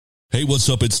Hey, what's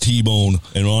up? It's T-Bone.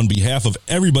 And on behalf of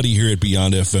everybody here at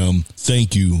Beyond FM,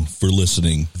 thank you for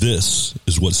listening. This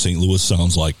is what St. Louis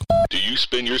sounds like. Do you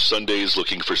spend your Sundays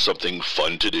looking for something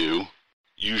fun to do?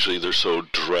 Usually they're so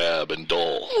drab and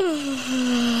dull.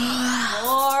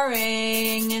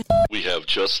 Boring. We have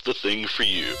just the thing for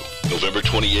you. November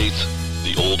 28th,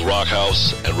 the Old Rock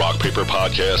House and Rock Paper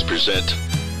Podcast present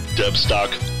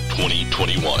Debstock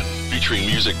 2021, featuring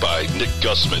music by Nick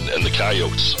Gussman and the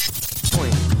Coyotes.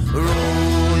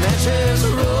 Roll, Natchez,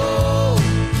 roll,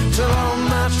 till all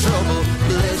my trouble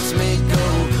lets me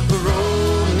go.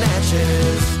 Roll,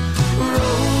 Natchez, roll,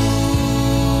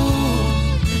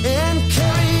 and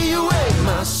carry away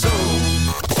my soul.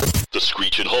 The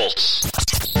Screechin' Halts.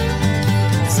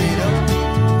 See the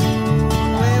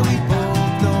way we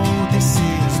both know this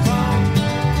is wrong,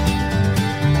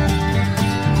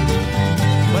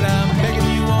 but I'm begging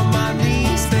you on my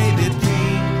knees, baby,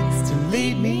 please, to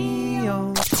lead me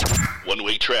on.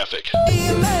 One-way traffic.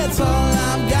 That's all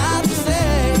I've got to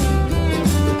say.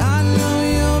 I know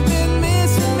you've been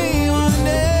missing me one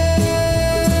day.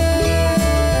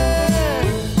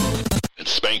 And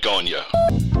Spank on ya.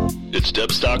 It's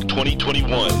Debstock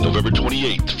 2021, November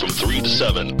 28th from 3 to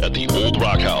 7 at the Old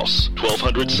Rock House,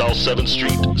 1200 South 7th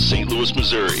Street, St. Louis,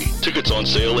 Missouri. Tickets on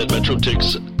sale at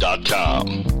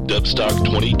MetroTix.com. Debstock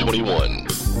 2021,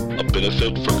 a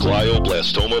benefit for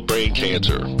glioblastoma brain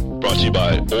cancer. Brought to you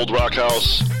by Old Rock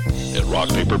House and Rock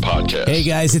Paper Podcast. Hey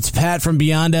guys, it's Pat from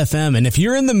Beyond FM, and if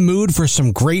you're in the mood for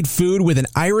some great food with an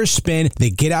Irish spin,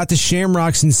 then get out to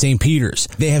Shamrocks in St. Peter's.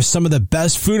 They have some of the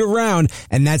best food around,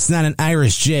 and that's not an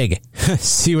Irish jig.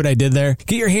 See what I did there?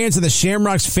 Get your hands on the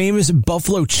Shamrocks' famous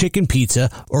buffalo chicken pizza,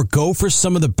 or go for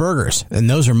some of the burgers, and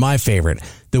those are my favorite.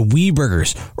 The Wee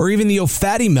Burgers, or even the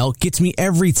O'Fatty Melt gets me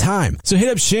every time. So hit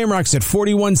up Shamrocks at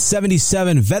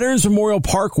 4177 Veterans Memorial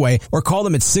Parkway, or call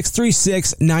them at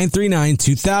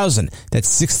 636-939-2000. That's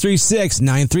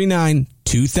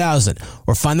 636-939-2000.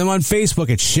 Or find them on Facebook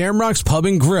at Shamrocks Pub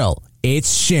and Grill.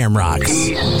 It's Shamrocks.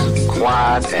 Peace,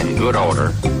 quiet, and good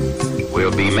order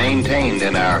will be maintained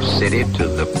in our city to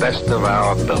the best of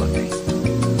our ability.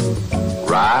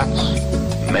 Riots,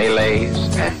 melees,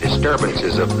 and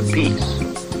disturbances of the peace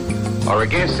are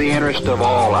against the interest of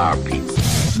all our people,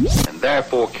 and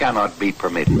therefore cannot be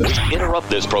permitted. Interrupt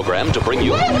this program to bring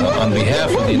you... On behalf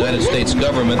of the United States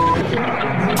government...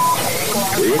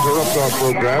 We interrupt our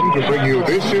program to bring you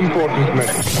this important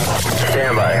message.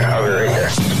 Stand by. I'll be right there.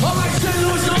 All right, St.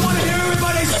 Louis, I want to hear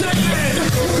everybody singing.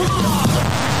 Come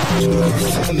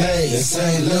on. Hey,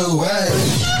 St. Louis.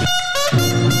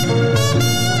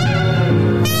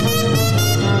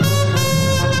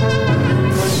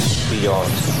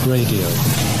 Beyond radio.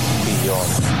 Beyond.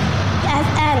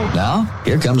 Now,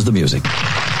 here comes the music.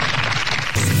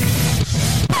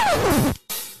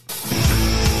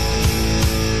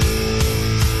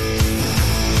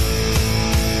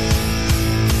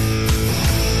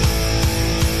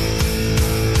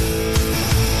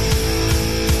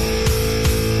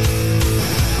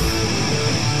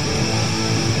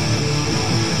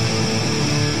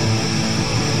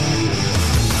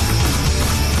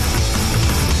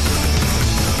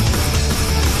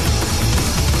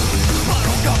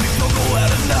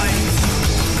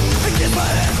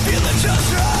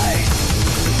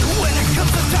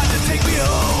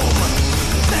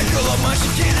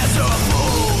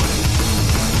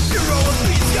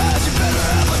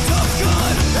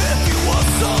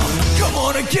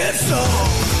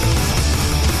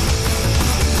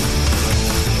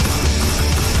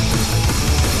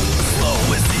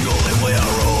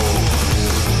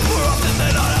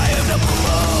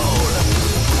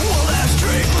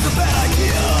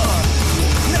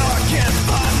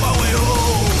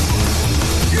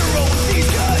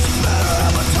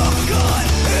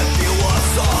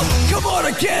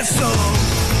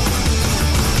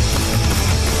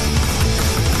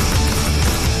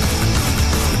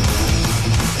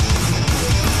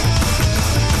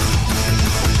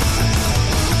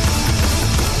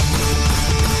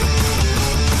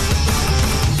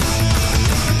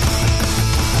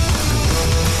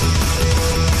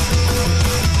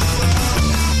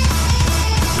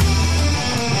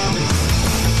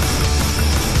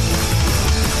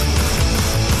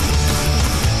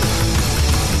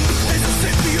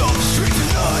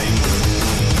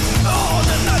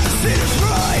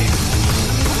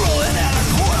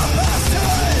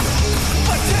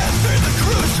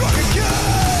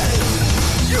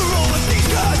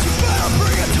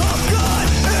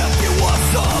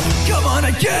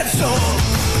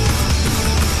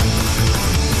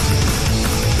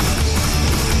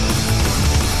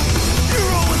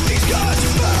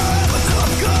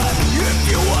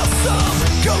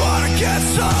 Come on. get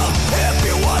some. If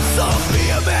you want some, be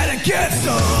a man and get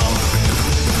some.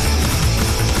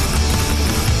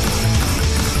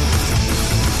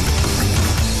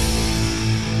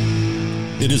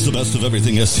 It is the best of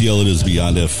everything STL. It is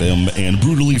Beyond FM and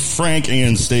Brutally Frank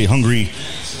and Stay Hungry.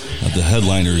 The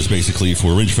headliners basically for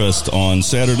Ridgefest on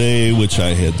Saturday, which I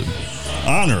had the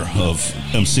honor of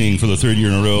emceeing for the third year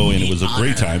in a row, and it was a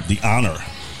great time. The honor.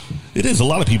 It is. A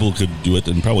lot of people could do it,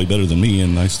 and probably better than me,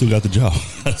 and I still got the job,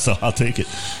 so I'll take it.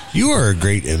 You are a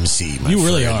great MC, my friend.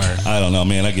 really are. I don't know,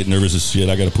 man. I get nervous as shit.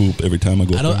 I got to poop every time I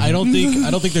go. I don't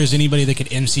think there's anybody that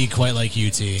could MC quite like you,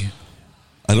 T.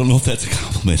 I don't know if that's a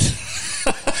compliment.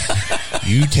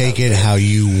 You take it how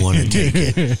you want to take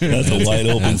it. That's a wide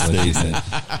open statement.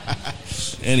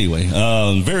 Anyway,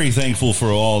 very thankful for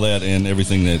all that and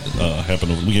everything that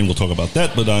happened over the weekend. We'll talk about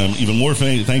that, but I'm even more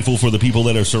thankful for the people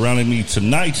that are surrounding me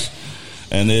tonight,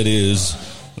 and that is,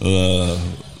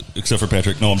 except for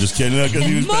Patrick. No, I'm just kidding.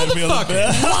 Motherfucker!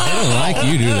 They don't like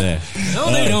you, do they?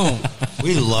 No, they don't.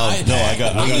 We love.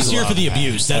 I'm just here for the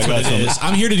abuse. That's what it is.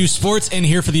 I'm here to do sports and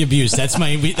here for the abuse. That's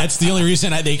the only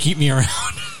reason they keep me around.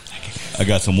 I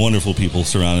got some wonderful people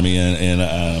surrounding me, and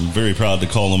I'm very proud to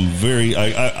call them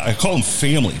I call them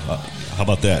family. How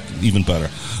about that? Even better.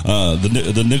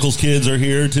 The Nichols kids are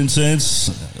here, 10 cents,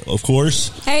 of course.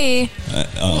 Hey.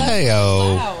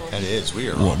 Hey-o. Wow. That is. We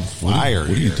are on fire.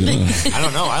 What are you doing? I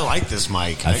don't know. I like this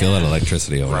mic. I feel that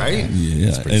electricity over right? there.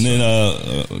 Yeah. And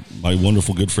then my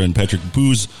wonderful good friend Patrick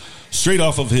Booze, straight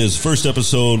off of his first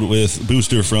episode with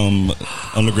Booster from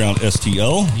Underground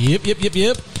STL.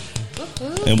 Yep.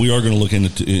 And we are going to look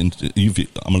into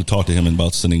I'm going to talk to him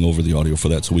about sending over the audio for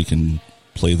that so we can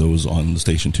play those on the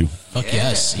station too. Fuck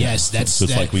yes. That's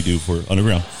just like we do for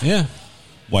Underground. Yeah.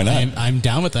 Why not? I'm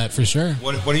down with that for sure.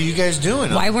 What are you guys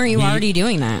doing? Why weren't you already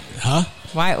doing that? Huh?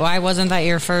 Why wasn't that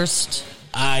your first?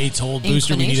 I told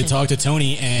Booster we need to talk to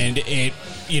Tony, and it,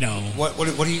 What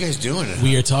are you guys doing?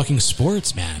 We are talking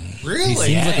sports, man. Really? He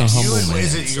seems like a humble man.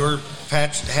 Is it your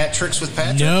hat tricks with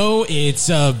Patrick? No, it's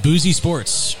Boozy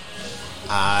Sports.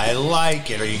 I like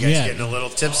it. Are you guys getting a little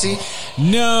tipsy?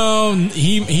 No,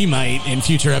 he might in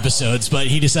future episodes, but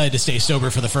he decided to stay sober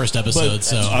for the first episode.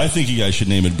 So I think you guys should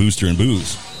name it Booster and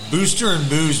Booze. Booster and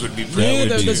Booze would be pretty. Yeah,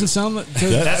 that doesn't sound like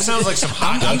that sounds like some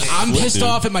hot. I'm pissed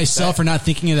off at myself for not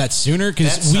thinking of that sooner,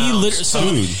 because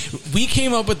we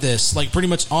came up with this like pretty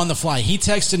much on the fly. He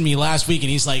texted me last week and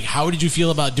he's like, "How did you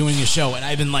feel about doing a show?" And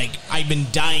I've been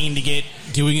dying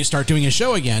to start doing a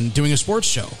show again, doing a sports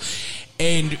show.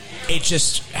 And it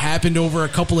just happened over a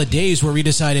couple of days where we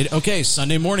decided, okay,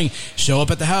 Sunday morning, show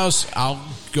up at the house. I'll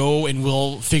go and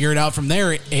we'll figure it out from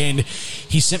there. And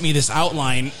he sent me this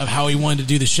outline of how he wanted to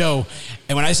do the show.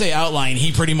 And when I say outline,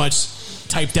 he pretty much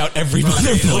typed out every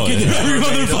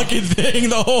motherfucking thing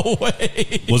the whole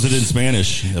way. Was it in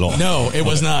Spanish at all? No, it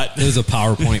was not. It was a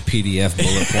PowerPoint PDF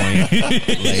bullet point.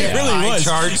 It really was.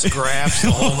 Charts, graphs,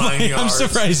 the whole 9 yards. I'm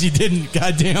surprised he didn't.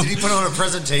 Goddamn. Did he put on a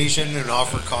presentation and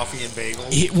offer coffee and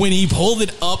bagels? When he pulled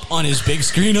it up on his big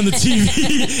screen on the TV,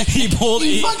 he put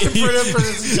a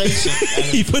presentation.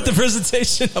 He put the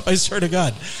presentation up. I swear to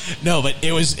God. No, but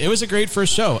it was a great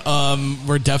first show.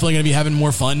 We're definitely going to be having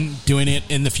more fun doing it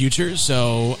in the future. So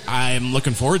I'm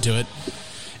looking forward to it.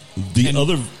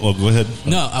 Go ahead.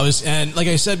 No, like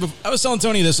I said, I was telling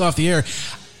Tony this off the air.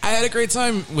 I had a great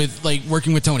time with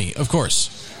working with Tony, of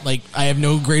course. I have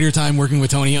no greater time working with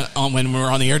Tony when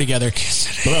we're on the air together.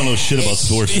 But I don't know shit about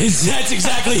sports. That's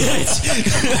exactly it.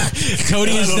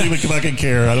 Tony I don't even fucking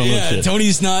care. I don't know shit.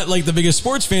 Tony's not the biggest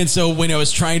sports fan, so when I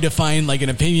was trying to find an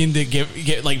opinion to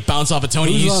get bounce off of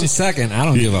Tony, who's on second? I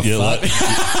don't give a fuck.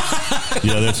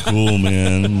 Yeah, that's cool,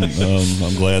 man.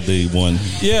 I'm glad they won.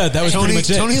 Yeah, that was pretty much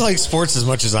it. Tony likes sports as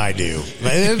much as I do.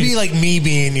 It would be like me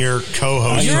being your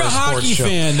co-host. You're a hockey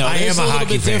fan, though. I am a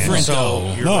hockey fan. Different,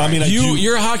 though. No, I mean,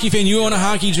 you're a hockey fan. You own a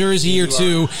hockey jersey or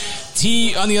two.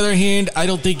 T, on the other hand, I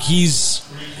don't think he's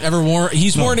ever worn. He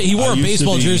wore a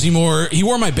baseball jersey more. He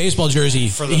wore my baseball jersey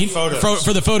for the photos.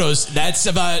 For the photos. That's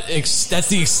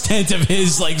the extent of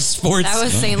his sports. That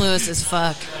was St. Louis as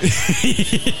fuck.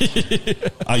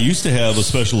 I used to have a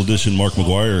special edition Mark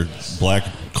McGuire black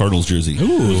Cardinals jersey.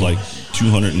 Ooh. It was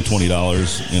 $220.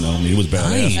 It was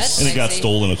badass, nice. And it got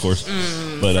stolen, of course.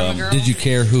 But did you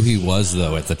care who he was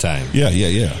though at the time? Yeah.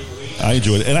 I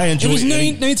enjoyed it, and I enjoyed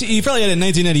it. He probably had it in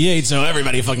 1998, so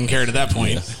everybody fucking cared at that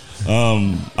point.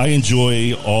 Yeah. I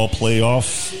enjoy all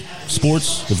playoff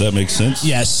sports, if that makes sense.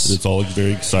 Yes. It's all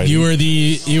very exciting.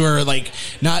 You were like,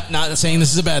 not saying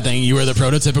this is a bad thing. You were the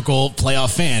prototypical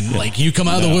playoff fan. Yeah. Like, you come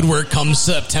out of the woodwork come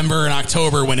September and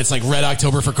October when it's like Red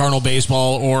October for Cardinal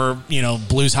baseball, or,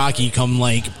 Blues hockey come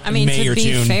like May or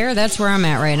June. To be fair, that's where I'm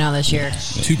at right now this year.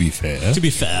 To be fair.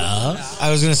 I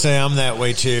was going to say I'm that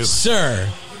way too. Sir.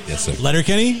 Yes, sir.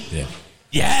 Letterkenny? Yeah.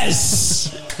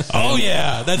 Yes. Oh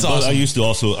yeah, that's awesome. I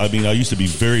used to be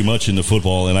very much into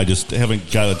football, and I just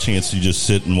haven't got a chance to just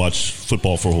sit and watch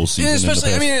football for a whole season. Yeah,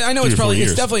 especially, I know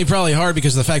it's definitely probably hard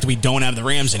because of the fact that we don't have the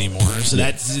Rams anymore. So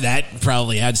that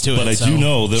probably adds to it. But I do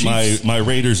know that my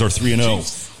Raiders are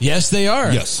 3-0. Yes, they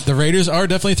are. Yes, the Raiders are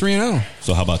definitely 3-0.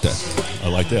 So how about that? I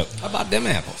like that. How about them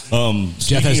apples?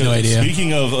 Jeff has no idea.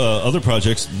 Speaking of other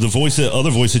projects, the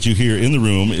other voice that you hear in the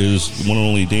room is one and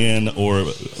only Dan, or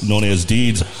known as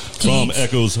Deedz, from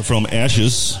Echoes from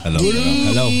Ashes. Hello.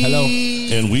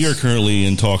 And we are currently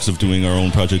in talks of doing our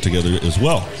own project together as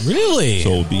well. Really?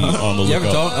 So be on the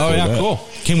lookout. Oh yeah, cool.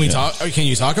 Can we talk? Can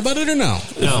you talk about it or no?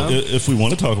 No. If we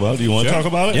want to talk about it, do you want to talk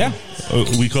about it? Yeah.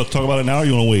 We could talk about it now, or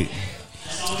you want to wait?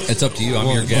 It's up to you. I'm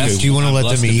your guest. Do you want to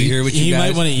let them eat? Here with he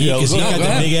might want to eat because he got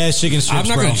the big ass chicken strips. I'm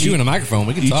not going to chew in a microphone.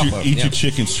 We can talk about it. Eat your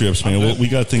chicken strips, man. We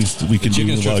got things that we can do.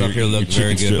 Chicken strips up here look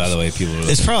very good, by the way. People.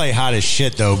 It's probably hot as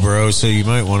shit though, bro. So you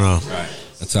might want to. Right.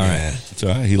 That's all right. It's all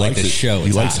right. He likes the show.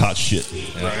 He likes hot shit.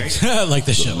 Right. Like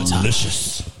the show. It's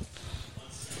delicious.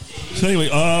 So anyway,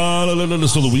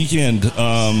 so the weekend,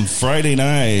 Friday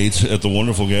night at the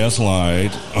wonderful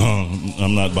Gaslight.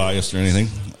 I'm not biased or anything.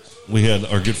 We had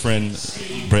our good friend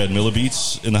Brad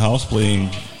Millibeats in the house playing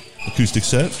acoustic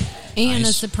set. And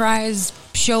a surprise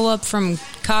show up from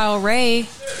Kyle Ray.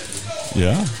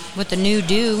 Yeah. With the new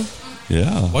do.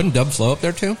 Yeah. Wasn't Dub Flow up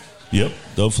there too? Yep.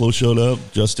 Dub Flow showed up.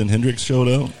 Justin Hendricks showed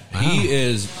up. Wow. He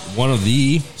is one of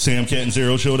the... Sam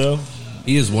Catanzaro showed up.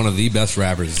 He is one of the best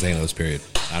rappers in St. Louis, period.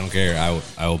 I don't care.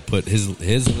 I will put his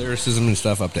lyricism and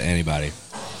stuff up to anybody.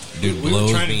 Dude, we were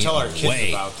trying to tell our kids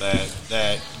about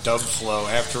that Dub Flow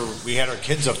after we had our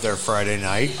kids up there Friday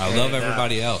night. I love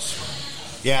everybody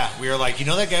else. Yeah, we were like, you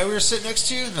know that guy we were sitting next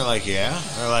to? And they're like, yeah.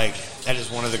 They're like, that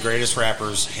is one of the greatest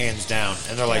rappers, hands down.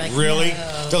 And they're like, really?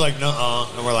 No. They're like,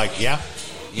 nuh-uh. And we're like, yeah.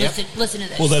 Yep. Listen to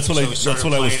this. Well, that's what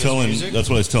I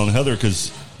was telling Heather,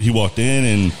 because he walked in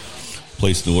and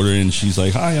placed an order, and she's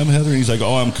like, hi, I'm Heather. And he's like,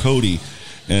 oh, I'm Cody.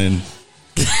 And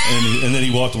then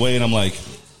he walked away, and I'm like,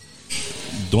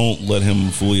 don't let him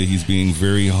fool you. He's being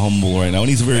very humble right now, and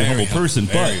he's a very humble person.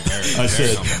 But I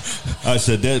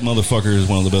said that motherfucker is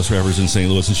one of the best rappers in St.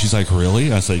 Louis, and she's like,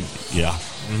 really? I said, yeah.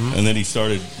 Mm-hmm. And then he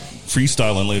started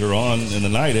freestyling later on in the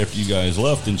night after you guys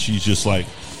left, and she's just like,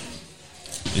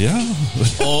 yeah.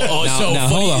 Hold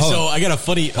on. So I got a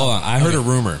funny. Hold on. I heard a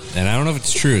rumor, and I don't know if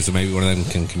it's true, so maybe one of them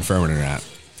can confirm it or not.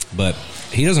 But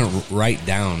he doesn't write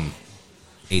down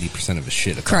 80% of his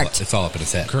shit. Correct. It's all up in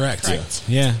his head. Correct.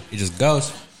 Yeah. He just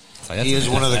goes. He is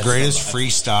one of the greatest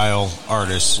freestyle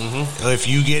artists. Mm-hmm. If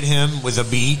you get him with a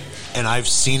beat, and I've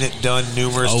seen it done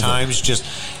numerous times, just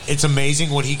it's amazing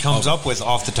what he comes up with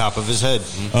off the top of his head.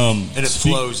 And it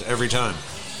flows every time.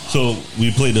 So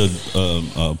we played a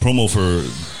promo for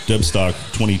Debstock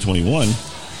 2021,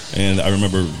 and I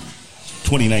remember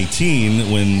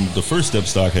 2019 when the first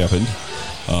Debstock happened.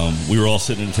 We were all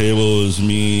sitting at the table. It was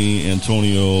me,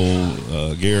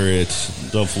 Antonio, Garrett,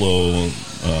 Dubflow,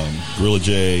 Gorilla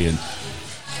J, and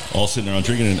all sitting around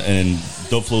drinking. And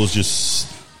Dubflow was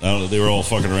just, I don't know, they were all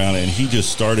fucking around, and he just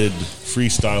started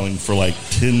freestyling for like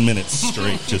 10 minutes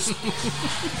straight, just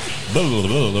blah, blah,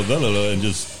 blah, blah, blah, blah, and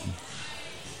just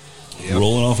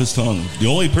rolling off his tongue. The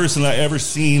only person I ever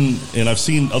seen, and I've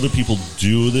seen other people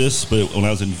do this, but when I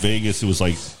was in Vegas, it was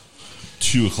like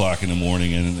 2 o'clock in the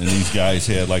morning, and these guys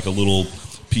had like a little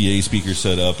PA speaker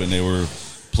set up, and they were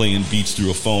playing beats through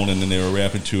a phone, and then they were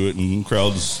rapping to it, and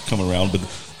crowds coming around. But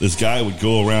this guy would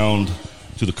go around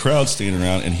to the crowd standing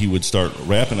around, and he would start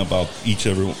rapping about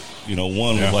every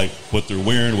one with like what they're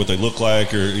wearing, what they look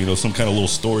like, or some kind of little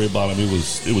story about them. It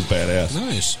was badass.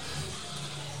 Nice.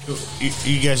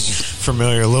 You guys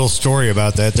familiar? A little story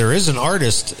about that. There is an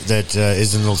artist that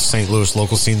is in the St. Louis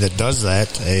local scene that does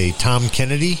that. A Tom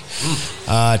Kennedy.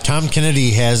 Tom Kennedy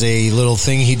has a little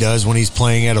thing he does when he's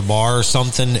playing at a bar or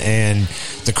something, and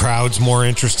the crowd's more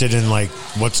interested in like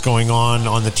what's going on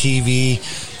the TV.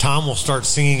 Tom will start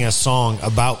singing a song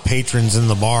about patrons in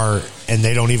the bar, and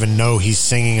they don't even know he's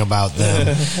singing about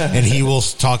them. And he will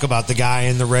talk about the guy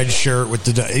in the red shirt with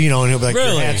the, and he'll be like,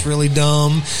 your hat's really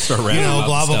dumb,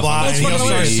 blah, blah, blah. And he'll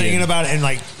start singing about it, and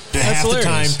like half the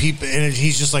time people, and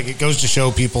he's just like, it goes to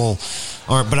show people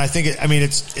aren't, but I think,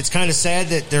 it's kind of sad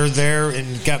that they're there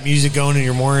and got music going and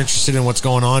you're more interested in what's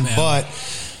going on. Yeah. But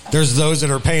there's those that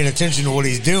are paying attention to what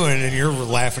he's doing, and you're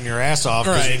laughing your ass off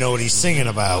because Right. you know what he's singing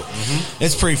about.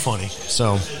 It's pretty funny.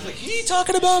 So, He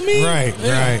talking about me? right.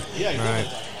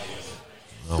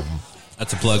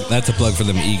 That's a plug. That's a plug for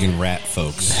them Egan Rat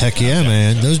folks. Heck yeah,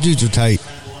 man. Those dudes are tight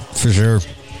for sure.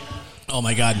 Oh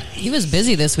my God. He was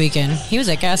busy this weekend. He was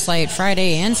at Gaslight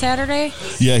Friday and Saturday.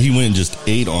 Yeah, he went and just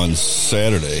ate on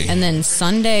Saturday. And then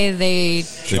Sunday they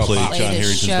They played John his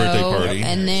Harrington's show, birthday party.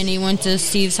 and then he went to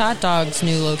Steve's Hot Dogs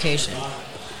new location.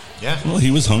 Yeah. Well,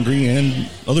 he was hungry and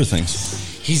other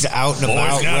things. He's out and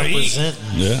about representing.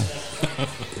 Yeah.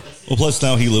 Well, plus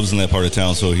now he lives in that part of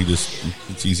town, so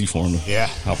it's easy for him to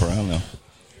hop around now.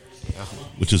 Yeah.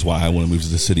 Which is why I want to move to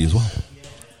the city as well.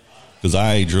 Because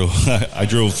I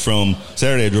drove from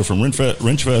Saturday. I drove from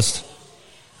Wrenchfest,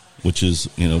 which is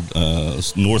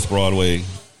North Broadway,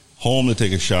 home to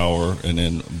take a shower, and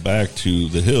then back to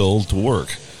the Hill to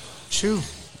work. Shoo,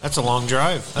 that's a long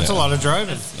drive. That's a lot of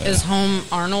driving. Is home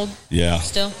Arnold? Yeah,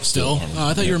 Still? Oh,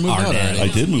 I thought you were moved out already. I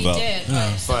did move He out. did,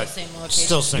 But same location.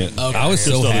 still singing. Yeah. I was so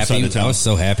Just on the happy. side of town. I was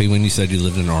so happy when you said you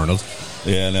lived in Arnold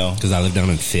Yeah, I know. because I lived down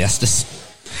in Festus.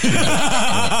 So he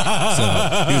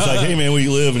was like, "Hey man, where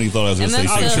you live?" And he thought I was going And to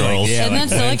say that's St. still- Charles. and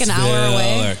that's still like an hour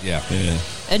away. Yeah. Yeah.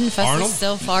 Isn't Festus Arnold?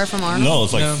 still far from Arnold? No,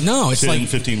 it's like No, it's 10, like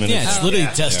 15 minutes. Yeah, it's literally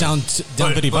just down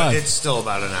But 55 it's still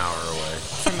about an hour away.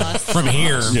 From us. from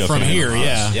here. Yeah, from from here, here.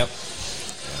 yeah. Yep.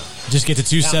 Just get to Now,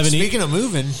 270. speaking of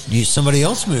moving, somebody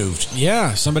else moved.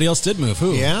 Yeah, somebody else did move.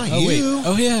 Who? Yeah, oh, wait. you.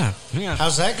 Oh yeah.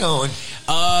 How's that going?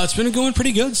 It's been going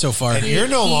pretty good so far. And you're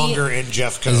no longer in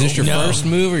Jeffco. Is this your No. first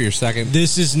move or your second?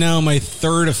 This is now my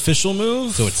third official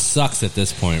move. So it sucks at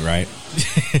this point, right?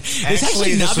 It's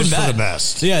Actually, this was for the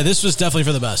best. Yeah, this was definitely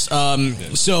for the best.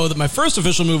 So my first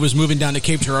official move was moving down to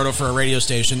Cape Girardeau for a radio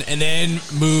station, and then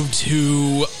moved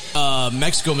to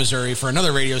Mexico, Missouri for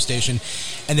another radio station,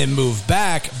 and then moved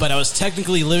back. But I was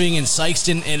technically living in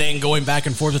Sikeston and then going back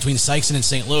and forth between Sikeston and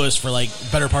St. Louis for like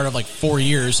better part of like 4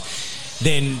 years.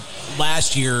 Then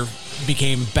last year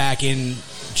became back in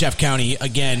Jeff County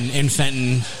again in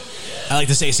Fenton. I like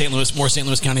to say St. Louis, more St.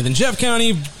 Louis County than Jeff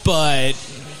County, but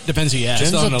depends who you ask.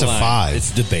 Jen's on up the to line. 5.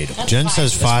 It's debatable. Jen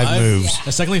says 5 moves.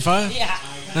 That's technically 5? Yeah.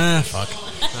 Fuck.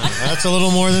 That's a little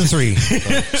more than 3.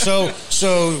 So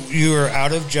you are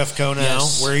out of Jeffco now.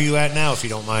 Yes. Where are you at now, if you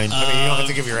don't mind? I mean, you don't have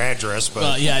to give your address,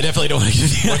 but Yeah, I definitely don't want to give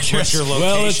you the what's address. your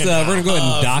location? Well, we're going to go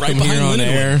ahead and dock right him here behind on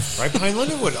Lindenwood. air. right behind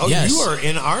Lindenwood. Oh, Yes. you are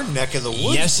in our neck of the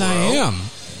woods. Yes, bro. I am.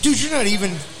 Dude, you're not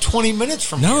even 20 minutes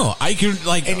from here. No, I could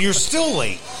like, And you're still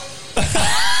late.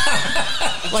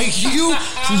 Like, you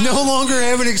no longer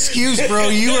have an excuse, bro.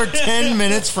 You are 10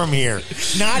 minutes from here.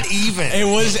 Not even.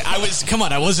 come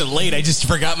on, I wasn't late. I just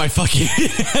forgot my fucking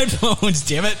headphones,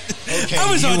 damn it. Okay,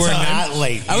 I was you on were time. not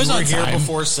late. I was you were on here time.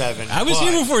 before 7. I was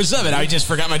here before 7. I just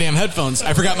forgot my damn headphones.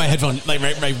 I forgot my headphone, like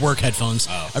my work headphones.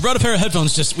 I brought a pair of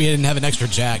headphones, just we didn't have an extra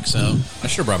jack, so. I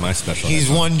should have brought my special He's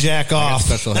headphones. one jack I got off.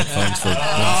 special headphones for one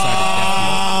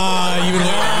side.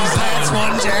 That's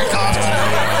one jack off.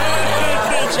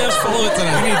 Just follow it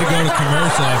tonight. We need to go to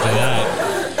commercial after that.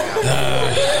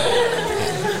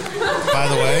 By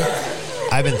the way,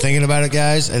 I've been thinking about it,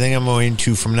 guys. I think I'm going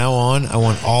to, from now on, I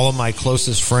want all of my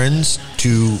closest friends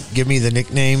to give me the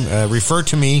nickname, refer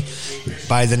to me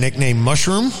by the nickname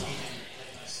Mushroom,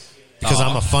 because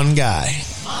I'm a fun guy.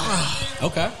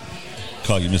 Okay.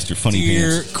 Call you Mr. Funny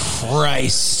Dear Pants.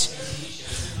 Christ.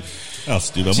 Oh,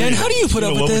 stupid. Jen, how do you put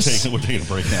up with this? We're taking a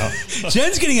break now.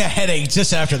 Jen's getting a headache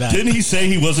just after that. Didn't he say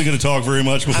he wasn't going to talk very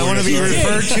much before? I want to he be started?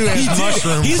 referred to as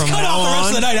Mushroom He's from cut now off the rest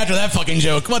of on, the night after that fucking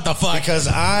joke. What the fuck? because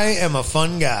I am a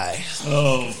fun guy.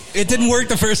 Oh, It didn't work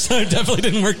the first time. Definitely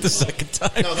didn't work the second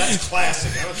time. No, that's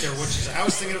classic. I don't care what you say. I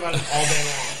was thinking about it all day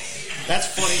long. That's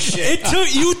funny shit. It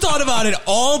took you thought about it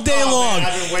all day Oh, long.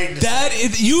 man, I've been waiting to That say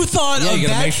is, you thought Yeah, of you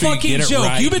gotta that make sure you fucking get it joke.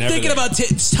 right You've been and thinking about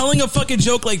telling a fucking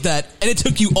joke like that, and it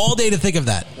took you all day to think of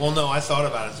that. Well, no, I thought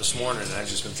about it this morning, and I've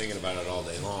just been thinking about it all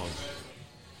day long.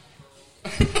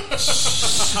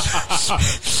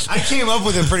 I came up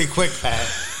with it pretty quick, Pat.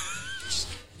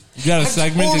 You got a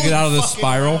segment to get out of this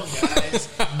spiral?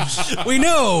 We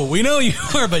know you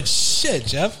are, but shit,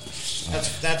 Jeff.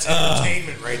 That's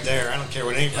entertainment right there. I don't care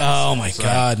what anybody Oh says. my So-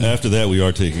 god. after that, we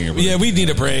are taking a break. Yeah, we need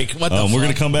a break. What the We're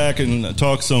going to come back and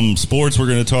talk some sports. We're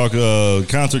going to talk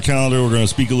concert calendar. We're going to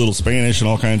speak a little Spanish and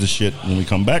all kinds of shit when we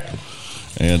come back.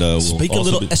 And we'll speak a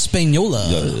also little Española.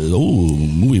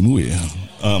 muy.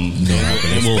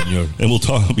 And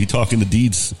we'll be talking to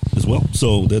Deedz as well.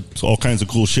 So that's all kinds of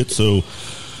cool shit. So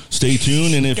Stay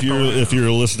tuned, and if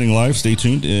you're listening live, stay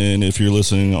tuned. And if you're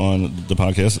listening on the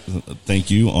podcast,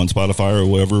 thank you on Spotify or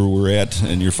wherever we're at,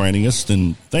 and you're finding us.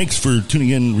 Then thanks for tuning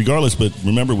in, regardless. But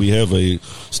remember, we have a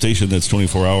station that's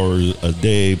 24 hours a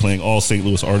day playing all St.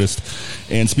 Louis artists.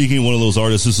 And speaking of one of those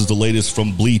artists, this is the latest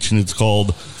from Bleach, and it's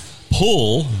called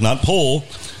 "Pull," not "Pull,"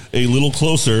 a little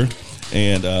closer.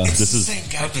 And this is a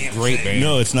great band.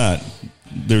 No, it's not.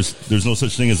 There's no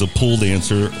such thing as a pull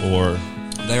dancer or.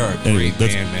 They're a great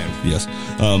band, man. Yes.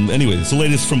 Anyway, it's the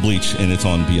latest from Bleach, and it's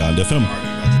on Beyond FM.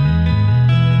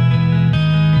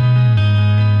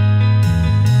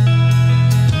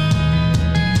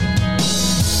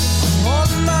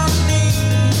 On my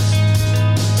knees,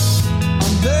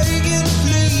 I'm begging,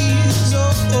 please.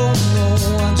 Oh no,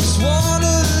 I just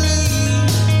wanna leave.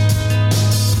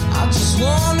 I just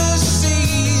wanna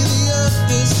see the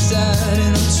other side,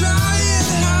 and I'm trying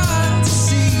hard to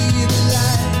see the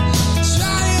light.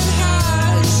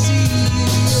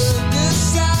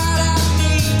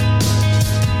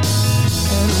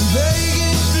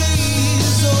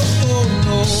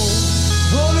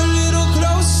 Hold a little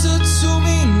closer to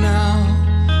me now.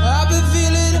 I've been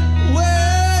feeling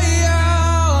way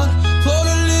out. Hold a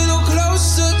little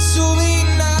closer to me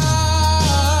now.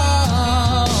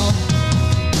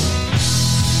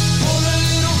 Hold a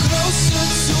little closer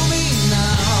to me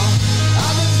now.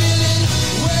 I've been feeling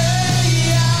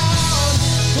way out.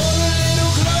 Hold a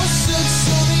little closer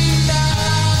to me now.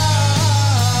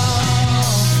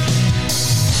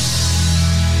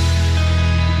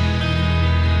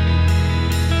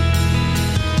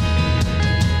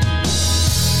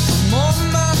 On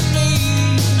my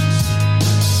knees,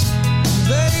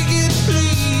 begging,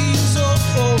 please.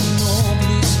 Oh no,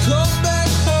 please come back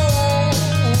home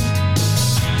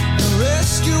and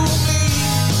rescue me.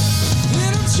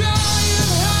 And I'm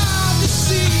trying hard to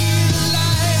see the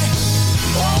light.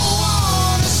 Oh, I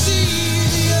wanna see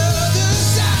the other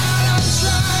side. I'm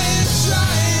trying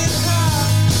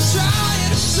hard,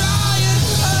 trying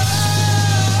hard.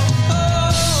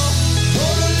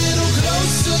 Hold a little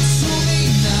closer to me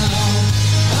now.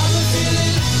 I've been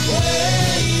feeling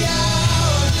way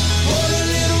out. Hold a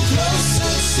little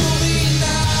closer to me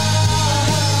now.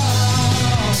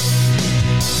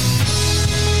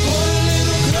 Hold a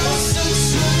little closer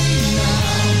to me now.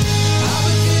 I've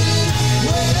been feeling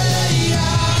way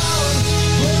out.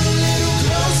 Hold a little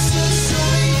closer to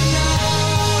me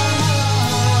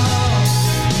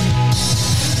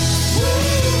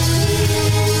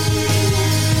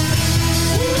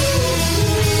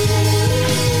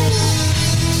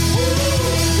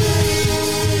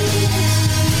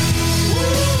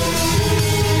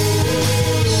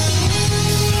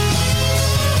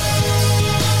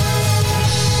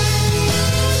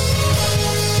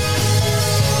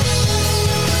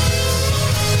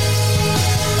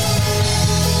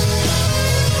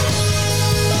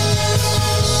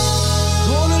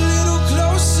Hold a little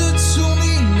closer to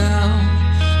me now.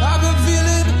 I've been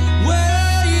feeling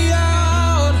way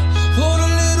out. Hold a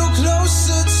little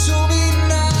closer to me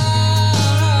now.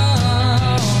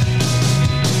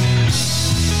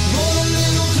 Hold a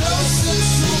little closer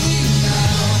to me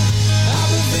now. I've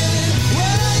been feeling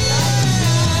way out.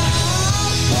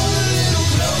 Hold a little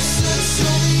closer to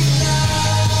me now.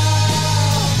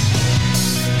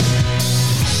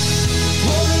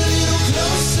 Hold a little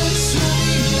closer to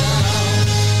me now.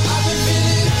 I've been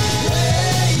feeling way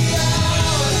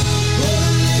out. Hold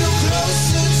a little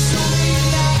closer to me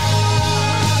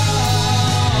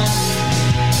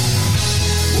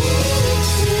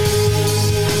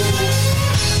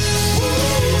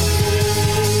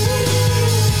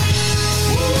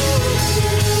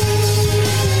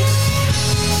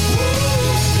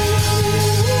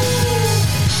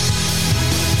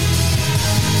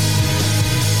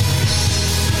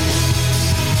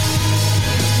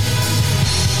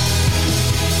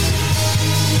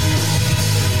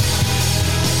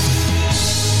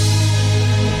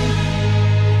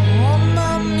on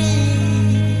my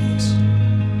knees,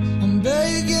 I'm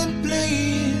begging,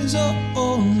 please.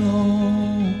 Oh no.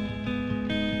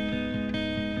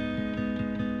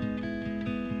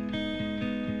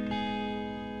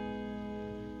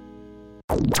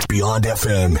 Beyond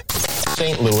FM.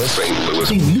 St. Louis. St. Louis.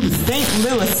 St.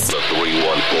 Louis. The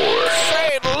 314.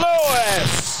 St. Louis.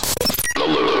 The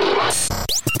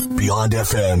Lou. Beyond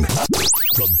FM.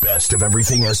 The best of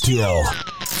everything STL.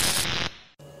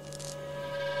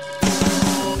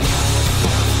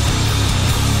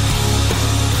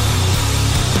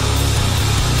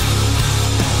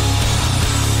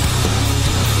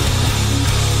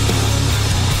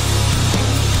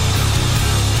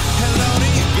 Hello to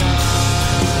you,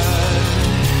 God,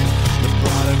 the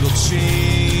prodigal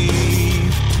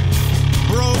chief.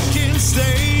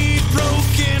 state,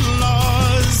 broken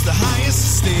laws, the highest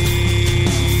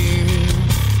esteem.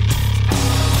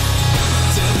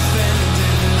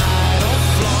 Defending idle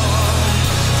flaw,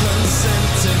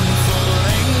 consenting full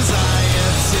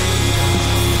anxiety.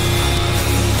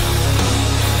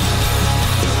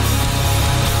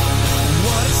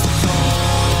 What's the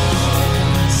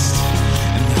cost,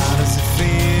 and how does it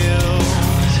feel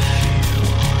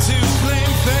to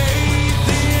claim faith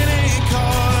in a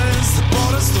cause that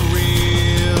brought us the real?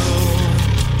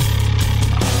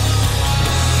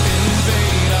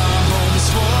 Invade our homes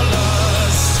for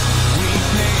lust, we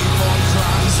pay for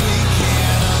crimes we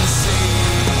can't unsee.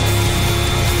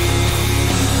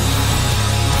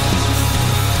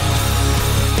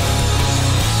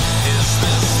 Is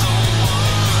this the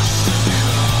worst to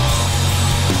come?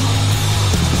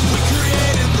 We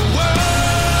created the world,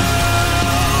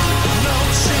 no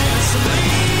chance to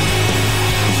leave.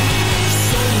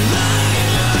 So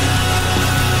light up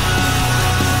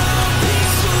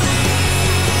peacefully.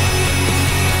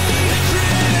 They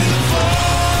created the fall,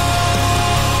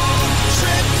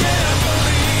 tread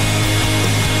carefully.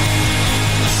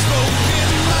 Spoken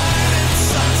mind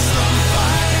incites the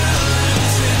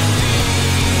violence in me,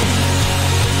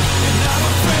 and I'm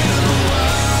afraid of the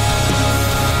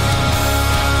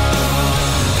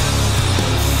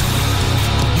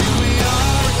Here we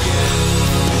are again,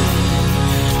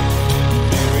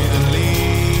 bury the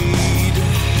lead,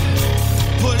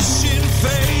 pushing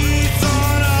faith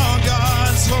on our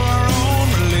gods for our own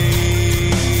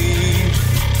relief,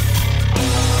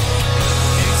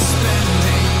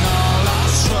 expending all our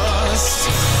trust,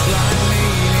 blind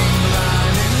leading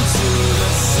blind into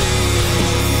the sea.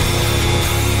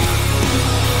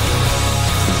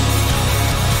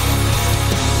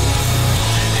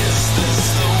 Is this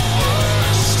the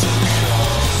worst to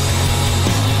come?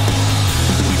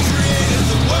 We created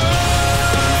the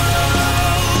world,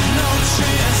 no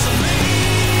chance to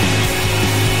leave.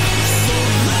 So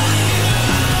light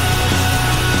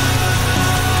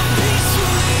up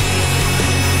peacefully.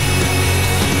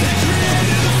 They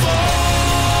created the fall,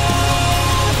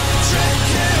 tread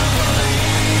carefully.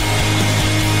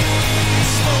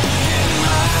 Spoken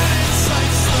mind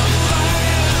incites the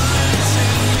violence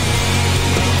in me,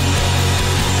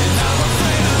 and I'm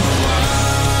afraid of the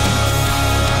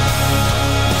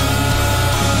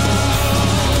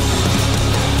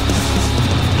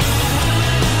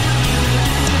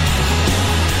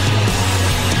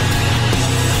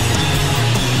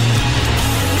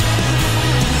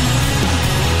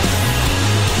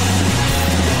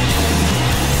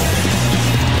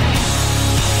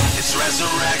It's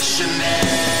resurrection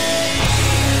day.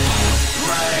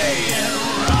 Pray and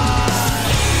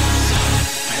rise.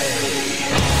 Pay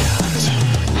and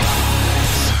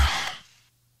rise.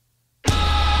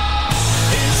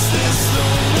 Is this the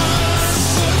worst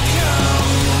to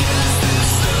come? Is this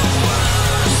the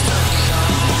worst to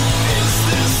come? Is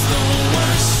this the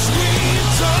worst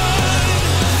we've done?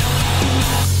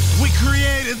 We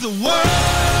created the world,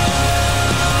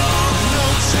 no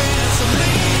chance to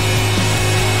leave.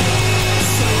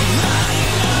 So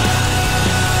light up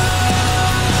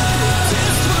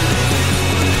peacefully.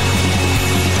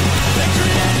 They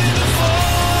created the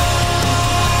fall,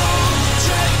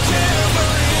 tread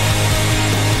carefully.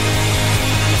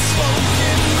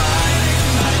 Spoken mind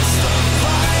ignites the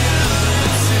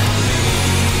violence in me,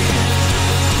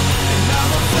 and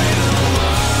I'm afraid of the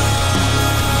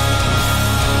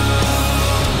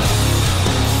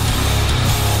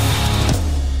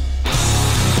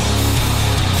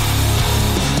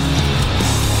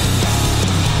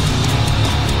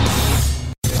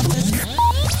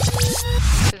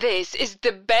This is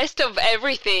the best of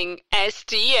everything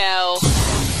STL.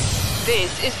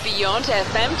 This is Beyond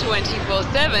FM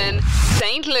 24/7,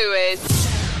 St. Louis.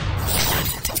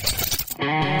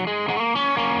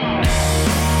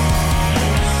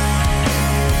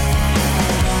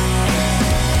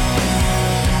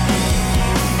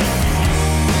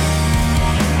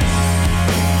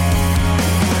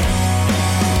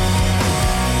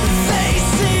 They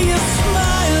see you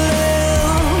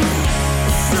smiling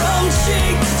from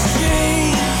cheek to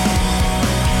cheek,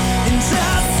 and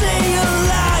I see you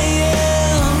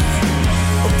lying,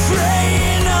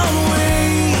 praying on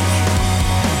weak,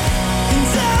 and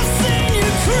I've seen you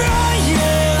crying.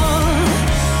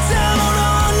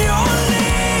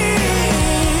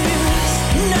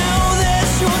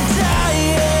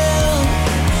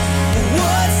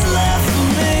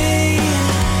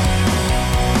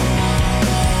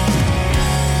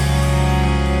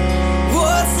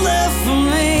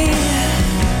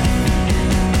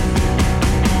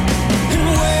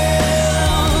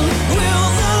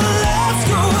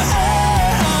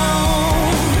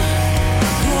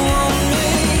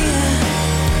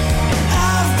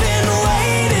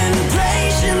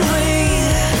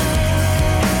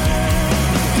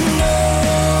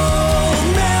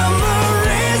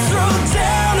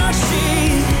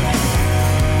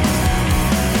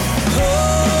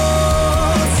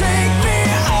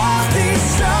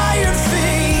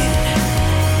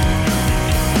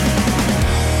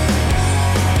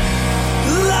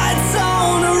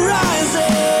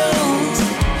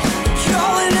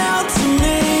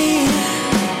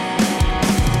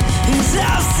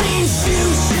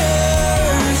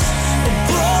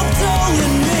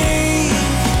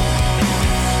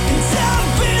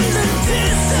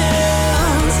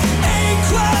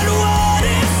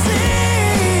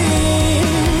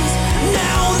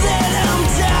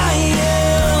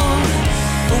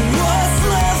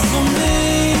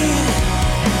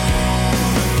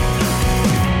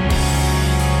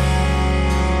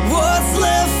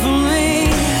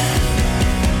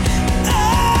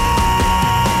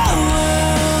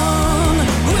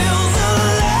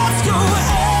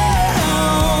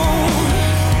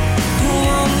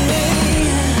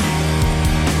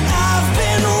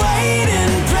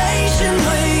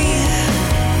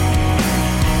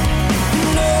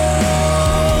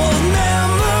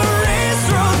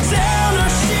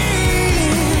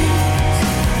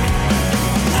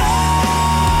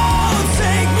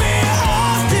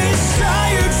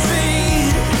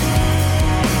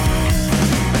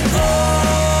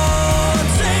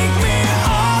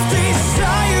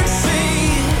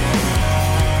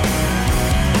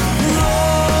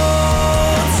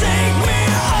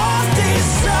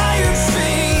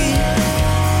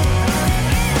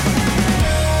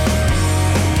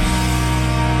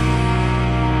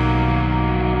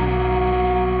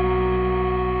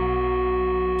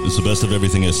 is the best of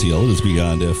everything STL. It is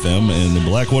Beyond FM and in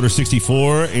Blackwater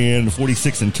 64 and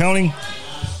 46 and counting.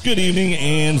 Good evening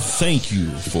and thank you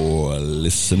for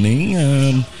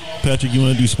listening. Patrick, you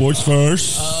want to do sports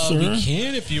first, sir? We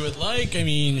can if you would like. I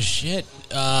mean, shit.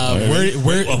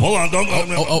 Wait, hold on. Don't.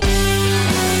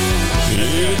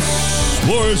 It's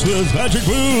sports with Patrick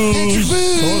Booze.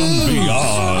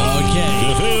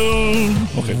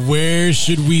 Okay. Where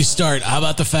should we start? How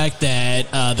about the fact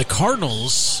that the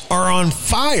Cardinals are on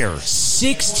fire?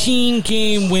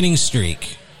 16-game winning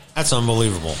streak. That's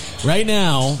unbelievable. Right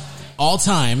now, all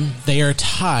time, they are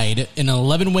tied, an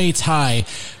 11-way tie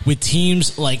with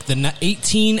teams like the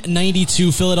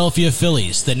 1892 Philadelphia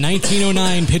Phillies, the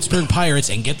 1909 Pittsburgh Pirates,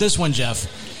 and get this one, Jeff,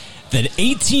 the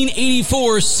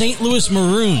 1884 St. Louis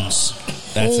Maroons.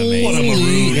 That's amazing. What a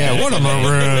maroon. Yeah, what a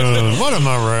maroon. What a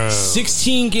maroon.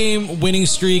 16-game winning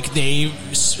streak. They've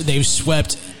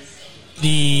swept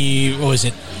the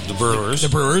Brewers.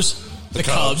 The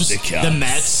Cubs, the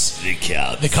Mets,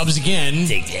 the Cubs again.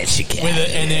 Take that shit,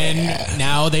 and then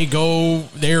now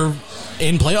they're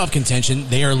in playoff contention.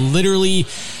 They are literally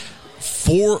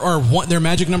 4 or 1. Their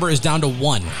magic number is down to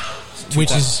 1,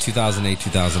 which is 2008,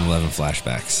 2011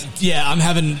 flashbacks. Yeah, I'm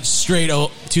having straight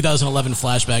 2011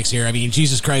 flashbacks here. I mean,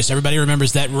 Jesus Christ, everybody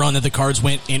remembers that run that the Cards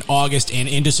went in August and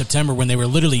into September when they were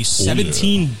literally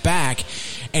 17 back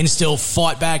and still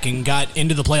fought back and got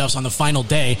into the playoffs on the final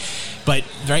day. But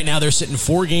right now they're sitting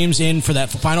 4 games in for that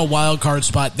final wild card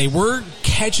spot. They were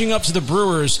catching up to the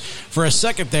Brewers for a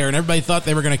second there, and everybody thought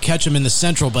they were going to catch them in the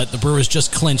Central, but the Brewers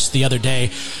just clinched the other day.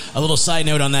 A little side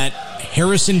note on that,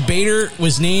 Harrison Bader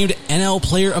was named NL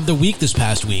Player of the Week this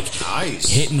past week. Nice.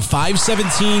 Hitting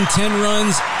 .517, 10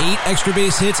 runs, 8 extra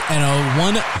base hits, and a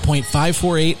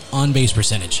 1.548 on-base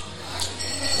percentage.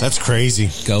 That's crazy.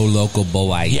 Go local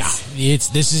boys. Yeah,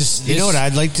 this is. You know what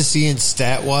I'd like to see in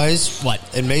stat wise? What?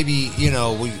 And maybe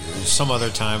we some other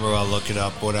time, or I'll look it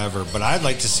up, whatever. But I'd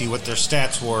like to see what their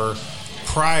stats were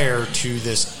prior to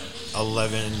this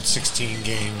 16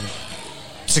 game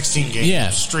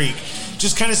streak.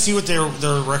 Just kind of see what their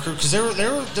record, because they were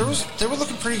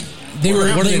looking pretty. They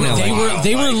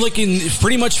were looking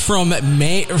pretty much from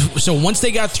May. So once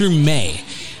they got through May,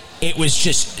 it was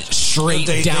just straight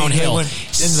downhill. They went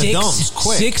in the dumps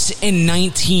quick.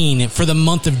 6-19 for the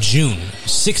month of June.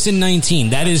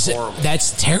 6-19.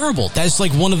 That's terrible. That's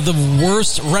like one of the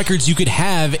worst records you could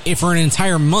have for an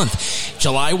entire month.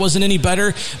 July wasn't any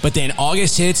better, but then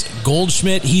August hits.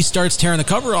 Goldschmidt, he starts tearing the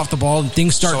cover off the ball, and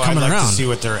things start coming I'd like around. to see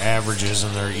what their averages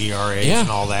and their ERAs and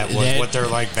all that was. What their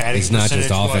batting. It's not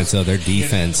just offense, though. Their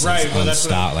defense is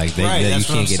unstopped. You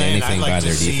can't get anything by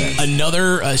their defense.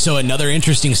 Another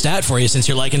interesting stat for you, since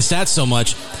you're liking stats so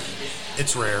much.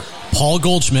 It's rare. Paul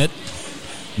Goldschmidt,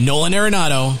 Nolan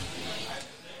Arenado,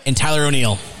 and Tyler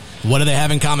O'Neill. What do they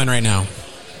have in common right now?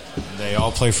 They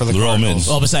all play for the Cardinals.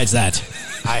 Well, besides that,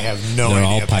 I have no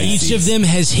idea. Each of them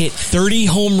has hit 30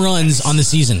 home runs on the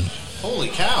season. Holy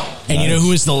cow. And you know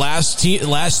who was the last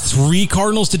 3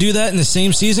 Cardinals to do that in the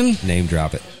same season? Name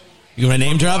drop it. You want to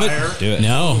name drop it? Do it.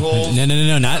 No.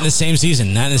 Not in the same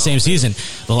season.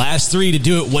 The last 3 to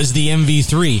do it was the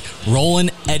MV3.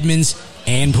 Roland, Edmonds,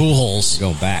 and Pujols.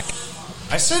 Going back.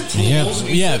 I said Pujols.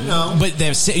 Yeah, but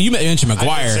you mentioned McGuire.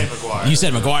 I didn't say McGuire. You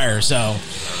said McGuire, so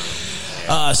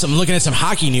I'm looking at some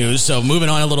hockey news. So moving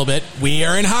on a little bit, we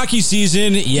are in hockey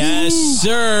season. Yes,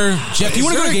 sir. Jeff, do you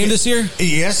want to go to a game this year?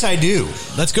 Yes, I do.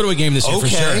 Let's go to a game this year for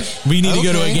sure. We need to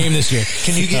go to a game this year.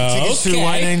 Can you get tickets through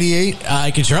Y98?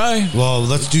 I can try. Well,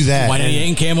 let's do that. Y98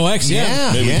 and KMOX.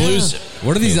 Yeah. Blues.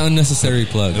 What are these unnecessary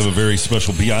plugs? We have a very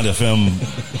special Beyond FM.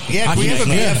 Yeah, we have a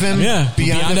BFM. Yeah.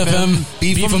 Beyond FM.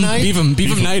 Beef 'em night.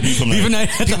 People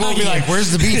will be like,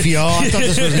 "Where's the beef, y'all? I thought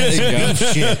this was beef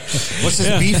shit. What's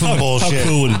this beef and bullshit?"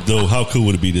 How cool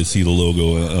would it be to see the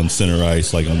logo on center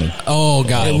ice, like on the? Oh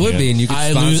God, it would be, and you could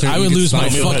sponsor. I would lose my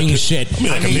fucking shit.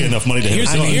 I mean, enough money to.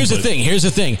 Here's the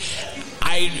thing.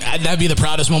 That'd be the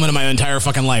proudest moment of my entire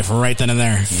fucking life, right then and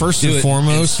there. First and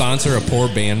foremost, sponsor a poor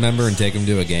band member and take them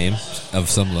to a game of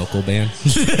some local band.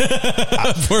 The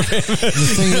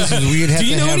thing is we'd have to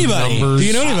have numbers. Do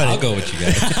you know anybody? I'll go with you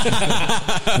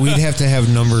guys. We'd have to have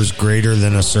numbers greater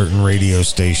than a certain radio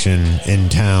station in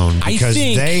town because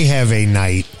they have a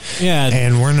night,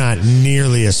 and we're not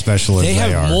nearly as special as they are.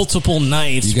 They have multiple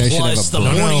nights. You guys plus the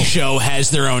morning show has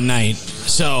their own night.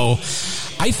 So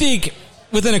I think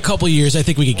within a couple years, I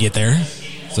think we could get there.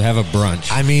 So have a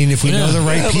brunch. I mean, if we know the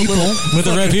right people. With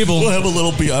the right people. We'll have a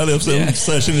little Beyond FM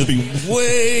session. It'll be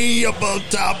way above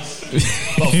top.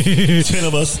 About 10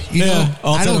 of us. You know,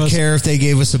 I don't care if they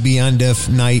gave us a Beyond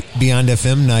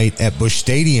FM night at Busch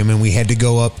Stadium and we had to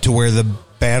go up to where the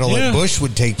Battle at Busch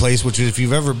would take place, which is, if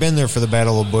you've ever been there for the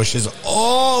Battle of Busch, is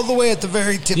all the way at the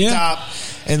very tip top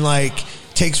and like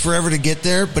takes forever to get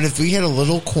there. But if we had a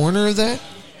little corner of that,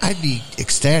 I'd be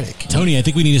ecstatic. Tony, I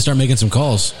think we need to start making some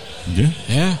calls.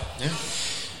 Yeah.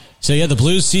 So, the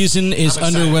Blues season is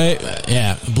underway.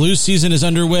 Blues season is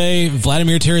underway.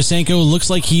 Vladimir Tarasenko looks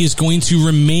like he is going to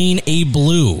remain a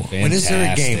Blue. Fantastic. When is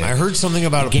there a game? I heard something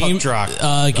about a puck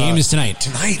drop. Game is tonight.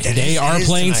 They are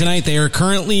playing tonight. They are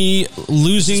currently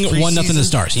losing 1-0 to the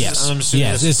Stars. Yes.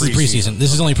 This is preseason.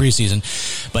 This is only preseason.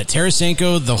 But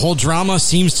Tarasenko, the whole drama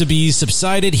seems to be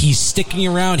subsided. He's sticking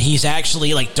around. He's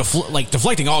actually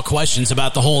deflecting all questions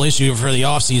about the whole issue for the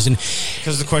offseason.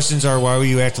 Because the questions are, why were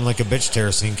you acting like a bitch,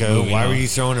 Tarasenko? Why were you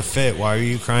throwing a fit? Why were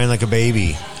you crying like a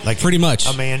baby? Like pretty much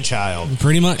a man child.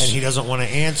 Pretty much. And he doesn't want to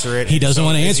answer it. He doesn't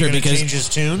want to answer it because change his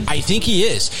tune? I think he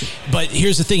is. But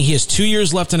here's the thing. He has 2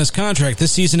 years left on his contract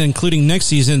this season, including next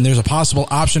season. There's a possible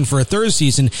option for a third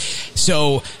season.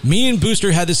 So me and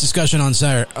Booster had this discussion on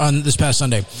this past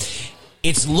Sunday.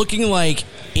 It's looking like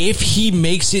if he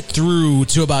makes it through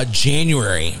to about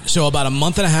January, so about a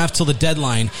month and a half till the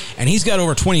deadline, and he's got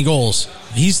over 20 goals,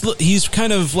 he's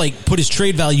kind of like put his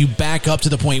trade value back up to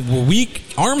the point where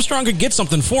Armstrong could get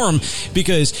something for him,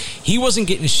 because he wasn't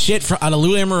getting shit out of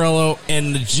Lou Lamoriello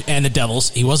and the Devils.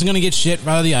 He wasn't going to get shit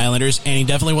out of the Islanders, and he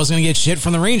definitely wasn't going to get shit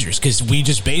from the Rangers, because we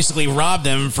just basically robbed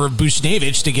them for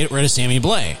Buchnevich to get rid of Sammy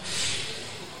Blais.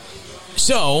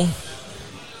 So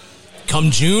come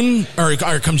June or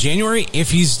come January,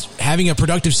 if he's having a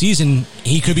productive season,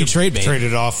 he could be trade bait.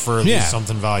 Traded off for at least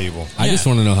something valuable. I just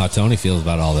want to know how Tony feels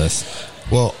about all this.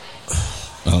 Well,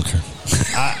 okay.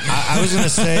 I was going to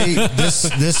say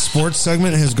this sports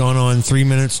segment has gone on 3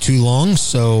 minutes too long,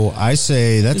 so I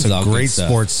say that's a great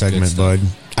sports segment, bud.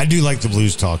 I do like the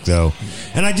Blues talk, though.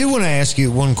 And I do want to ask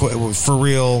you one for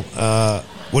real.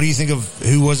 What do you think of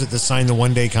who was it that signed the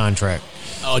one-day contract?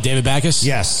 Oh, David Backes?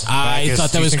 Yes. I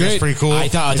thought that was great. That's pretty cool. I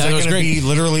thought that was great. Be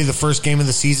literally the first game of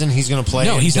the season he's going to play?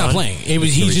 No, he's not playing.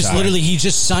 He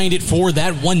just signed it for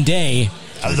that one day.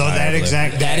 That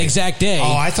exact day.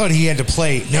 Oh, I thought he had to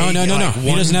play. No.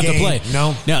 He doesn't have to play.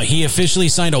 No, he officially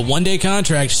signed a one-day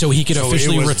contract so he could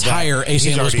officially retire a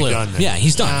St. Louis Blue. Yeah,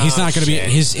 he's done. He's not going to be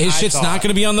his shit's not going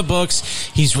to be on the books.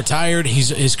 He's retired.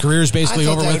 His career is basically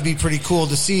over. That would be pretty cool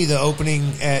to see the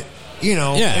opening at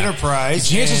Enterprise.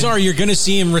 Chances are you're going to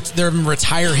see him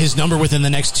retire his number within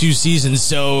the next 2 seasons.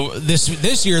 So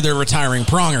this year they're retiring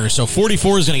Pronger. So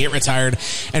 44 is going to get retired,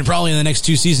 and probably in the next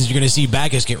 2 seasons you're going to see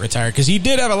Backes get retired, because he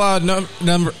did have a lot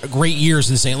of great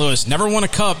years in St. Louis. Never won a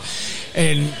cup,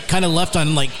 and kind of left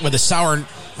on a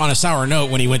sour note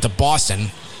when he went to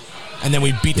Boston. And then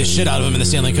we beat the shit out of him in the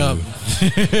Stanley Cup.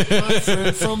 My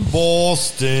friend from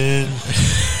Boston.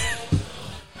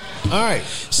 All right.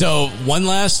 So one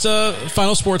last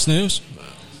final sports news.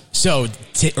 So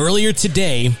earlier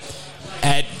today,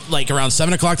 at around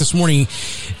 7 o'clock this morning,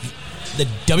 the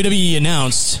WWE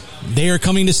announced they are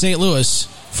coming to St. Louis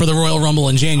for the Royal Rumble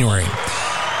in January.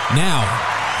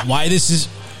 Now, why this is...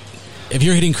 If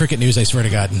you're hitting cricket news, I swear to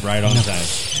God. Right on time.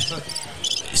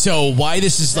 So why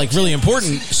this is really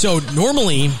important. So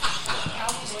normally...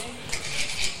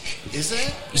 Is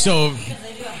it?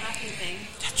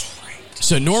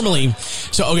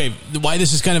 Why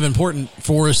this is kind of important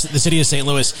for the city of St.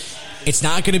 Louis, it's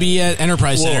not going to be at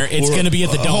Enterprise Center. It's going to be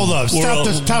at the Dome. Hold up. We're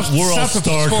all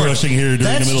star-crushing here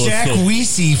during the middle Jack of Jack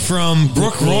Weesey from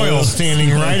Brook Royal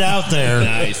standing right out there.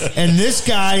 Nice. And this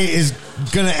guy is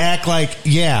going to act like,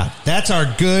 that's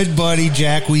our good buddy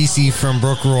Jack Weesey from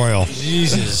Brook Royal.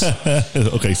 Jesus.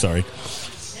 Okay, sorry.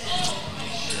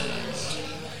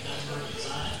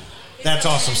 That's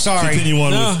awesome. Sorry. Continue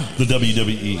on with the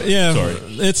WWE. Yeah, sorry.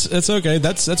 It's okay.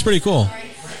 That's pretty cool.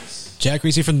 Jack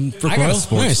Weesey from Brook Royal. I got a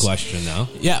sports question though.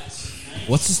 Yeah.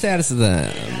 What's the status of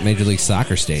the Major League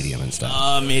Soccer stadium and stuff?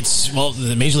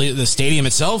 The stadium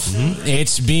itself. Mm-hmm.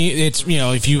 It's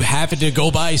if you happen to go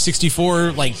by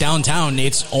 64 downtown,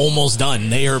 it's almost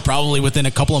done. They are probably within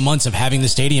a couple of months of having the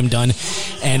stadium done,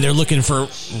 and they're looking for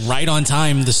right on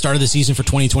time the start of the season for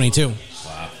 2022.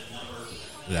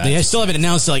 They still haven't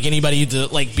announced anybody to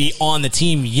be on the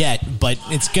team yet, but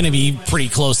it's going to be pretty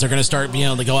close. They're going to start being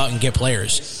able to go out and get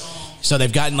players. So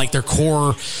they've gotten their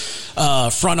core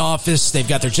front office. They've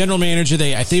got their general manager.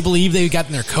 They believe they've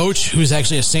gotten their coach, who's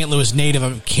actually a St. Louis native.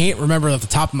 I can't remember off the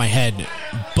top of my head,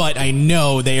 but I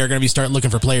know they are going to be starting looking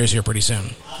for players here pretty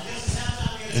soon.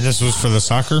 And this was for the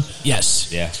soccer? Yes.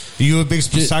 Yeah. Are you a big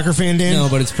soccer fan, Dan? No,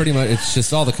 but it's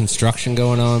just all the construction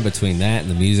going on between that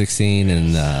and the music scene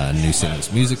and New St.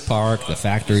 Louis Music Park, the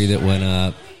factory that went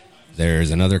up.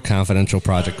 There's another confidential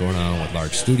project going on with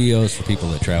large studios for people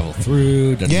that travel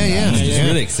through. It's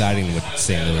really exciting what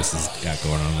St. Louis has got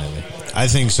going on lately. I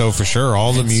think so for sure.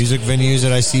 All the music venues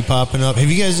that I see popping up. Have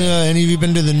you guys, any of you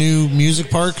been to the new music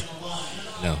park?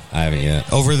 No, I haven't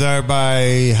yet. Over there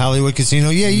by Hollywood Casino.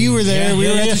 Yeah, you were there. We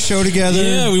were at the show together.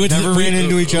 Yeah, we went Never ran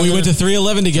into each other. We went to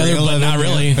 311 together, but not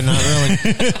really. But not really.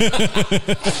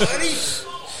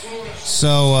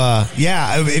 So,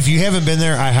 if you haven't been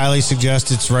there, I highly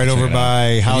suggest it's right over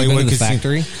by Hollywood Casino.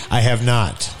 Factory? I have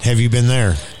not. Have you been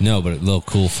there? No, but a little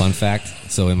cool fun fact.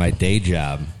 So in my day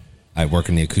job, I work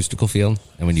in the acoustical field,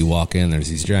 and when you walk in, there's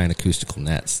these giant acoustical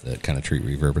nets that kind of treat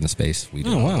reverb into space. We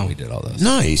did all those.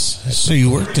 Nice. So you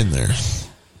worked in there.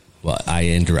 Well,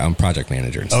 I'm project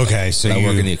manager. Okay, so I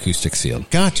work in the acoustics field.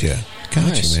 Gotcha,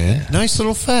 Nice, man. yeah. Nice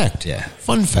little fact. Yeah.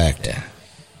 Fun fact. Yeah.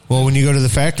 Well, when you go to the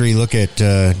factory, look at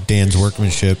Dan's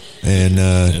workmanship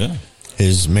and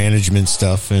his management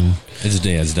stuff. And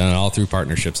It's done all through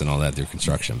partnerships and all that through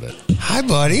construction. But hi,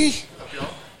 buddy.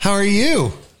 How are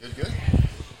you? Good.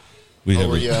 We I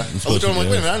looked at him like,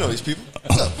 wait a minute, I know these people.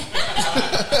 What's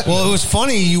up? Well, it was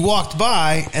funny. You walked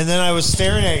by, and then I was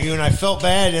staring at you, and I felt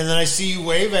bad. And then I see you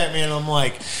wave at me, and I'm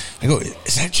like, I go,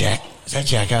 is that Jack? Is that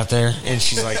Jack out there? And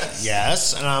she's like,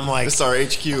 yes. And I'm like, This is our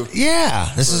HQ.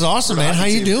 yeah, this is awesome, man. How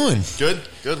you doing? Good.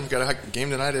 We got a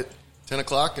game tonight at 10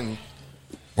 o'clock and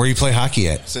Where you play hockey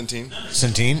at?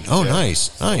 Centene. Oh, Yeah.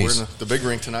 nice. So we're in the big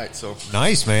rink tonight. So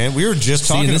Nice, man. We were just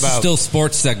talking this about is still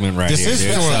sports segment right here. This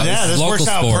dude. this local works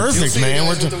out sports. perfect, You'll see man.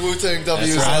 the guys with the Wu-Tang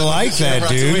W's. I like that,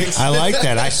 dude. Wings. I like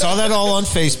that. I saw that all on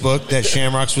Facebook that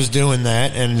Shamrocks was doing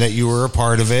that, and that you were a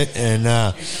part of it.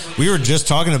 And we were just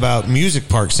talking about Music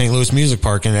Park, St. Louis Music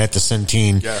Park, and at the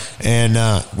Centene. Yeah.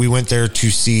 And we went there to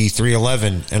see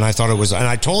 311, and I thought it was, and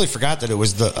I totally forgot that it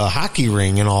was the hockey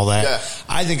ring and all that. Yeah.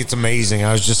 I think it's amazing.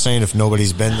 I was just saying, if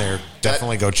nobody's been there,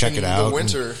 definitely go check it out. In the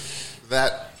winter,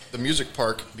 the music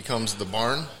park becomes the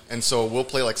barn, and so we'll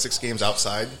play like 6 games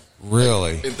outside.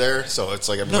 Really? In there, so it's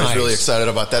like everybody's Nice. really excited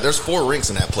about that. There's 4 rinks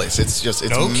in that place. It's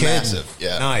No massive.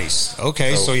 kidding. Yeah. Nice.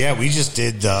 Okay, so yeah, we just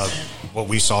did what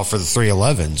we saw for the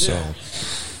 311. So,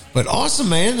 but awesome,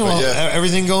 man. Well,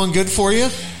 everything going good for you?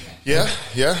 Yeah.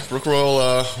 Brook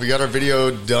Royal, we got our video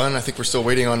done. I think we're still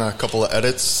waiting on a couple of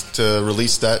edits to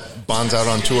release that. Bond's out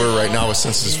on tour right now with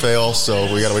Senses Fail,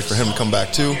 so we got to wait for him to come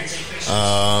back too.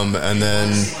 And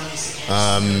then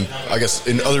I guess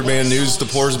in other band news, the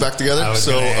Poor's back together. I was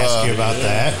going to ask you about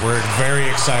that. We're very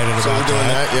excited about so we're doing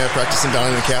that. Yeah, practicing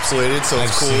down in Encapsulated, so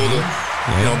it's I've cool seen.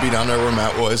 to be down there where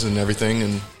Matt was and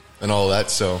everything and all that.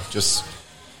 So just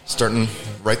starting to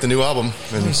write the new album,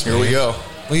 and here we go.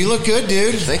 Well, you look good,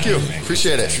 dude. Thank you.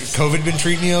 Appreciate it. COVID been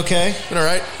treating you okay? Been all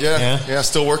right. Yeah.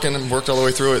 Still working and worked all the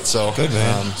way through it. So good,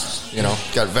 man.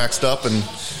 Got vaxxed up and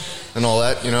all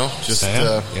that. Just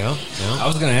yeah. I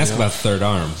was going to ask about third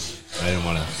arm. I didn't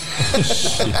want to.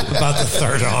 About the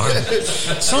third arm.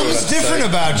 Something's different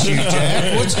about you,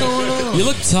 Jack. What's going on? You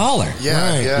look taller. Yeah.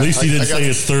 Right. Yeah. At least he didn't say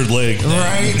his third leg.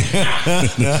 Right.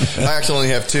 I actually only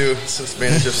have 2. It's this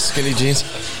advantage of skinny jeans.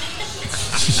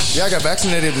 Yeah, I got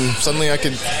vaccinated and suddenly I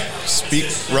could speak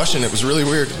Russian. It was really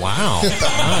weird. Wow.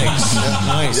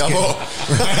 Nice. Yabo.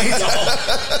 Right?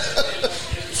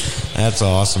 That's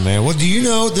awesome, man. Well, do you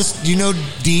know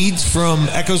Deedz from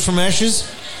Echoes from Ashes?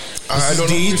 I don't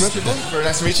know if Deedz. you've met before. Very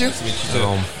nice to meet you.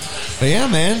 But yeah,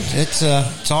 man, it's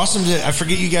awesome. I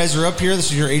forget you guys are up here.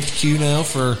 This is your HQ now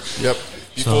for. Yep.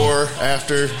 Before,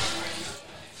 after,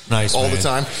 nice, all man. the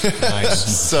time.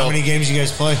 Nice. So, how many games you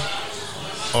guys play?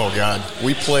 Oh God,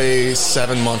 we play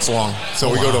 7 months long, so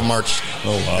we go to March.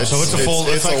 Oh wow! So it's a full.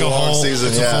 It's like a long whole season.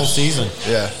 It's a full season.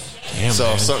 Yeah. Damn, so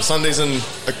man. Sundays and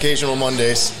occasional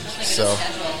Mondays. So.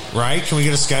 Right? Can we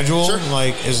get a schedule? Sure.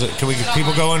 Like, can we get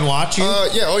people go and watch you?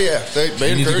 Yeah. Oh yeah. They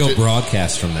You need to encourage go it.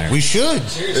 broadcast from there. We should.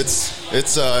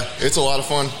 It's a lot of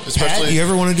fun, especially. Pat, you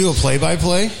ever want to do a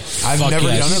play-by-play? I've Fuck never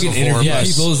yes. done it You can before.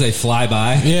 interview people as they fly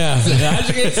by. Yeah.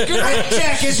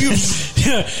 Jack, as you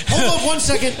hold on 1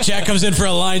 second. Jack comes in for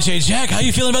a line change. Jack, how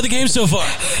you feeling about the game so far?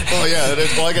 Oh yeah.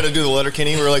 Well, I got to do the letter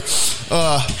Kenny. We're like,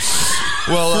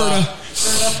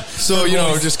 so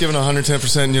just giving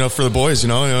 110%, for the boys, for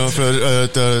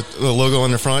the logo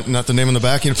on the front, not the name on the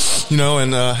back, and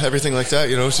everything like that.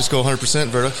 Let's just go 100%,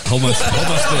 Verta. Hold my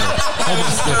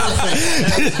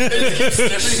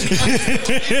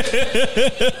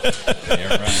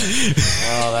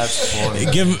Oh, that's funny. You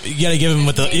gotta give him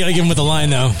with the line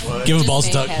though. Give him balls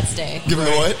to tuck. Give him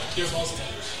the what?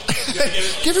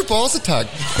 Give your balls a tug.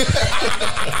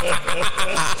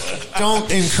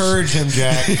 Don't encourage him,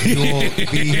 Jack. He will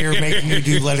be here making you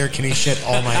do Letterkenny shit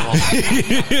all night long.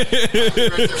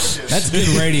 That's good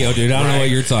radio, dude. I don't know what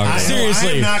you're talking about.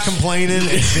 Seriously. I'm not complaining.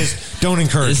 It's just don't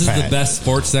encourage This is Pat. the best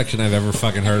sports section I've ever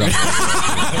fucking heard of.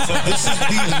 This is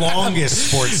the longest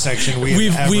sports section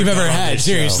we've ever done on had. this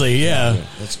seriously, show. yeah.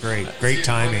 That's great. Great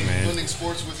timing, man. Blending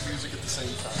sports with music at the same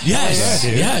time. Yes,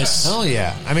 dude. yes. Hell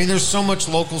yeah. I mean, there's so much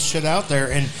local shit out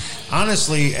there. And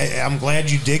honestly, I'm glad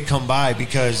you did come by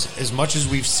because as much as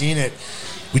we've seen it,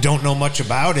 we don't know much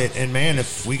about it. And man,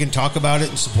 if we can talk about it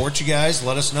and support you guys,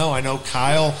 let us know. I know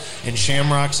Kyle and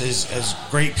Shamrocks as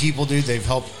great people, dude. They've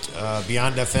helped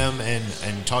Beyond FM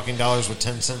and Talking Dollars with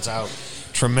 10 cents out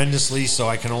tremendously. So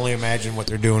I can only imagine what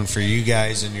they're doing for you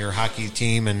guys and your hockey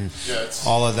team and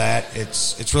all of that.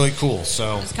 It's really cool.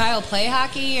 So Does Kyle play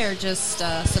hockey or just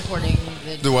supporting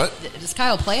the? Do what? Does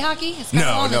Kyle play hockey? Is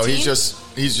Kyle on the No. team?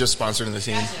 He's just sponsoring the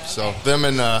team. So them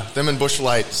and Bush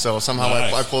Light. So somehow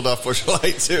I pulled off Bush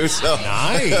Light too. So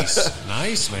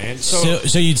nice, man. So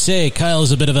you'd say Kyle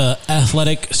is a bit of a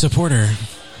athletic supporter.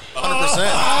 100%.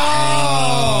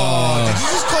 Oh, did you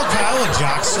just call Kyle a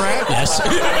jockstrap? Yes.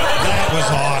 That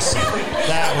was awesome.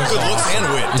 That was Good looks awesome.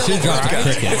 and wit. You should drop the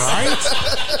cricket. Right?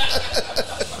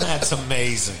 That's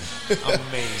amazing.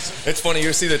 Amazing. It's funny.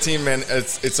 You see the team, man.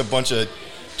 It's a bunch of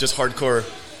just hardcore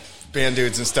band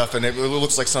dudes and stuff, and it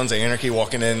looks like Sons of Anarchy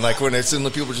walking in. Like when it's in, the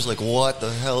people are just like, "What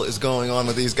the hell is going on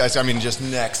with these guys?" I mean, just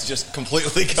necks, just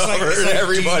completely covered. It's like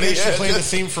Everybody they should play the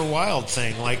theme for Wild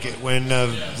thing, like when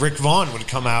Rick Vaughn would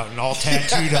come out and all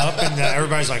tattooed up, and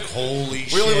everybody's like, "Holy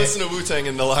shit!" We only listen to Wu-Tang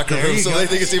in the locker There room, you so go. they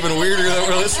think it's even weirder that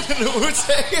we're listening to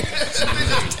Wu-Tang.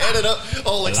 Just tatted up,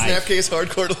 all like Snapcase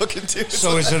hardcore looking too.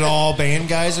 So is it all band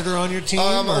guys that are on your team?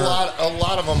 A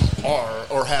lot of them are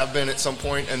or have been at some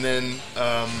point, and then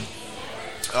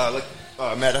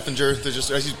Matt Effinger,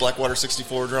 he's Blackwater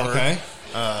 64 drummer. Okay.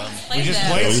 We just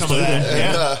that. played some of that.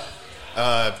 And,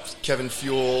 Yeah. Kevin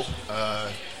Fuel,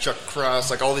 Chuck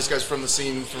Cross, like all these guys from the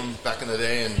scene from back in the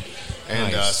day,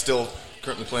 and Nice. still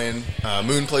currently playing.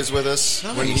 Moon plays with us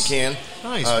when he Nice. can.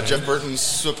 Nice, man. Jeff Burton's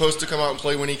supposed to come out and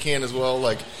play when he can as well.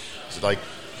 Like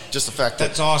just the fact that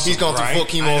That's awesome. he's gone through right? full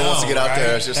chemo I and wants to know, get out right?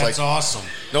 there. It's just That's like, awesome.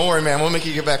 don't worry, man. We'll make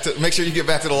sure you get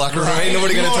back to the locker room. Right? Ain't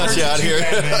nobody We gonna won't touch you hurt out too here.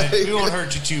 bad, man. We won't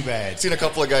hurt you too bad. Seen a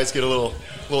couple of guys get a little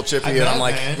chippy, I and bet, I'm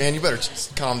like, man. man, you better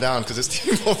just calm down because this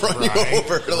team will run Right, you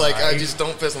over. Like, I right. just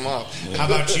don't piss them off. How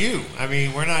about you? I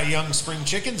mean, we're not young spring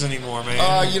chickens anymore, man.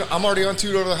 I'm already on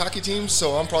 2 other hockey teams,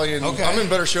 so I'm probably Okay. I'm in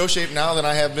better show shape now than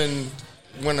I have been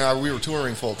when we were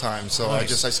touring full time. So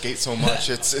Nice. I skate so much.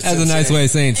 It's That's a nice way of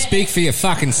saying, speak for your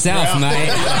fucking self, mate.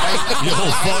 Yo,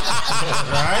 fuck.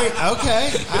 Right?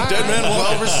 Okay. All Dead man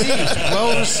right. walking.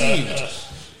 Well received.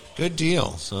 Good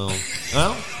deal. So,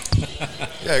 well,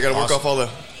 Yeah, I got to work Awesome. off all the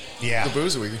yeah.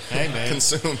 booze we Hey, man.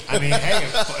 consume. I mean, hey,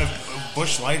 if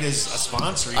Bush Light is a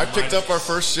sponsor, I picked up our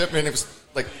first shipment. It was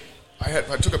like I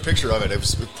took a picture of it. It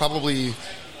was probably,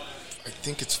 I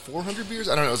think it's 400 beers.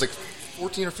 I don't know. It was like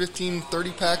 14 or 15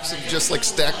 30 packs of just like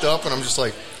stacked up, and I'm just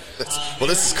like,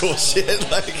 this is cool shit.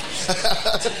 Like,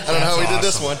 I don't know how we did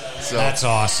this one. So That's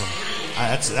awesome.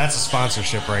 That's a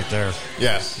sponsorship right there.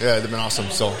 yeah, they've been awesome.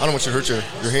 So I don't want you to hurt your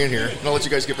hand here, and I'll let you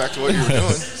guys get back to what you were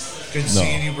doing. Good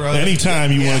seeing you, brother.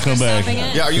 Anytime you want to come back. Stopping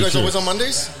it? Yeah, are you For guys sure. always on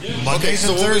Mondays? Mondays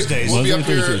and we'll Thursdays. We'll be up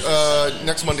Mondays and here Thursdays.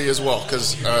 next Monday as well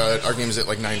because our game's at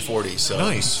like 9:40. So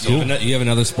Nice. You have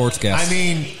another sports guest. I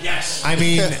mean,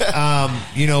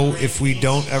 if we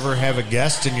don't ever have a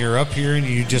guest and you're up here and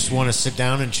you just want to sit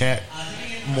down and chat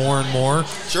more and more,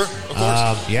 Sure, of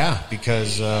course.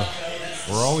 because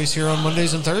we're always here on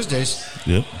Mondays and Thursdays.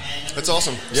 Yep. That's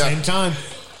awesome. Yeah, Same time.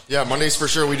 Yeah, Mondays for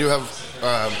sure. We do have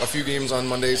a few games on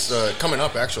Mondays coming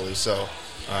up, actually. So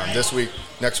this week,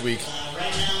 next week,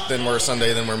 then we're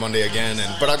Sunday, then we're Monday again.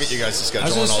 But I'll get you guys the I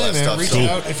was schedule going and to all say, that man, stuff. reach So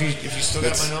out if you still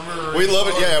got my number. Or we love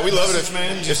it. Yeah, we love it. message,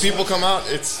 man. If people come out,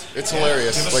 it's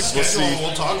hilarious. Give us Like a we'll schedule see. and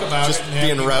we'll talk about just it and have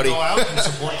being people rowdy. go out and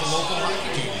support the local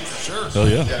hockey team for sure. Hell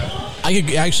yeah. I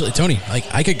could actually, Tony,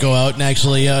 I could go out and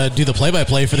actually do the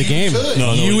play-by-play for the game.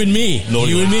 No, you and me. No,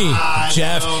 you you and me. I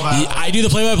Jeff, know about I do the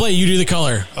play-by-play, you do the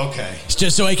color. Okay. It's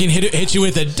just so I can hit you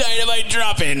with a dynamite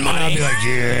drop-in And money. I'll be like,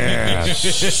 yeah,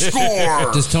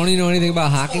 score. Does Tony know anything about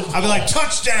hockey? I'll be like,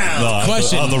 touchdown. No, I'll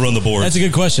Question. run the boards. That's a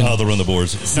good question. I'll run the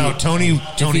boards. No, Tony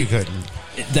couldn't.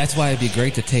 That's why it'd be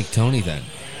great to take Tony then.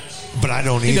 But I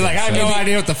don't He'd either. be like, I have so- no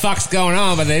idea what the fuck's going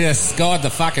on, but they just scored the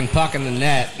fucking puck in the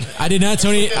net. I did not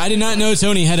know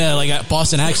Tony had a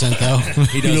Boston accent though.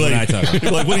 He does when I talk.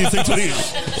 Like, what do you think, Tony?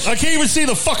 I can't even see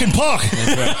the fucking puck.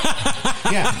 That's right.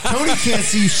 Yeah, Tony can't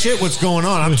see shit what's going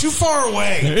on. I'm too far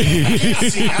away. I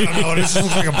can't see. I don't know. This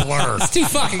looks like a blur. It's too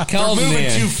fucking cold. We're moving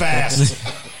man. too fast.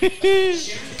 Why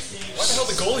the hell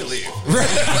did the goalie leave?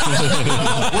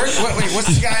 Wait,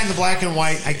 what's the guy in the black and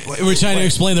white? We're trying to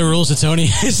explain the rules to Tony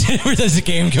as the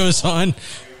game goes on.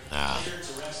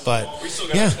 But we still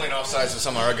got to explain offsides to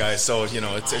some of our guys, so it's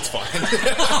fine.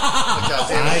 God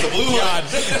damn it, the blue line.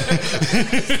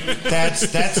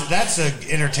 That's an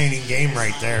entertaining game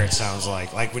right there. It sounds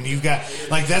like when you got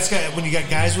when you got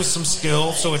guys with some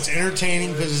skill, so it's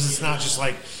entertaining because it's not just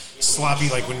like sloppy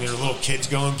like when your little kids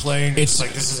go and play. It's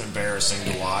like this is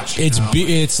embarrassing to watch. It's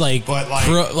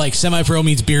like semi-pro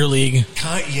meets beer league.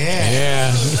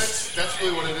 Yeah. That's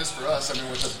really what it is for us. I mean,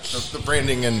 with the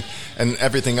branding and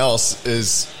everything else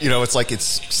is, it's like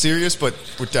it's serious, but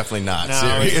we're definitely not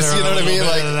serious. You know what I mean?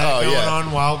 Like,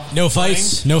 on while no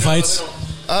fights, no fights.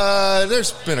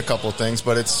 There's been a couple of things,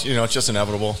 but it's it's just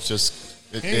inevitable.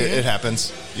 It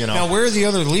happens, Now, where are the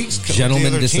other leagues?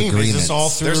 Gentlemen disagreements. Is this all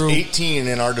through? There's 18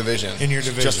 in our division. In your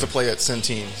division. Just to play at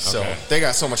Centene. So they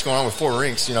got so much going on with 4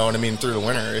 rinks, you know what I mean, through the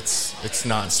winter. It's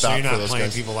nonstop so you're not for those playing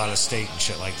guys. people out of state and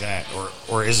shit like that?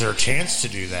 Or is there a chance to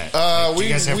do that? Do We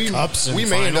you guys have cups and we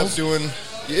may end up finals? doing,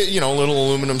 little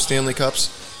aluminum Stanley Cups.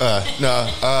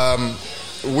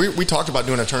 We talked about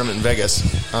doing a tournament in Vegas.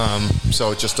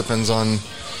 So it just depends on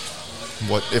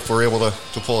if we're able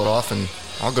to pull it off, and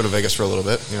I'll go to Vegas for a little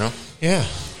bit, Yeah.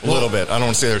 A little bit. I don't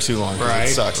want to stay there too long. Right,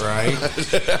 it sucks. right.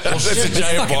 It's a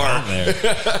giant bar.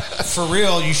 For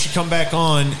real, you should come back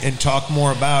on and talk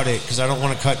more about it because I don't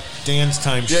want to cut Dan's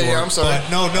time short. Yeah, I'm sorry. But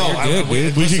no.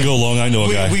 We can go long. I know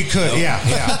a guy. We could, yeah.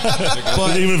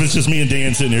 But even if it's just me and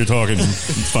Dan sitting here talking,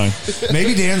 it's fine.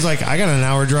 Maybe Dan's like, I got an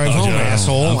hour drive home,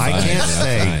 asshole. I can't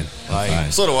stay.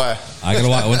 Fine. So do I. I gotta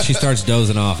watch. Once she starts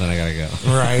dozing off, then I gotta go.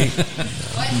 Right.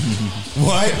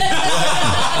 What?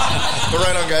 But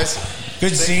right on, guys.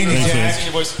 Good seeing you, Jack.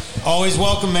 Always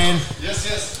welcome, man.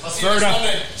 Yes. I'll see you next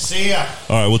Monday. See ya.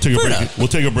 All right, we'll take a break. We'll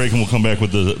take a break and we'll come back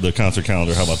with the concert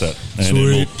calendar. How about that? And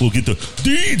then we'll get to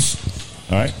Deedz.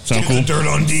 All right, sound cool? Dirt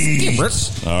on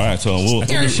Deedz. All right, so we'll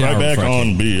be right back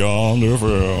on Beyond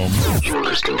FM. You're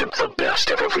listening to the best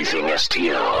of everything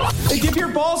STL. Hey, give your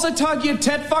balls a tug, you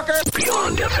tit fucker.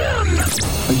 Beyond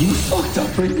FM. Are you fucked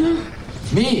up right now?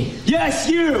 Me? Yes,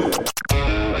 you.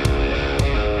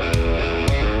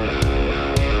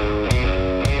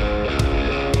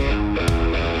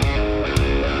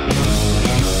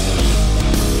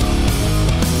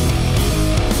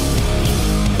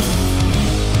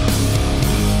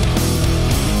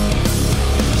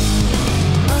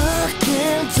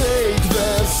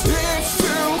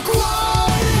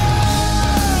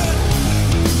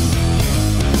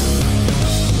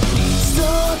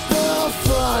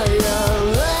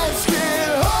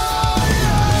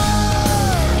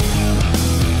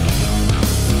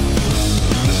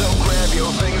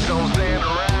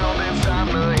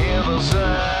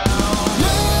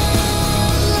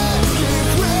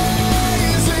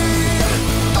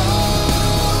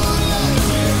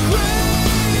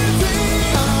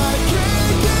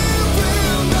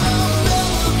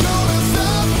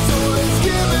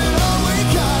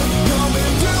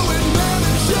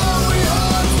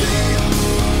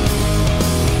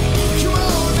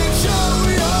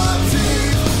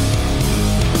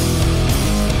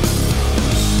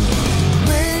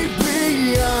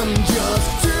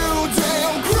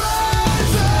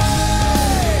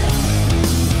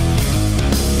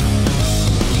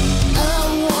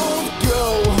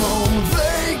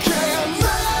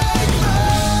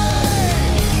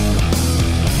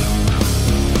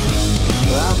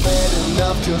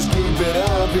 Just keep it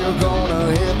up, you're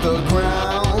gonna hit the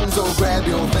ground. So grab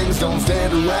your things, don't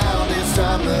stand around. It's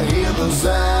time to hear the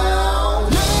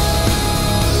sound.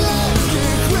 Let's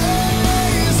get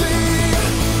crazy.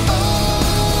 Oh,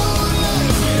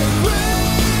 let's get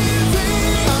crazy.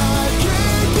 I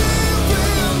can't give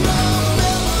in, I'm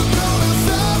never gonna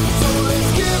stop. So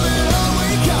let's give it all we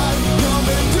got. Come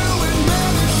and do it,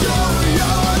 man, and show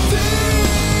your teeth.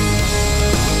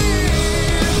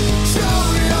 Show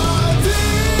your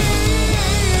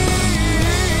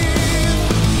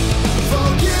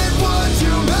Forget what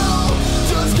you know,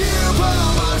 just give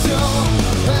up a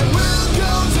show.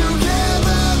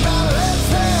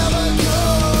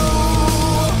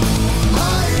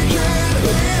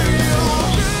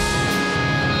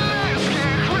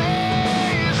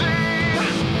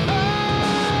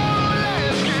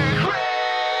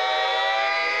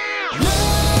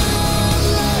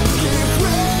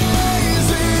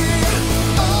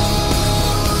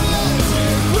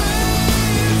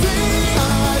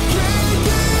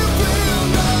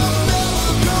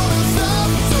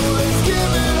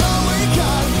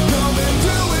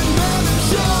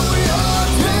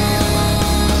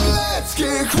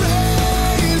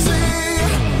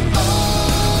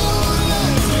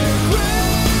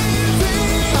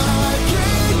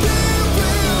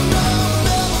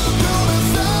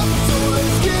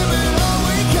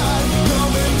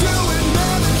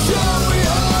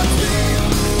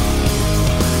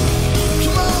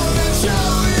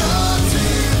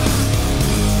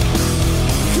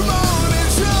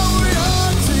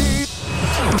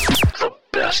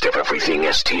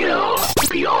 STL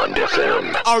Beyond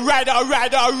FM. All right, all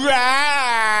right, all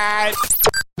right.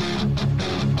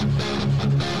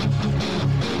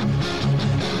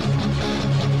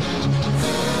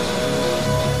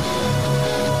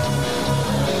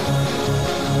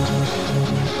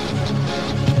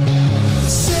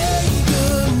 Say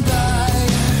goodbye.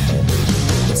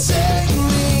 Take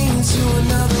me to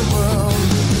another world.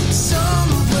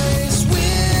 Someplace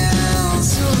we'll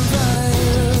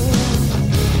survive.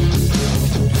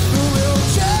 We'll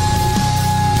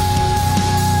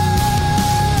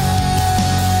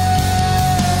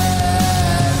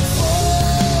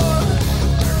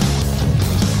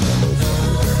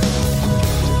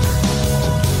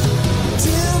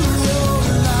dim your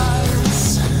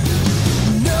lights.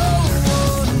 No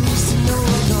one needs to know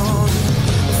we're gone.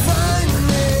 Find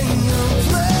me a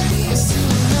place to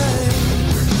hide.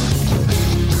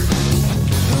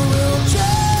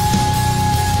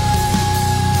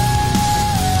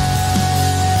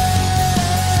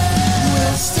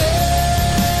 We'll stay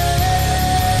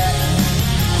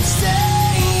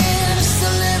in just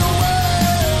a little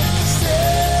world. Stay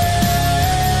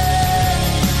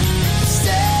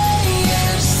in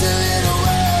just a little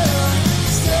world.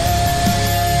 Stay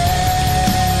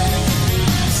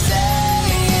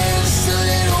in just a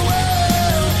little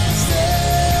world.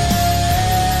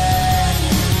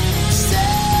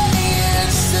 Stay in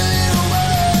just a little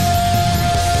world.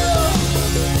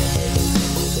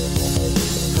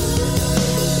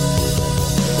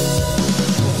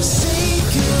 Say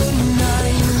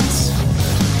goodnight.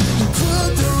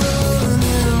 Put the road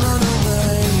in, run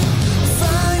away.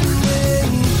 Find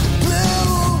me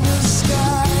blue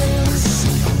skies.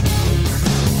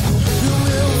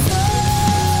 We'll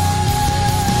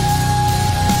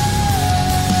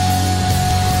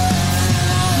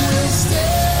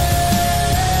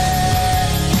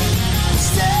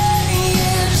stay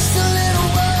in just a little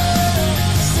world.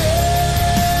 Stay in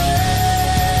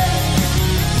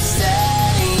just a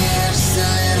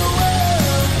little world.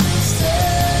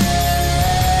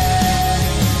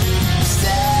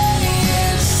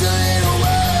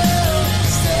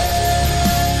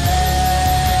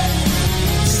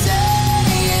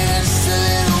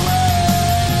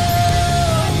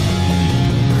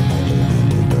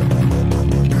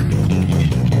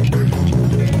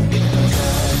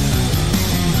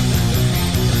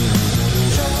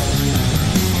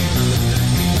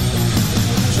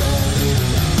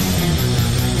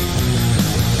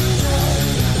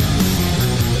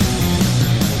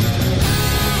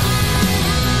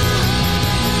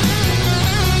 in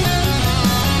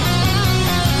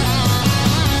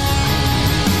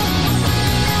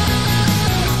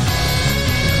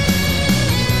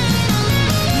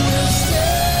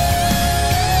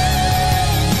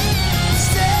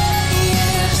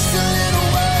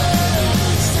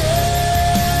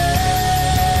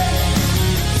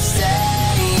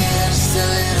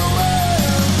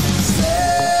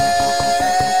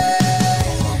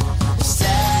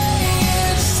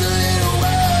a little world.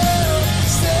 Stay in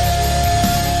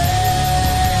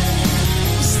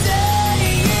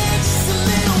just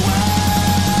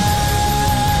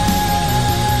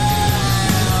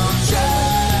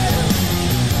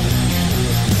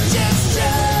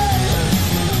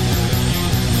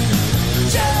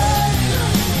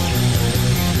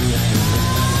little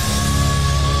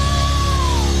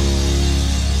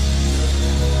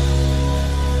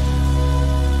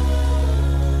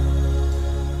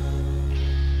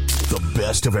The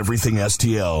best of everything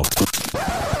STL.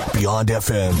 Beyond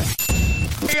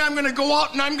FM. Hey, I'm gonna go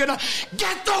out and I'm gonna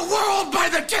get the world by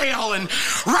the tail and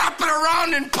wrap it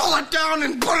around and pull it down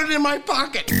and put it in my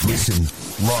pocket. Listen,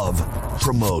 love,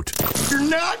 promote. You're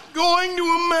not going to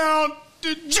amount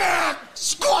to jack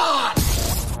squat.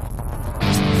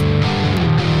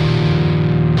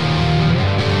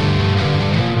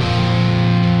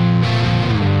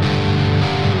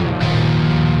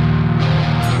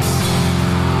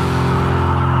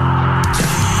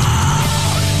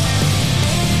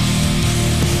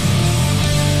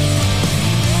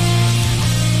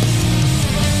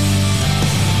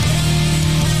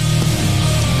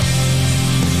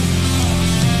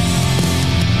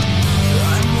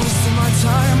 I'm wasting my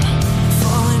time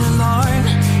falling in line.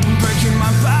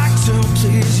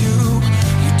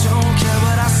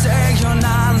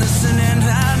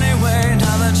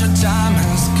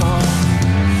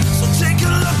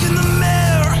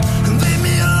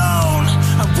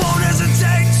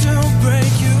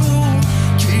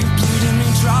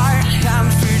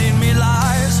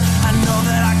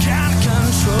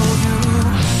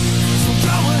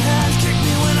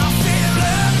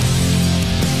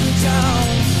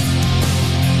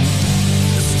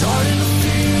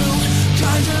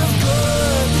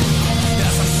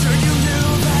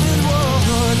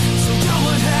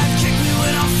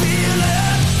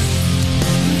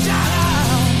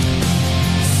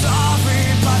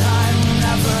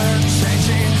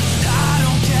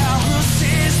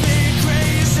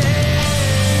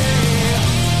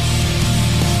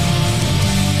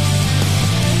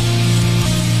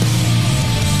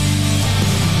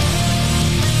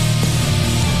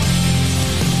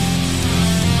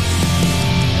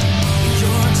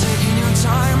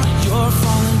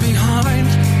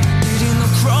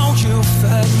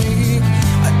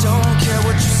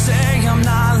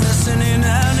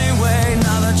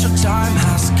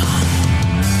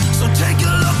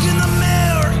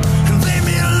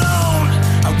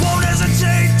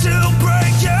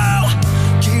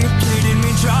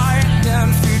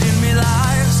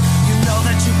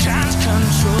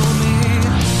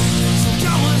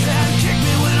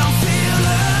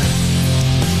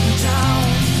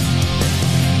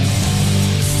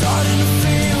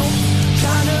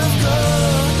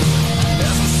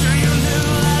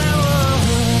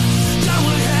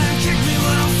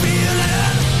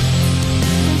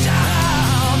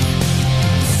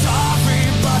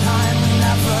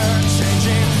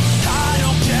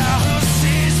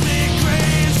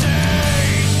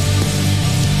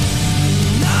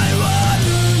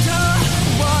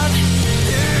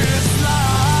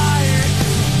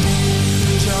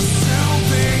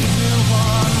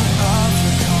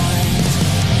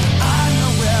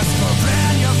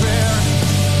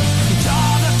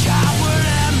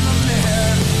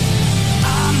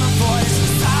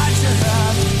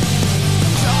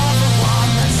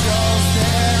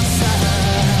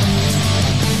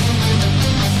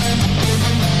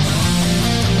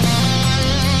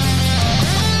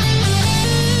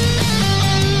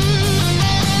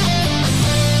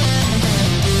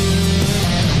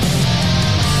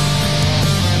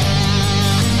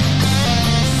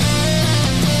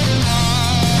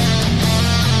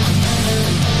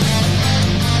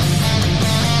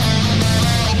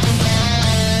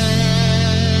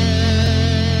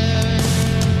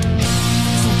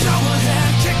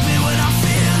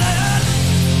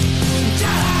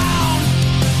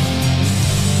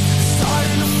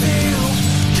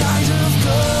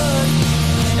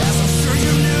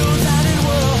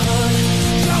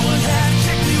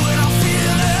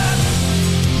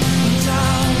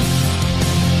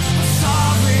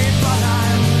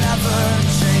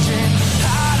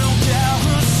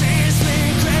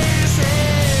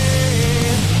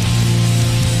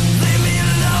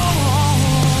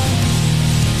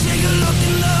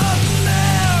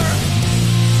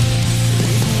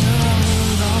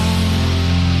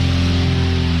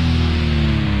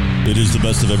 is the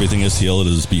best of everything STL. It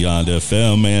is Beyond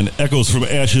FM and Echoes from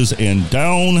Ashes and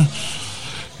Down.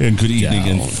 And good evening,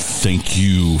 and thank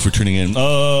you for tuning in.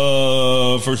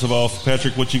 First of all,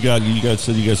 Patrick, what you got? You guys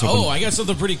said you guys. Oh, I got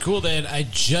something pretty cool that I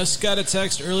just got a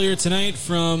text earlier tonight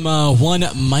from one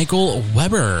Michael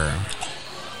Weber.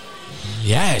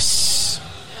 Yes.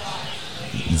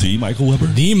 The Michael Weber?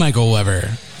 The Michael Weber.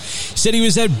 Said he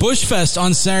was at Bushfest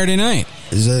on Saturday night.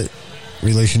 Is that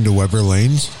relation to Weber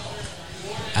Lanes?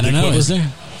 I don't know. Weber. Is there?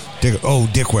 Dick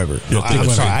Weber. No, Dick I'm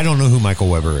Weber. sorry. I don't know who Michael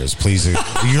Weber is. Please. You're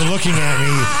looking at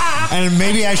me, and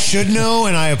maybe I should know,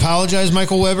 and I apologize,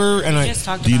 Michael Weber. And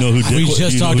Do you know who Dick, We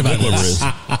just talked about Weber this. is?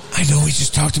 I know we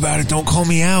just talked about it. Don't call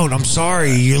me out. I'm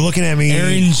sorry. You're looking at me.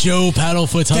 Aaron Joe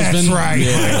Paddlefoot's husband. That's right.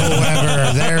 Michael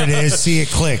Weber. There it is. See, it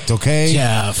clicked, okay?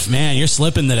 Jeff, man, you're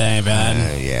slipping today,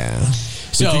 man. Yeah.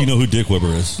 So, do you know who Dick Weber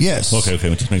is? Yes. Okay,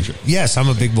 just make sure. Yes, I'm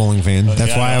a big bowling fan.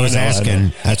 That's why I was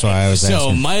asking. That's why I was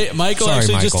So asking. Michael Sorry,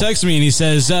 actually just texted me and he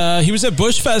says he was at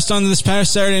Bushfest on this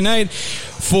past Saturday night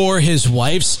for his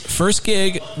wife's first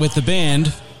gig with the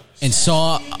band and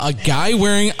saw a guy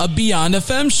wearing a Beyond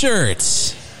FM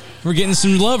shirt. We're getting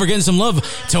some love.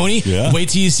 Tony, wait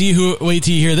till you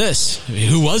hear this.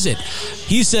 Who was it?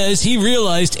 He says he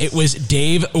realized it was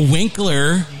Dave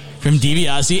Winkler from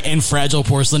DiBiase and Fragile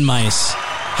Porcelain Mice.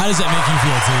 How does that make you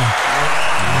feel,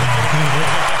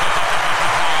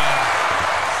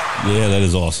 T? Yeah, that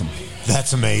is awesome.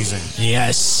 That's amazing.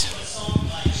 Yes.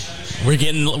 We're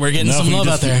getting some love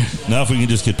out there. Now if we can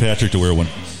just get Patrick to wear one.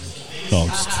 Oh,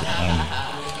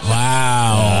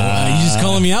 wow. You just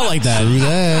calling me out like that.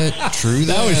 True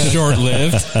that. That was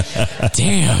short-lived.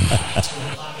 Damn.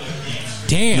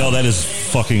 No, that is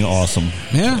fucking awesome.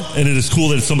 Yeah. And it is cool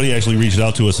that somebody actually reached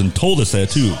out to us and told us that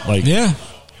too. Like, yeah.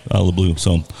 Out of the blue.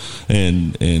 So,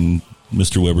 and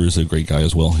Mr. Weber is a great guy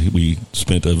as well. We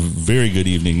spent a very good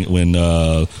evening when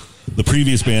the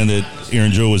previous band that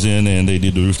Aaron Joe was in, and they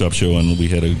did the rooftop show, and we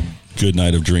had a good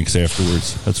night of drinks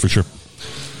afterwards. That's for sure.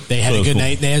 They had a good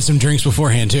night. They had some drinks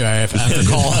beforehand too. I have to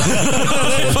recall.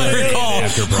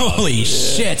 Holy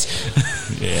shit!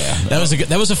 Yeah,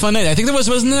 that was a fun night. I think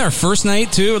wasn't that our first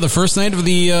night too. The first night of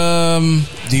the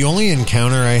only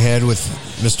encounter I had with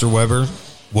Mr. Weber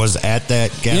was at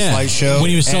that Gaslight show when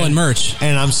he was selling merch,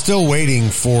 and I'm still waiting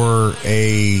for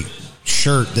a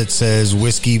shirt that says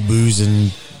whiskey, booze,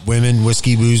 and women,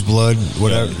 whiskey, booze, blood,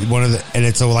 whatever. Yeah. And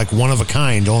it's like one of a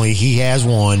kind. Only he has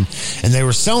one, and they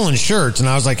were selling shirts, and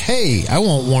I was like, "Hey, I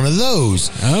want one of those."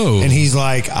 Oh, and he's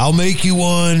like, "I'll make you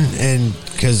one," and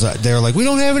because they're like, "We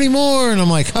don't have any more," and I'm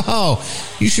like, "Oh,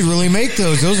 you should really make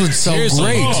those. Those would sell Seriously?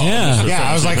 great." Oh, yeah.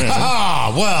 I was like,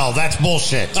 well, that's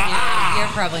bullshit." You're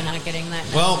probably not getting that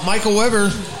now. Well, Michael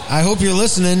Weber, I hope you're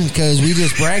listening because we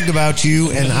just bragged about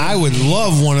you, and I would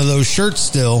love one of those shirts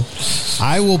still.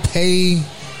 I will pay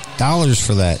dollars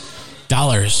for that.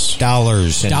 Dollars.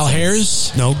 Dollars.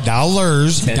 Dollars? No,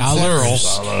 dollars.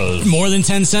 Dollars. More than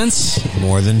 10 cents?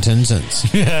 More than 10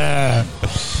 cents. Yeah.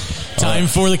 Time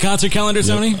for the concert calendar,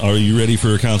 Tony? Are you ready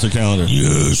for a concert calendar?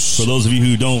 Yes. For those of you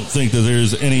who don't think that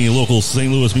there's any local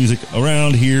St. Louis music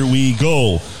around, here we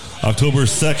go. October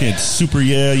 2nd, Super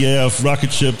Yeah,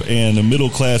 Rocket Ship and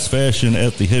Middle Class Fashion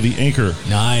at the Heavy Anchor.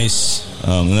 Nice.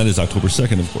 And that is October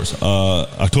 2nd, of course.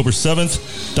 October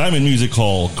 7th, Diamond Music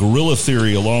Hall, Gorilla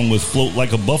Theory, along with Float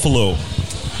Like a Buffalo.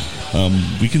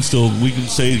 We can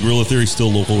say Gorilla Theory is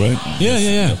still local, right?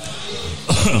 Yeah.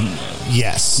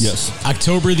 Yes.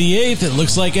 October the 8th, it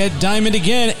looks like at Diamond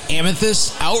again,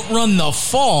 Amethyst, Outrun the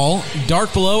Fall,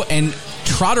 Dark Below, and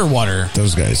Trotter Water.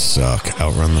 Those guys suck.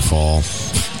 Outrun the Fall.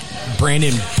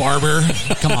 Brandon Barber.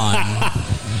 Come on.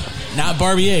 Not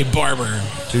Barbier, Barber.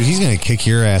 Dude, he's going to kick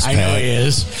your ass, I know he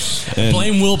is.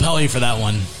 Blame Will Pelly for that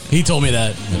one. He told me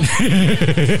that.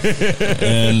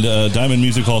 And Diamond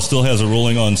Music Hall still has it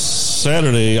rolling on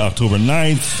Saturday, October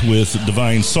 9th with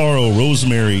Divine Sorrow,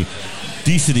 Rosemary,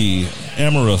 Decity,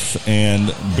 Amaranth,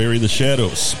 and Bury the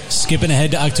Shadows. Skipping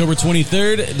ahead to October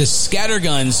 23rd, the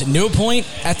Scatterguns, No Point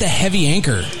at the Heavy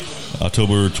Anchor.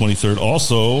 October 23rd,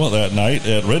 also that night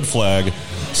at Red Flag,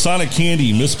 Sonic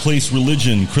Candy, Misplaced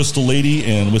Religion, Crystal Lady,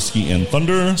 and Whiskey and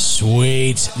Thunder.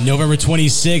 Sweet. November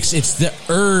 26th, it's The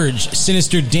Urge,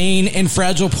 Sinister Dane, and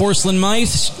Fragile Porcelain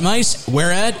Mice.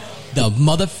 Where at? The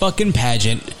motherfucking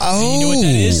pageant. Oh, you know what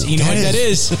that is? You know what that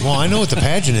is? Well, I know what the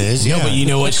pageant is. No, Yeah, but you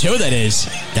know what show that is?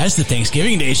 That's the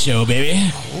Thanksgiving Day show, baby.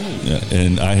 Yeah,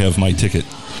 and I have my ticket.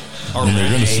 And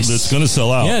it's going to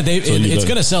sell out. Yeah, it's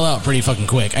going to sell out pretty fucking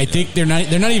quick. I think they're not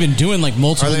even doing like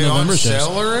multiple Are they November on shows. sale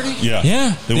already? Yeah.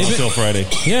 Yeah. They went on sale Friday.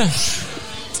 Yeah.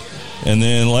 And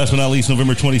then last but not least,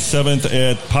 November 27th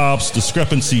at Pop's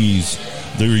Discrepancies,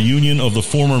 the reunion of the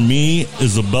former me,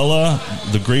 Isabella,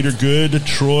 the Greater Good,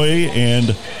 Troy,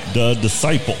 and the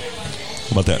Disciple.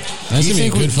 How about that? Do you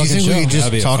think we could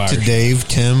just talk to Dave,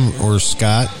 Tim, or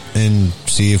Scott and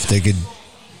see if they could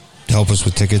help us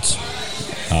with tickets?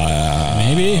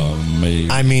 Maybe.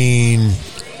 I mean,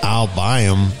 I'll buy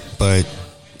them, but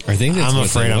I think I'm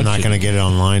afraid I'm not going to get it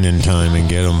online in time and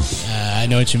get them. I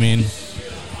know what you mean.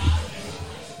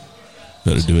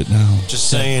 Better do it now.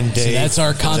 Just saying, Dave. So that's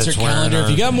our concert calendar.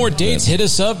 If you got more dates, hit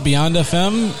us up, Beyond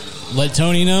FM. Let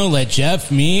Tony know, let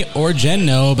Jeff, me, or Jen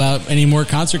know about any more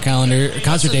concert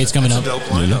dates coming up.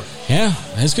 Yeah,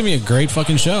 it's going to be a great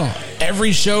fucking show.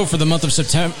 Every show for the month of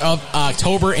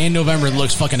October and November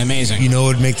looks fucking amazing. You know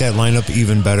what would make that lineup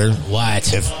even better?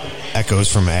 What? If Echoes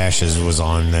from Ashes was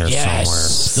on there somewhere.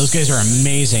 Those guys are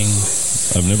amazing.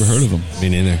 I've never heard of them. Me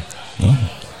neither. No.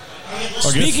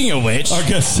 Speaking of which, our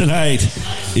guest tonight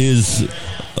is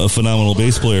a phenomenal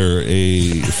bass player,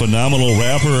 a phenomenal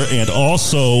rapper, and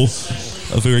also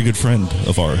a very good friend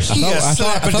of ours.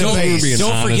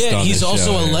 Don't forget, he's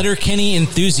also a Letterkenny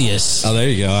enthusiast. Oh, there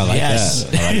you go. I like that.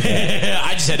 I like that.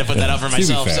 I just had to put that up for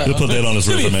myself. We'll put that on his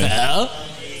resume.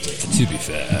 To be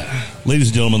fair. Ladies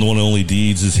and gentlemen, the one and only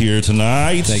Deedz is here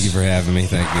tonight. Thank you for having me.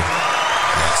 Thank you.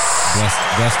 Yes.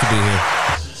 Blessed to be here.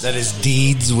 That is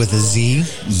Deedz with a Z.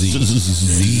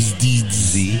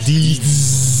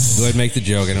 Deedz. Go ahead and make the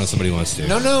joke. I know somebody wants to.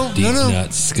 No. Deedz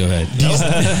nuts. Go ahead.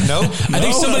 No. I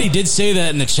think somebody did say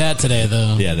that in the chat today,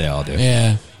 though. Yeah, they all do.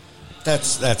 Yeah.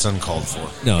 That's uncalled for.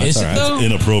 No, it's Is all it right. though? It's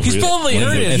inappropriate. He's probably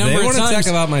heard it a If number they of want to times. talk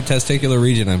about my testicular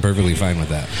region, I'm perfectly fine with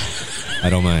that. I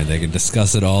don't mind. They can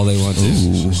discuss it all they want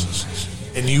to.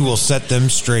 And you will set them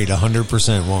straight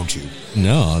 100%, won't you?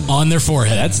 No. On their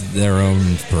forehead. That's their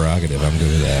own prerogative. I'm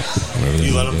good with that. Whatever they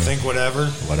You let wanna them do. think whatever?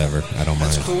 Whatever. I don't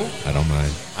mind. That's cool. I don't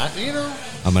mind. You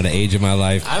I'm at an age of my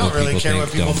life. I don't really care what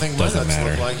people don't- think my doesn't nuts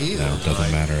matter. look like either. No,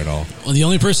 doesn't matter at all. Well, the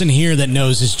only person here that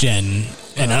knows is Jen.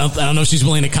 And I don't know if she's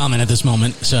willing to comment at this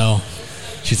moment, so...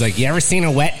 She's like, you ever seen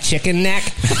a wet chicken neck?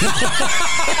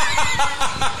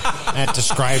 That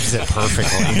describes it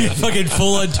perfectly. Fucking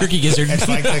full-on turkey gizzard. It's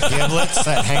like the giblets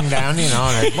that hang down, and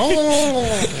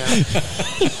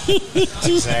That's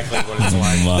exactly what it's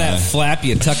like. That flap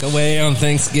you tuck away on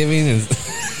Thanksgiving is...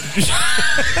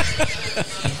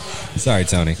 Sorry,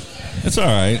 Tony. It's all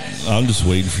right. I'm just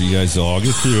waiting for you guys to all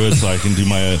get through it so I can do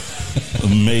my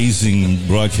amazing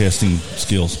broadcasting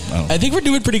skills. I think we're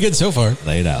doing pretty good so far.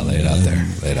 Lay it out there.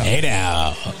 Lay it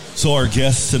out. So our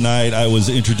guest tonight, I was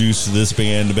introduced to this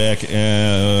band back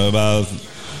about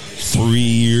 3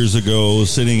 years ago,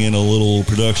 sitting in a little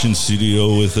production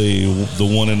studio with the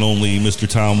one and only Mr.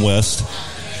 Tom West,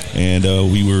 and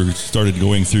we started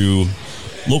going through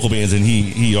local bands, and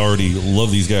he already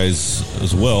loved these guys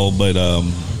as well, but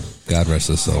God rest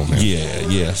his soul, man.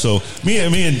 Yeah. So me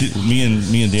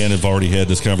and Dan have already had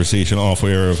this conversation off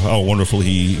air of how wonderful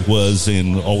he was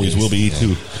and always will be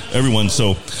to everyone.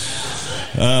 So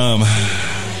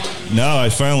now I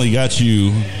finally got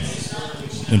you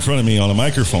in front of me on a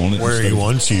microphone where he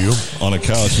wants you on a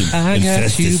couch. I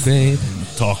got you, babe.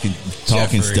 Talking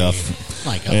Jeffrey. stuff.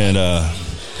 My God. And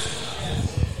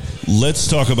let's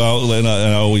talk about, and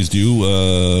I always do,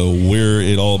 where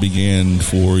it all began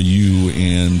for you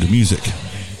and music.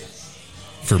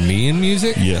 For me and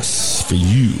music? Yes, for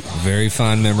you. Very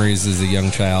fond memories as a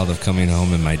young child of coming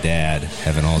home and my dad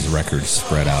having all his records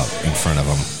spread out in front of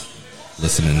him,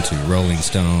 listening to Rolling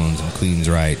Stones and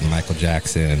Queensryche and Michael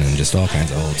Jackson and just all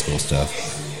kinds of old school stuff.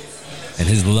 And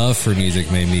his love for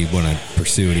music made me want to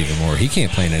pursue it even more. He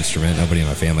can't play an instrument. Nobody in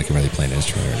my family can really play an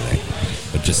instrument or anything.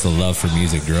 But just the love for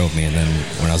music drove me. And then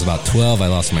when I was about 12, I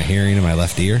lost my hearing in my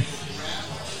left ear.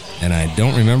 And I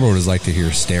don't remember what it was like to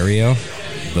hear stereo,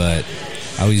 but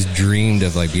I always dreamed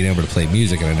of like being able to play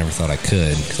music, and I never thought I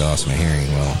could because I lost my hearing.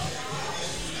 Well,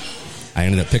 I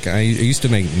ended up I used to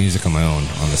make music on my own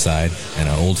on the side, and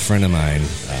an old friend of mine,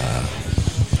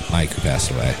 Mike, who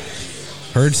passed away,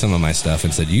 heard some of my stuff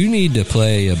and said, you need to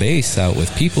play a bass out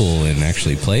with people and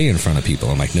actually play in front of people.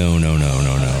 I'm like, no,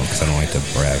 because I don't like to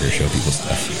brag or show people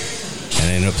stuff. And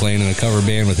I ended up playing in a cover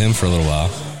band with him for a little while,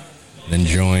 then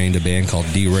joined a band called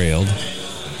Derailed,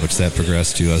 which that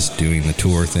progressed to us doing the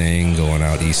tour thing, going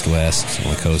out east-west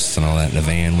on the coasts and all that in a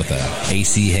van with a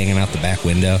AC hanging out the back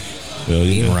window,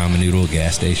 eating ramen noodle,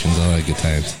 gas stations, all that good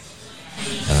times.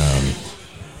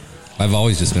 I've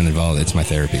always just been involved. It's my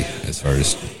therapy as far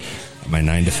as my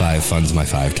 9 to 5 funds my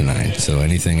 5 to 9. So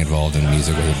anything involved in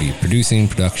music, whether it be producing,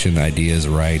 production, ideas,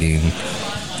 writing,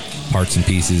 parts and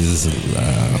pieces,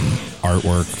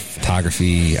 artwork,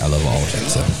 photography, I love all of it.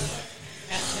 So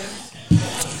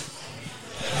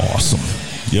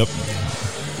Yep.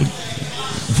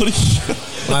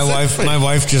 My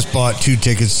wife just bought 2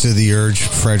 tickets to the Urge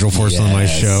Fragile Porcelain Life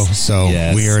show, so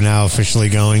we are now officially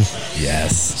going.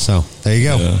 Yes. So there you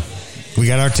go. Yeah. We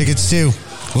got our tickets too.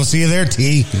 We'll see you there,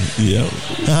 T. Yeah.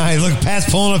 All right, look, Pat's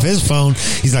pulling up his phone.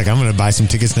 He's like, I'm going to buy some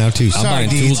tickets now too. I'm Sorry, buying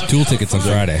Deedz. Tool tickets on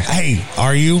Friday. Hey,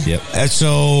 are you? Yep.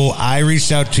 So I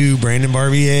reached out to Brandon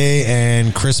Barbier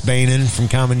and Chris Bainan from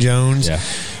Common Jones. Yeah.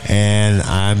 And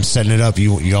I'm setting it up.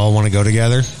 You all want to go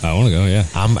together? I want to go, yeah.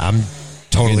 I'm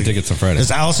totally. Getting tickets on Friday.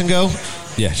 Does Allison go?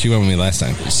 Yeah, she went with me last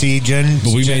time. See, Jen.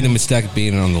 But we made the mistake of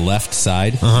being on the left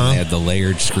side. Uh-huh. They had the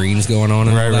layered screens going on.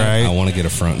 And Right, all that. right. I want to get a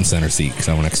front and center seat because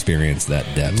I want to experience that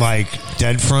depth. Like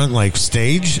dead front, like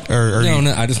stage? Or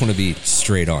No, I just want to be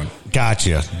straight on.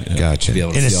 Gotcha. Gotcha. Be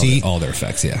able to In a see seat? all their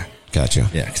effects, yeah. Gotcha.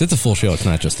 Yeah, because it's a full show. It's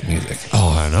not just the music.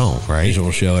 Oh, I know, right?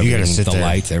 Visual show, You gotta everything, sit the there.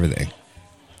 lights, everything.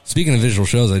 Speaking of visual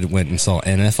shows, I went and saw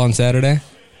NF on Saturday.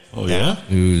 Oh, yeah?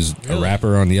 Who's a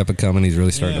rapper on the up and coming. He's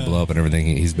really starting to blow up and everything.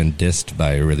 He's been dissed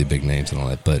by really big names and all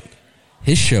that, but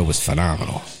his show was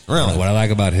phenomenal. Really? What I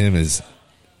like about him is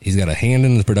he's got a hand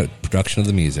in the production of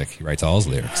the music. He writes all his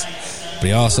lyrics, but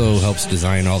he also helps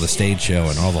design all the stage show,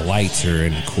 and all the lights are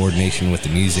in coordination with the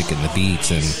music and the beats,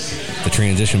 and the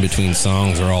transition between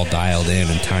songs are all dialed in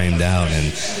and timed out.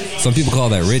 And some people call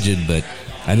that rigid, but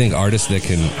I think artists that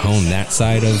can hone that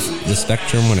side of the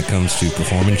spectrum when it comes to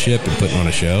performanship and putting on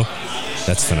a show,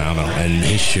 that's phenomenal. And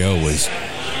his show was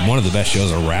one of the best shows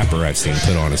a rapper I've seen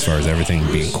put on as far as everything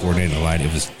being coordinated and light.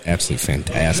 It was absolutely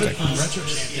fantastic.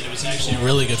 It was actually a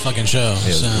really good fucking show. It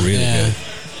was really good.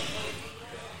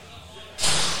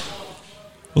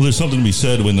 Well, there's something to be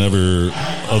said whenever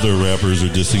other rappers are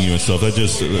dissing you and stuff. That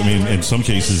just, I mean, in some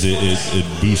cases,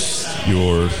 it boosts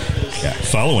your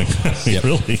following.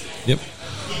 Really. Yep.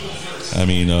 I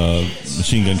mean,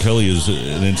 Machine Gun Kelly is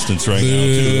an instance right now,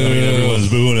 too. I mean, everyone's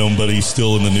booing him, but he's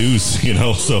still in the news, you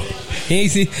know, so.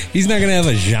 He's not going to have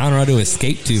a genre to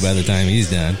escape to by the time he's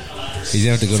done. He's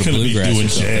going to have to go to bluegrass. Be doing or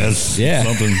something. jazz. Yeah.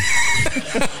 Something.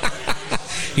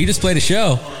 He just played a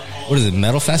show. What is it,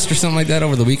 Metal Fest or something like that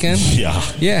over the weekend? Yeah.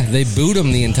 Yeah, they booed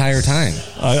him the entire time.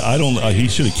 I don't, he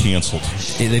should have canceled.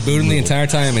 They booed him the entire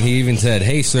time, and he even said,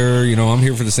 hey, sir, you know, I'm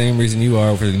here for the same reason you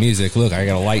are for the music. Look, I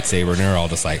got a lightsaber, and they're all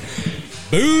just like,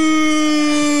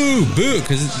 boo, boo,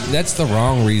 because that's the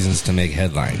wrong reasons to make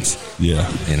headlines.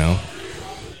 Yeah. You know?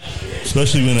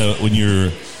 Especially when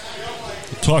you're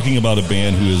talking about a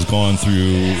band who has gone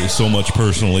through so much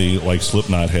personally, like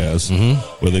Slipknot has,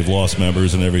 where they've lost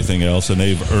members and everything else, and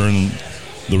they've earned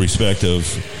the respect of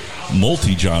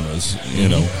multi-genres, you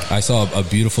know. I saw a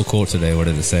beautiful quote today. What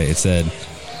did it say? It said,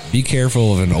 be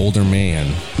careful of an older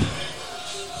man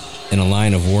in a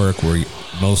line of work where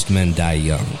most men die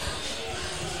young.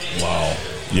 Wow.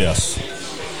 Yes.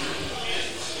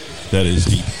 That is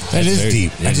deep. That is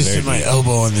deep. I just hit my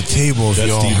elbow on the table. If That's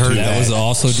you all deep, heard too. that, That was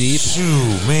also deep. Shoo,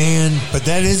 man! But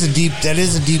that is a deep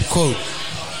quote.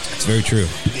 It's very true.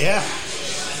 Yeah.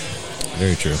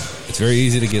 Very true. It's very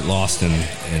easy to get lost in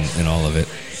all of it.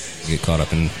 You get caught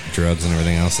up in drugs and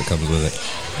everything else that comes with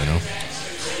it. You know,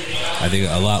 I think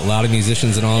a lot of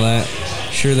musicians and all that.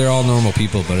 Sure, they're all normal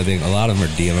people, but I think a lot of them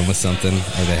are dealing with something,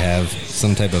 or they have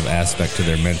some type of aspect to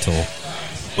their mental.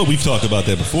 Well, we've talked about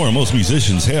that before. Most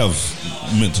musicians have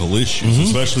mental issues,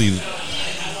 especially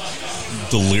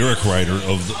the lyric writer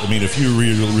I mean, if you're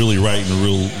really writing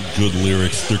real good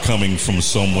lyrics, they're coming from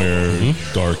somewhere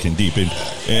dark and deep.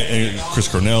 And Chris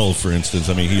Cornell, for instance,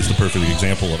 I mean, he's the perfect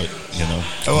example of it, you know.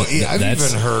 Oh, yeah, I've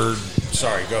even heard.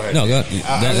 Sorry, go ahead. No,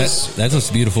 that's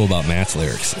what's beautiful about Matt's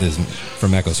lyrics is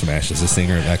from Echoes from Ashes, the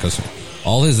singer of Echoes.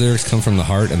 All his lyrics come from the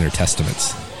heart and they're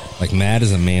testaments. Like, Matt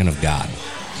is a man of God,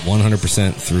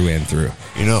 100% through and through.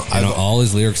 You know, all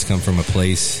his lyrics come from a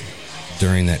place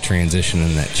during that transition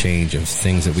and that change of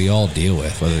things that we all deal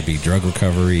with, whether it be drug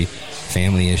recovery,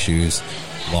 family issues,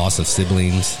 loss of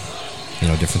siblings, you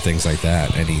know, different things like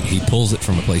that. And he pulls it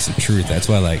from a place of truth. That's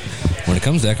why, like, when it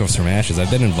comes to Echoes from Ashes,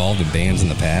 I've been involved in bands in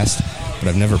the past, but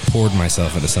I've never poured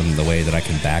myself into something the way that I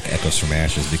can back Echoes from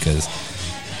Ashes, because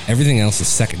everything else is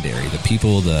secondary. The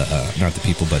people, not the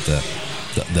people, but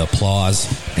the applause,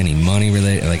 any money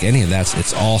related, like any of that,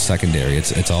 it's all secondary.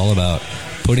 It's all about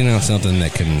putting out something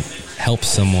that can help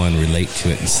someone relate to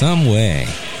it in some way,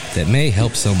 that may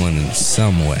help someone in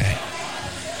some way.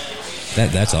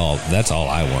 That's all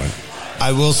I want.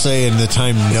 I will say, in the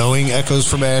time knowing Echoes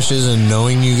from Ashes and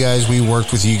knowing you guys, we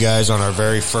worked with you guys on our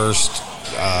very first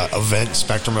event,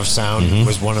 Spectrum of Sound.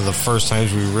 Was one of the first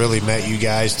times we really met you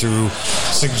guys through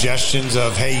suggestions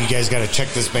of, hey, you guys got to check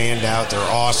this band out. They're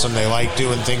awesome. They like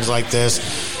doing things like this.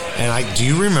 And do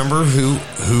you remember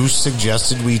who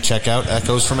suggested we check out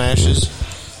Echoes from Ashes?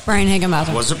 Brian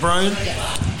Higginbotham. Was it Brian?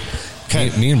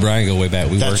 Me and Brian go way back.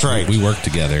 That's right. We worked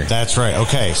together. That's right.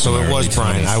 Okay, so it was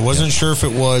Brian. I wasn't sure if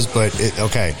it was, but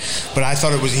okay. But I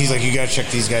thought it was. He's like, you got to check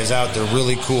these guys out. They're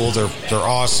really cool. They're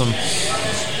awesome.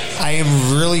 I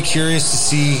am really curious to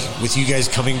see with you guys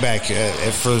coming back.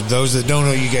 For those that don't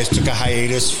know, you guys took a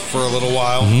hiatus for a little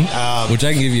while. Which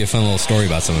I can give you a fun little story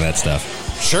about some of that stuff.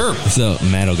 Sure. So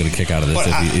Matt will get a kick out of this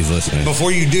if he's listening.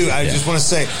 Before you do, I just want to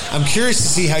say, I'm curious to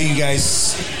see how you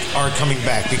guys are coming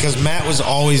back, because Matt was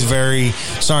always very,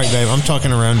 sorry babe, I'm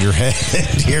talking around your head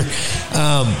here.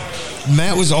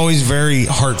 Matt was always very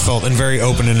heartfelt and very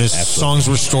open, and his songs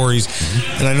were stories.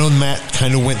 And I know Matt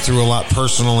kind of went through a lot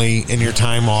personally in your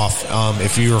time off.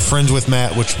 If you were friends with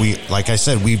Matt, which we, like I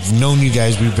said, we've known you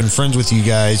guys, we've been friends with you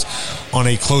guys on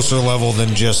a closer level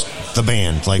than just the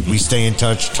band. Like, we stay in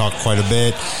touch, talk quite a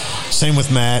bit. Same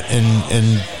with Matt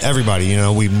and everybody. You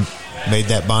know, we made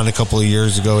that bond a couple of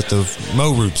years ago at the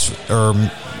Mo Roots or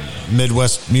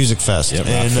Midwest Music Fest. Yep,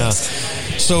 and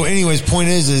so anyways, point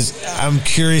is I'm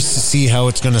curious to see how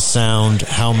it's going to sound,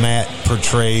 how Matt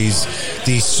portrays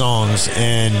these songs,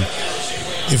 and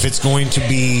if it's going to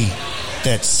be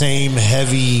that same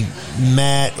heavy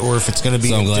Matt or if it's going to be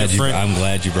different. I'm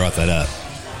glad you brought that up.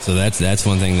 So that's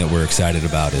one thing that we're excited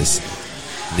about is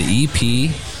the EP. You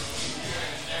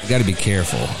got to be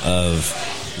careful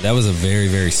of. That was a very,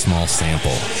 very small sample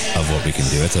of what we can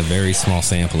do. It's a very small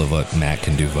sample of what Matt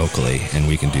can do vocally and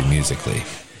we can do musically.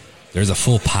 There's a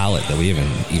full palette that we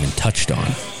haven't even touched on.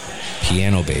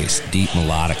 Piano-based, deep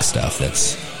melodic stuff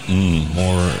that's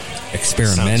more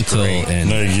experimental. And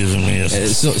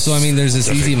so I mean, there's this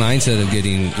easy mindset of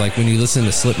getting, like when you listen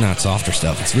to Slipknot softer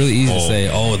stuff, it's really easy to say,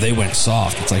 oh, they went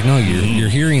soft. It's like, no, you're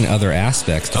hearing other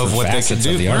aspects of what facets they can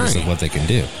do, of the artist, right. of what they can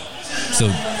do. So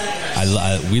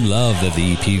we love that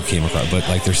the EP came across, but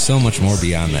like there's so much more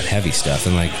beyond that heavy stuff.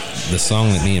 And like the song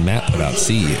that me and Matt put out,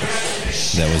 See You,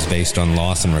 that was based on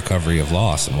loss and recovery of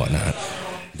loss and whatnot,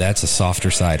 that's a softer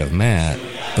side of Matt,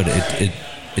 but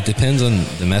it depends on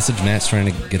the message Matt's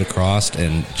trying to get across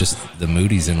and just the mood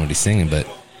he's in when he's singing. But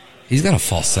he's got a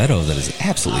falsetto that is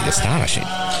absolutely astonishing.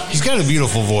 He's got a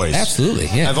beautiful voice. Absolutely,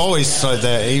 yeah. I've always said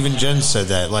that. Even Jen said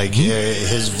that. Like,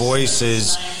 his voice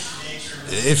is,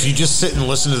 if you just sit and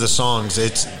listen to the songs,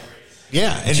 it's,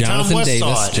 and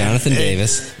Jonathan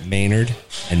Davis, Maynard,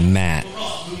 and Matt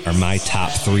are my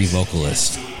top 3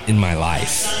 vocalists in my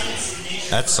life.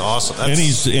 That's awesome. And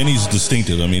he's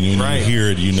distinctive. I mean, when you hear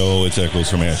it, you know it's Echoes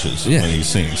from Ashes when he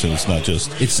sings. So it's not just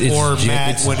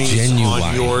Matt when he's genuine.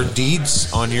 On your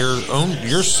Deedz, on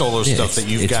your solo stuff that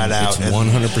you've got out. It's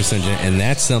 100%, and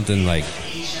that's something like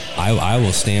I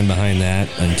will stand behind that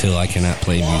until I cannot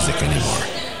play music anymore.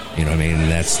 You know what I mean? And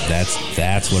that's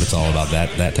what it's all about.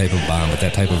 That type of bond, with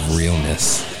that type of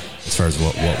realness as far as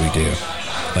what we do.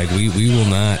 Like we will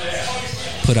not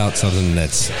put out something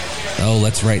that's, oh,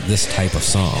 let's write this type of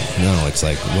song. No, it's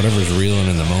like whatever's real and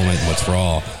in the moment, what's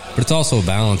raw. But it's also a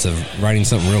balance of writing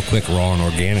something real quick, raw, and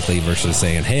organically versus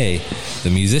saying, hey, the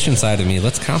musician side of me,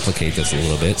 let's complicate this a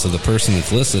little bit. So the person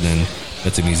that's listening,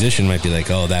 that's a musician, might be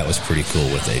like, oh, that was pretty cool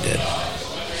what they did.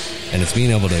 And it's being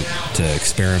able to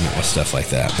experiment with stuff like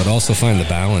that, but also find the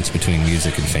balance between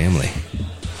music and family.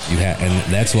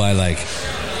 And that's why, like,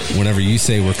 whenever you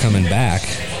say we're coming back,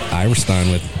 I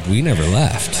respond with, we never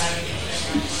left.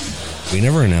 We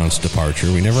never announced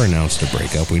departure. We never announced a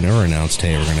breakup. We never announced,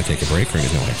 hey, we're going to take a break or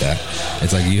anything like that.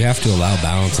 It's like you have to allow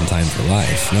balance and time for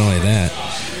life. Not only that,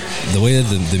 the way that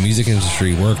the music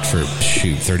industry worked for,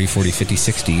 30, 40, 50,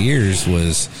 60 years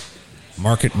was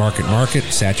market,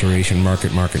 saturation,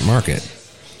 market.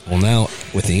 Well, now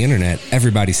with the internet,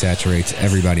 everybody saturates,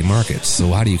 everybody markets.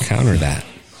 So how do you counter that?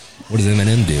 What does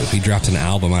Eminem do? He dropped an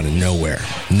album out of nowhere.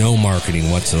 No marketing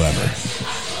whatsoever.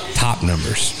 Top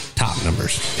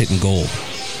numbers, hitting gold.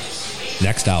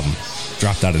 Next album,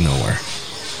 dropped out of nowhere.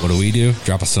 What do?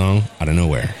 Drop a song out of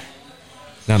nowhere.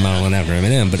 Not modeling after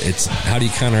Eminem, but it's how do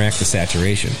you counteract the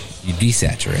saturation? You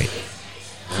desaturate.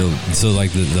 So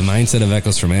like the mindset of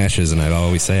Echoes from Ashes, and I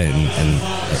always say it,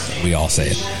 and we all say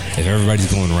it, if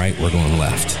everybody's going right, we're going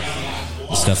left.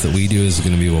 The stuff that we do is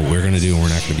going to be what we're going to do, and we're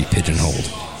not going to be pigeonholed.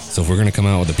 So if we're going to come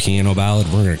out with a piano ballad,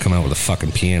 we're going to come out with a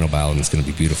fucking piano ballad, and it's going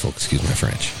to be beautiful, excuse my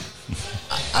French.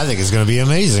 I think it's going to be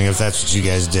amazing if that's what you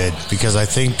guys did, because I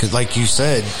think, like you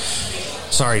said,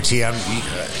 sorry, T, I'm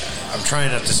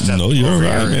trying not to step over your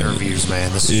interviews,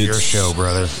 man. This is your show,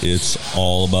 brother. It's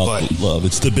all about love.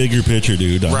 It's the bigger picture,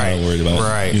 dude. I'm not worried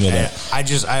about it. You know that.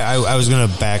 I was going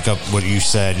to back up what you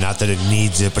said. Not that it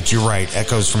needs it, but you're right.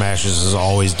 Echoes from Ashes has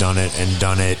always done it and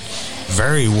done it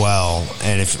very well.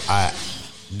 And if I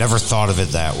never thought of it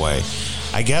that way,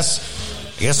 I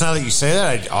guess guess now that you say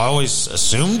that, I always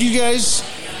assumed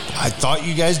I thought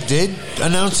you guys did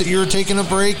announce that you were taking a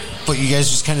break, but you guys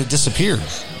just kind of disappeared.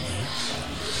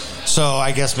 So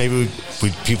I guess maybe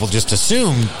people just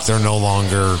assume they're no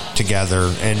longer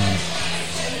together, and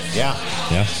yeah.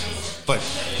 But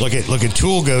look at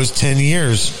Tool goes 10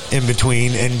 years in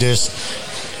between and just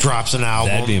drops an album.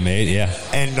 That'd be amazing, yeah.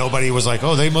 And nobody was like,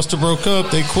 oh, they must have broke up,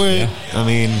 they quit. I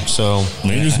mean, so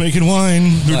they're just making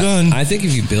wine, they're done. I think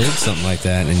if you build something like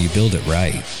that and you build it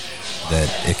right, that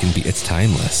it's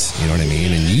timeless. You know what I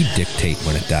mean? And you dictate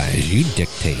when it dies. You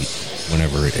dictate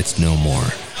whenever it's no more.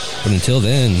 But until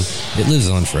then, it lives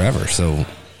on forever. So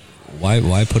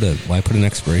why put an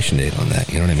expiration date on that?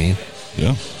 You know what I mean?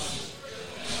 Yeah.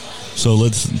 So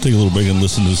let's take a little break and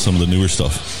listen to some of the newer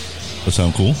stuff. That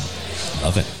sound cool?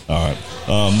 Love it. All right.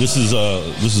 This is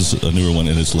a newer one,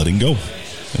 and it's Letting Go.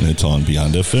 And it's on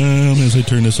Beyond FM. As I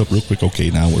turn this up real quick. Okay,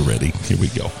 now we're ready. Here we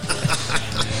go.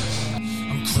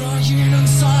 I'm crying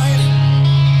inside.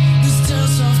 These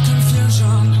tears of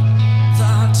confusion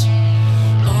that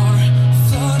are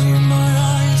flooding my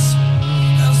eyes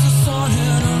as the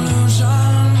sordid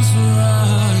illusions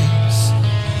rise.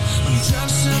 I'm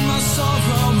drenched in my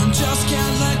sorrow and just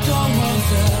can't let go of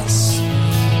this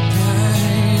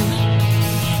pain.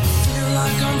 I feel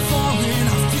like I'm falling,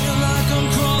 I feel like I'm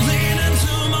crawling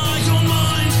into my own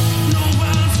mind.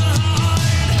 Nowhere to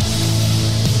hide.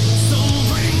 So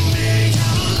bring me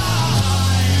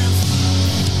alive.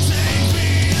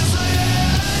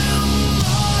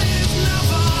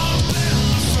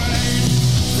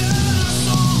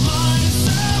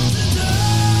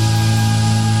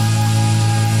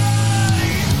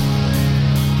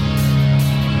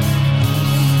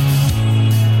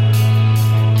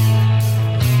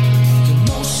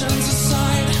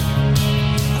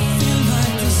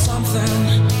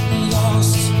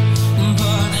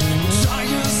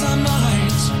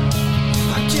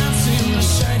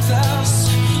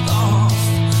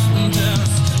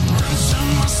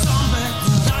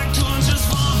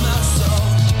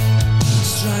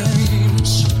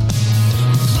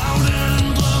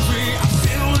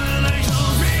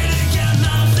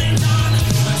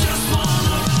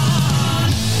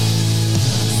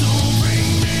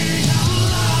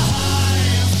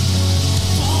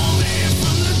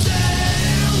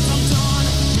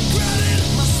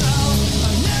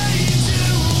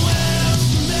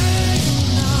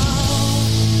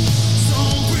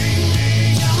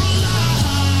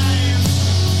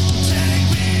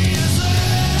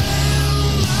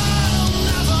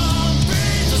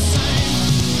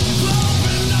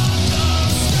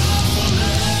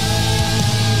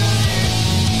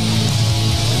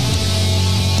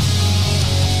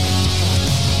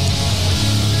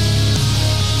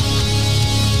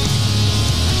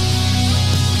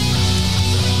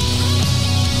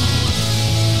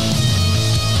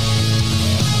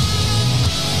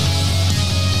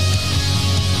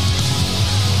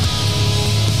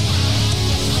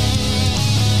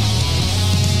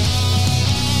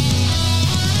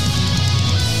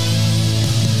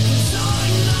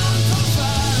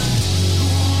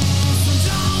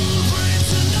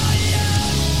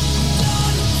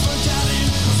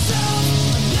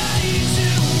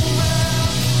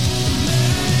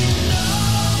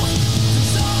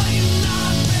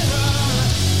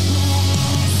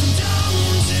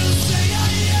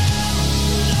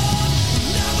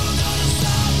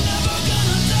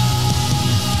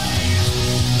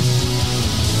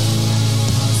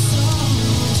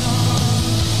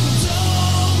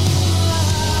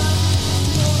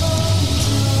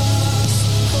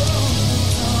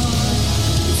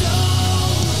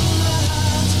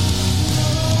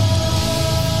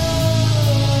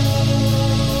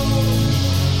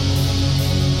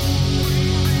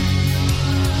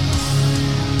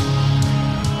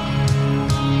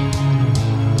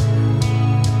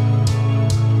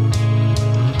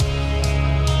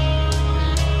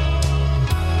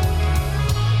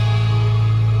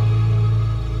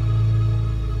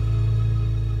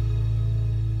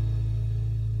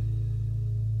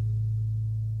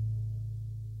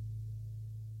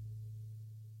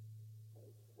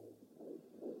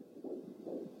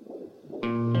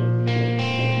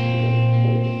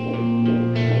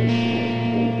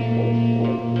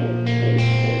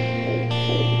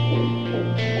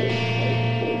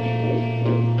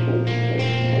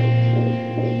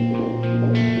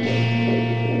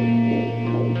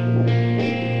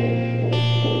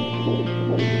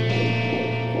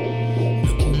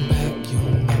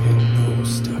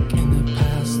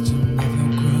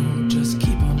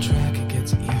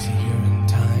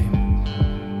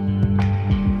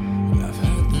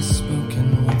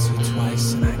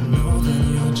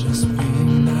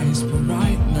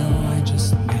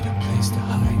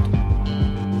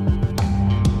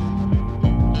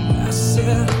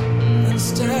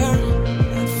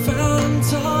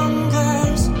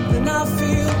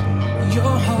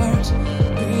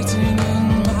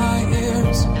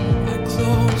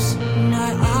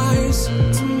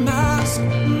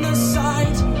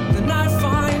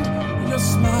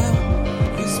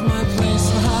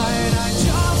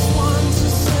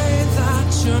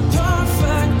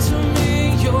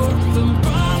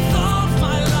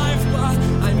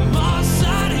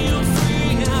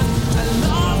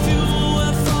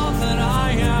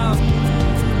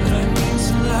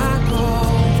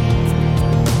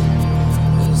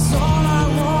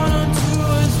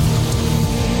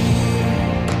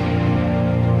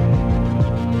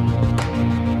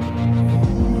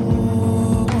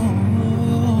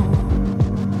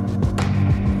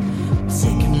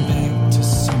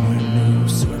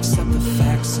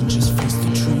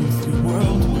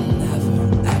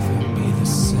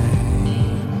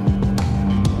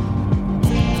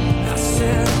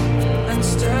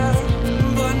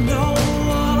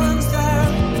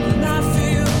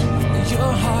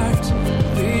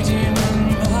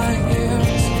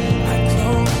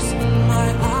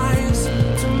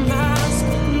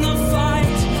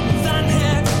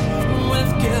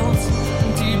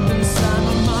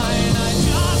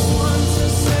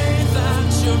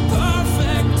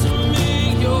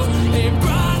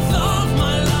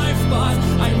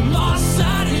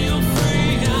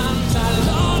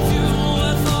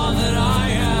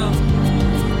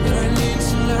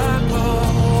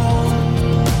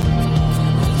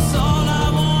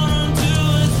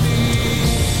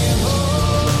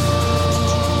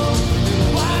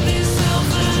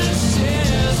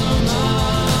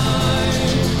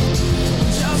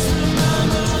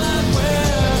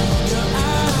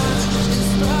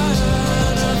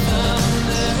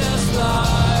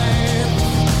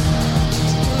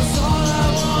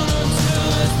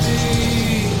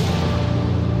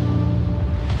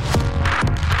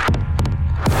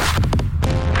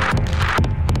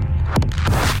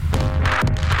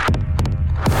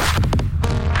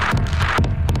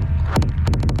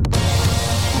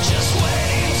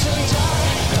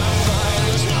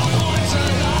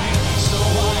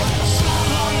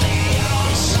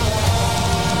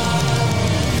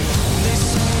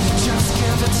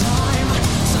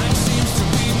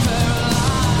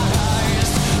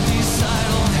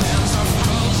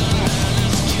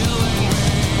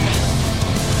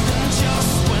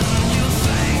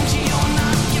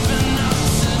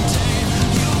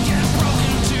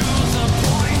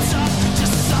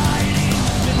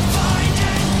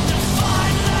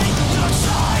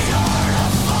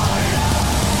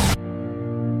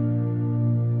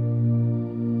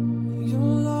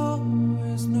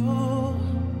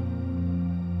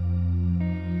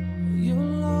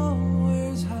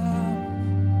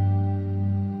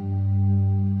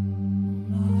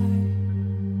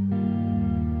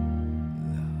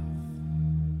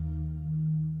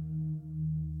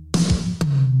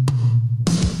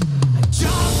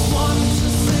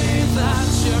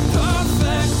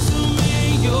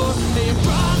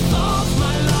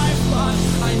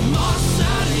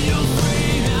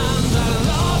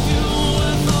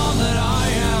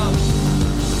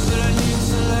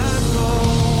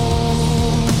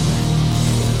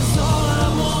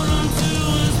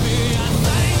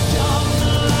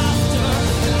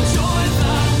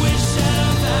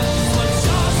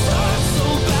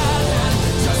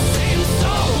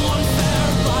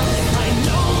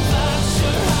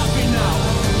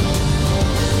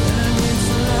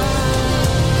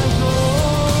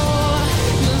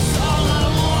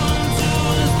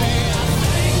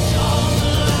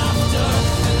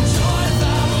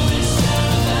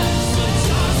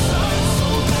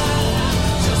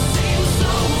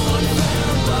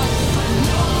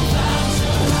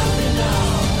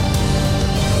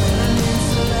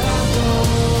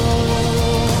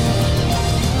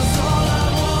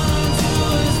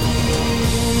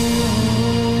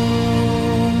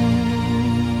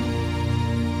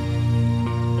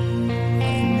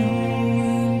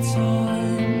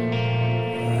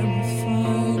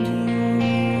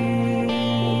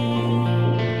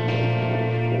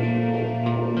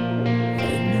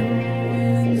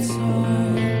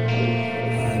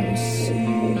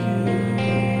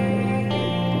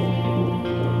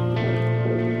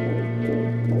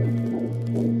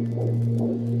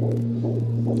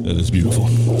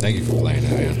 Thank you for playing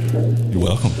that, man. You're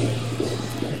welcome.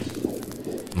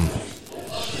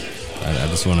 I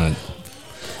just want to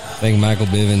thank Michael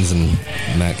Bivens and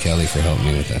Matt Kelly for helping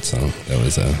me with that song. That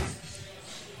was a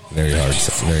very hard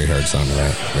song to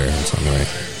write. Very hard song to write.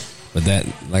 But that,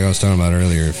 like I was talking about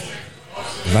earlier,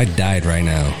 if I died right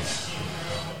now,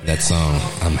 that song,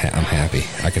 I'm happy.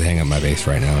 I could hang up my bass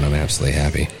right now, and I'm absolutely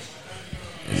happy.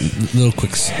 Little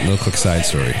quick side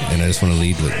story, and I just want to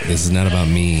lead with this is not about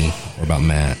me or about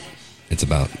Matt. It's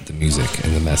about the music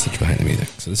and the message behind the music.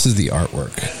 So this is the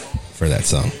artwork for that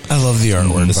song. I love the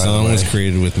artwork. The song was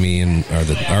created with me,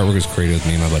 the artwork was created with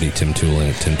me and my buddy Tim Toolin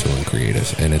at Tim Toolin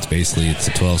Creative, and it's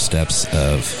the 12 steps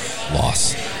of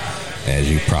loss as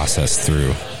you process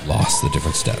through loss, the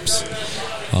different steps,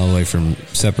 all the way from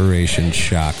separation,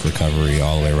 shock, recovery,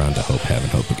 all the way around to hope, having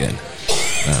hope again.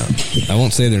 I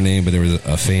won't say their name, but there was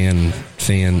a family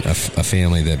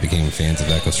that became fans of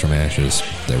Echoes from Ashes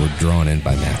that were drawn in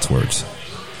by Matt's words.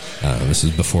 This is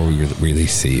before we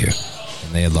released See You.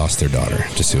 And they had lost their daughter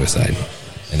to suicide.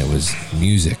 And it was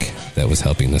music that was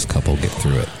helping this couple get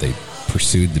through it. They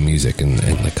pursued the music and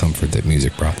the comfort that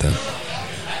music brought them.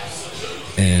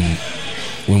 And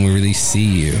when we released See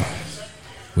You,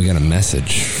 we got a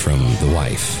message from the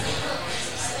wife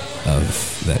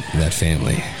of that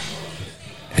family.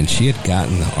 And she had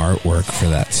gotten the artwork for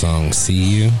that song, See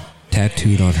You,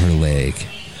 tattooed on her leg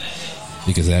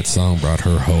because that song brought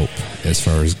her hope as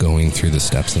far as going through the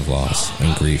steps of loss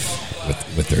and grief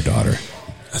with their daughter.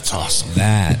 That's awesome.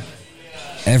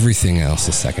 Everything else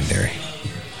is secondary.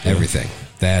 Everything.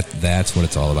 That's what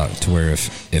it's all about. To where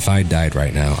if I died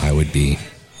right now, I'd be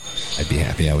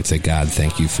happy. I would say, God,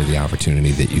 thank you for the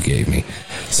opportunity that you gave me.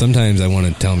 Sometimes I want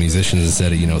to tell musicians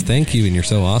instead of, thank you and you're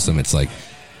so awesome. It's like,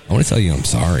 I want to tell you I'm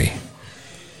sorry.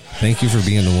 Thank you for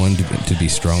being the one to be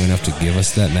strong enough to give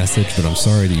us that message, but I'm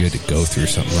sorry that you had to go through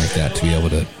something like that to be able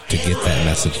to get that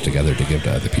message together to give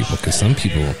to other people. Because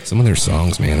some of their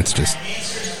songs, man, it's just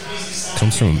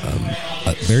comes from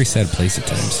a very sad place at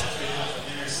times.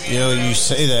 You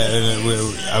say that,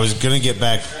 and I was going to get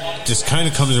back. Just kind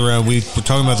of comes around. We were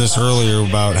talking about this earlier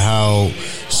about how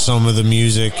some of the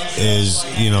music is,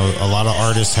 a lot of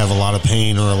artists have a lot of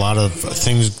pain or a lot of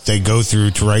things they go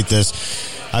through to write this.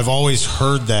 I've always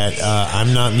heard that.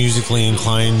 I'm not musically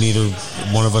inclined. Neither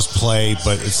one of us play,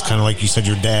 but it's kind of like you said,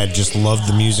 your dad just loved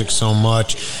the music so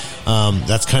much.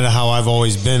 That's kind of how I've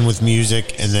always been with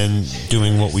music, and then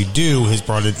doing what we do has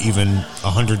brought it even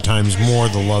 100 times more,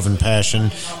 the love and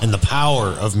passion and the power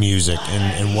of music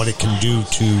and what it can do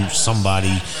to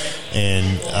somebody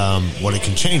and what it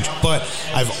can change. But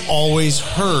I've always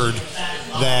heard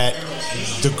that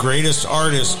the greatest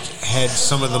artists had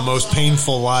some of the most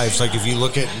painful lives. Like if you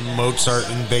look at Mozart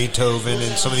and Beethoven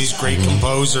and some of these great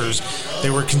composers, they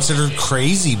were considered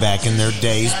crazy back in their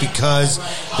days because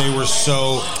they were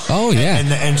so... Oh, yeah.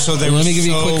 And so they Let me give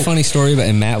you a quick funny story,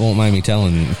 and Matt won't mind me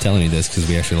telling you this because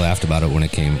we actually laughed about it when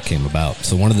it came about.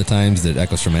 So one of the times that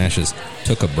Echoes from Ashes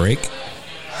took a break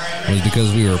was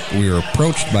because we were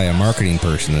approached by a marketing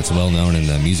person that's well known in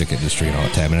the music industry and all the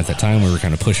time. And at that time, we were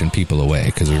kind of pushing people away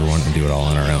because we were wanting to do it all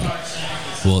on our own.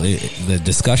 Well, the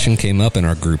discussion came up in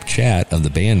our group chat of the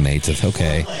bandmates of,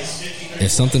 okay, if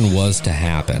something was to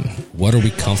happen, what are we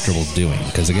comfortable doing?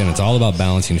 Because again, it's all about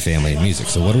balancing family and music.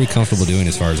 So what are we comfortable doing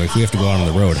as far as, like, if we have to go out on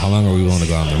the road, how long are we willing to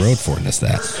go out on the road for and this,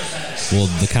 that? Well,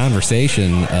 the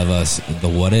conversation of us, the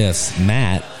what ifs,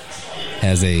 Matt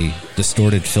has a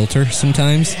distorted filter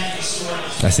sometimes.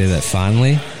 I say that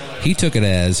fondly. He took it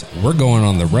as, we're going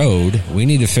on the road. We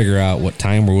need to figure out what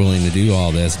time we're willing to do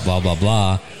all this, blah, blah,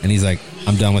 blah. And he's like,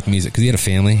 I'm done with music. Because he had a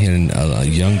family and a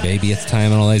young baby at the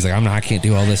time and all that. He's like, I can't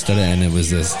do all this stuff. And it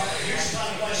was this,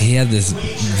 he had this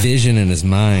vision in his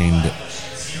mind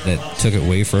that took it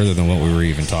way further than what we were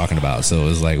even talking about. So it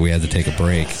was like we had to take a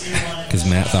break because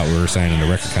Matt thought we were signing a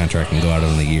record contract and go out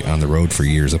on the road for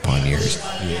years upon years.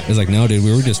 It was like, no, dude,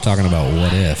 we were just talking about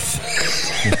what if.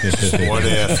 What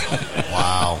if?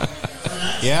 Wow.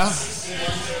 Yeah.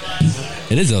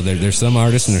 It is, though. There's some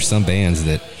artists and there's some bands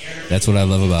that's what I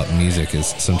love about music is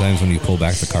sometimes when you pull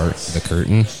back the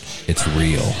curtain, it's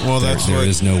real. Well, there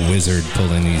is no wizard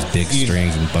pulling these big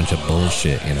strings and a bunch of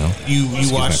bullshit,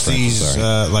 You watch these,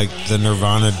 like the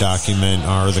Nirvana document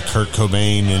or the Kurt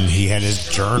Cobain, and he had his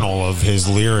journal of his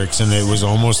lyrics, and it was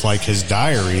almost like his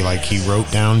diary. Like he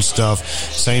wrote down stuff.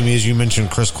 Same as you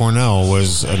mentioned, Chris Cornell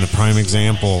was a prime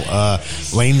example.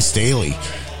 Lane Staley.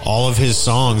 All of his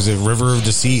songs at River of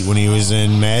Deceit when he was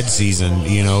in Mad Season,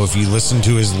 if you listen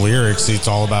to his lyrics, it's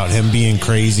all about him being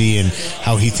crazy and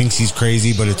how he thinks he's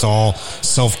crazy, but it's all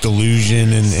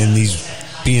self-delusion and these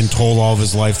being told all of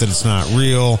his life that it's not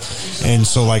real, and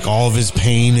so like all of his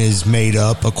pain is made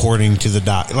up according to the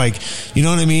doc. Like, you know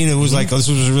what I mean? It was like this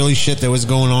was really shit that was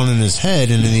going on in his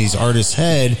head and in these artists'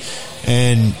 head,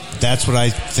 and that's what I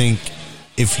think.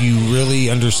 If you really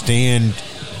understand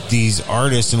these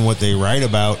artists and what they write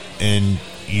about, and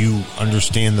you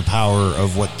understand the power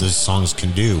of what the songs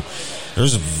can do,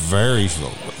 there's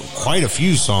quite a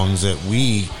few songs that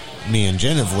me and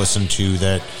Jen have listened to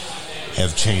that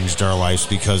have changed our lives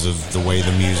because of the way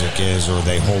the music is, or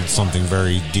they hold something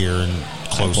very dear and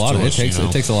close to us.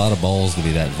 It takes a lot of balls to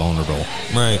be that vulnerable,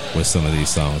 right, with some of these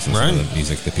songs and some of the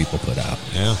music that people put out.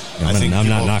 Yeah, I'm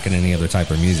not knocking any other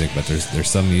type of music, but there's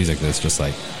some music that's just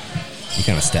like you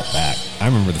kind of step back. I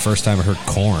remember the first time I heard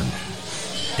Korn,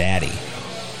 Daddy,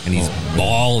 and he's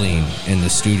bawling in the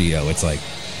studio. It's like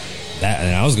that,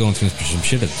 and I was going through some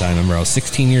shit at the time. I remember I was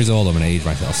 16 years old. I'm going to age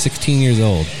myself. 16 years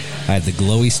old. I had the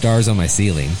glowy stars on my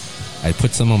ceiling. I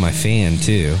put some on my fan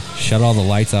too. Shut all the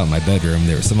lights out in my bedroom.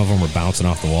 Some of them were bouncing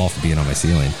off the wall for being on my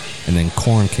ceiling. And then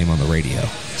Korn came on the radio.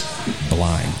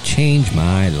 Blind. Changed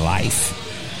my life.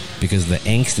 Because the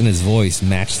angst in his voice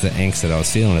matched the angst that I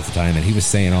was feeling at the time, and he was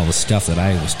saying all the stuff that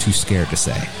I was too scared to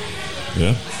say.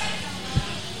 Yeah.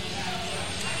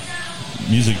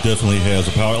 Music definitely has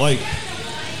a power. Like,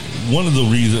 one of the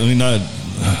reasons, I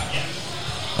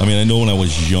know when I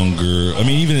was younger,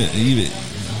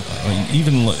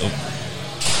 even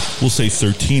we'll say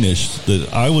 13-ish, that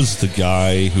I was the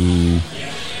guy who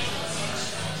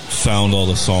found all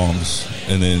the songs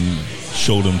and then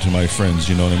showed them to my friends,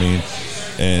 you know what I mean?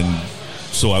 And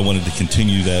so I wanted to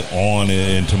continue that on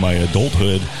into my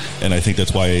adulthood, and I think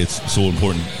that's why it's so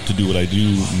important to do what I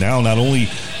do now, not only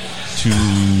to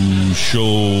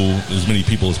show as many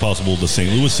people as possible the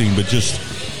St. Louis scene, but just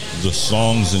the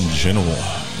songs in general,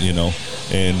 you know.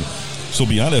 And so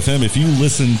Beyond FM, if you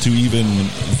listen to even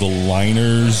the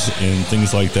liners and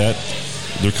things like that,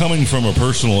 they're coming from a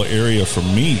personal area for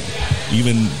me.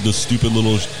 Even the stupid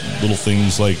little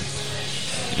things like,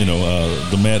 you know,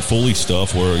 the Matt Foley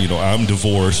stuff where, you know, I'm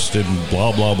divorced and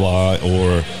blah, blah, blah,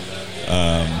 or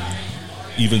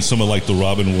even some of like the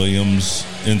Robin Williams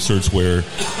inserts where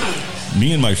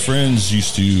me and my friends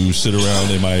used to sit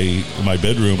around in my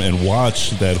bedroom and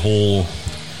watch that whole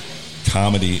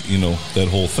comedy, you know, that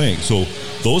whole thing. So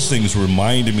those things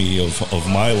remind me of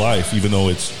my life, even though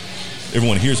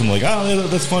everyone hears them like,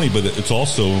 that's funny, but it's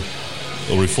also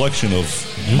a reflection of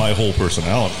my whole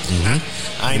personality.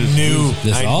 I knew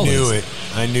it.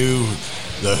 I knew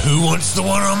the Who Wants the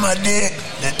One on My Dick.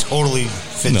 That totally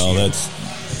fits you.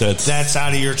 That's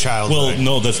out of your childhood. Well,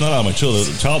 no, that's not out of my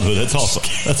childhood. That's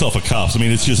off of Cops. I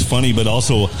mean, it's just funny, but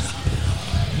also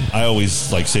I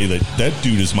always like say that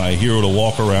dude is my hero to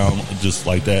walk around just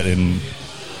like that and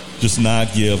just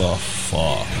not give a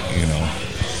fuck, you know.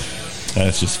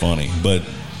 That's just funny. But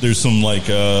there's some like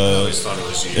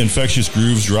Infectious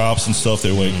Grooves drops and stuff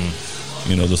that like,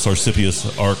 you know, the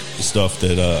Sarsipius Arc stuff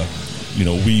that you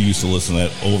know, we used to listen to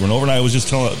that over and over. And I was just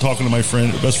talking to my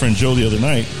best friend Joe the other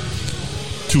night,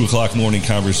 2:00 morning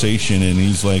conversation, and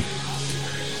he's like,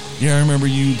 yeah, I remember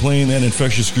you playing that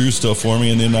Infectious Groove stuff for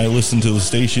me, and then I listened to the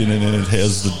station, and then it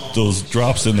has those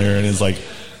drops in there, and it's like,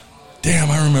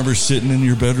 damn, I remember sitting in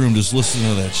your bedroom just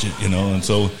listening to that shit, you know. And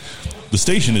so the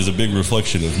station is a big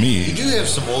reflection of me. You do have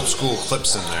some old school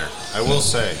clips in there, I will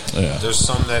say. Yeah. There's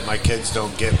some that my kids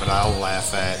don't get, but I'll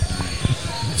laugh at.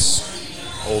 It's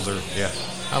older, yeah.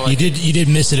 You did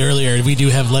miss it earlier. We do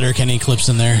have Letterkenny clips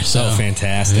in there. So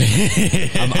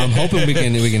fantastic! I'm hoping we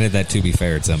can hit that. To be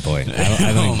fair, at some point,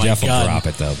 I think Jeff will drop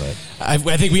it though. But I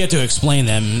think we have to explain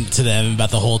to them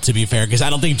about the whole To Be Fair, because I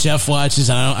don't think Jeff watches.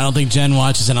 I don't think Jen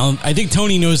watches, and I think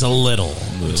Tony knows a little,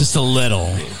 just a little.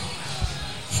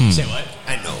 Say what?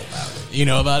 I know about it. You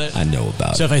know about it? I know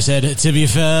about it. So if I said To Be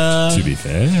Fair, To Be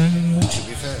Fair,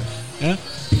 yeah.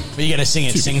 But you got to sing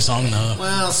it, sing-song, though.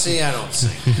 Well, see, I don't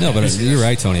sing. No, but you're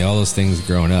right, Tony. All those things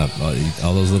growing up,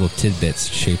 all those little tidbits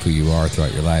shape who you are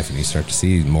throughout your life, and you start to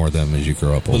see more of them as you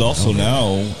grow up. But also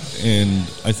now, and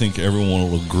I think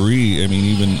everyone will agree, I mean,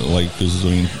 even like this,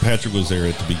 Patrick was there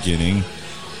at the beginning,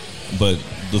 but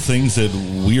the things that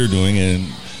we are doing, and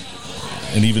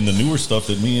even the newer stuff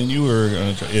that me and you are,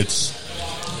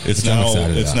 it's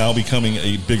now becoming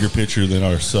a bigger picture than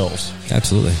ourselves.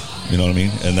 Absolutely. You know what I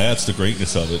mean? And that's the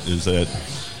greatness of it, is that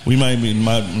we might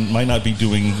not be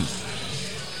giving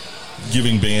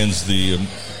bands the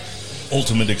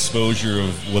ultimate exposure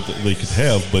of what they could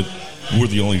have, but we're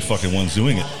the only fucking ones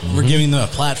doing it. We're giving them a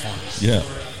platform. Yeah.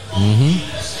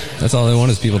 That's all they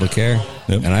want, is people to care.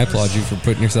 Yep. And I applaud you for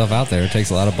putting yourself out there. It takes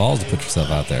a lot of balls to put yourself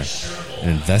out there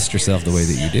and invest yourself the way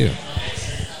that you do.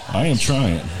 I am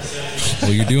trying.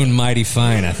 Well, you're doing mighty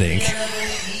fine, I think.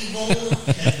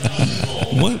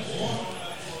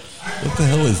 What the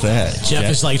hell is that? Jeff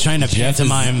is like trying to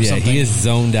pantomime something. He is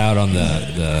zoned out on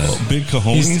the big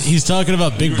cojones. He's talking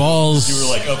about big balls. You were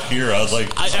like up here. I was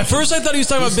like, at first I thought he was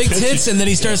talking about big tits, and then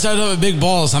he starts talking about big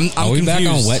balls. I'm Are we confused. back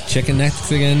on wet chicken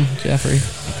necks again, Jeffrey?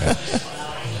 Okay.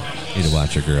 Need to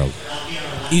watch your girl.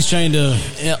 He's trying to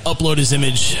upload his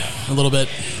image a little bit.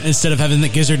 Instead of having the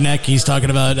gizzard neck, he's talking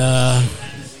about...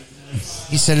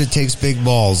 He said it takes big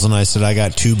balls, and I said I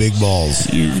got 2 big balls.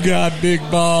 You've got big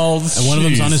balls. And one of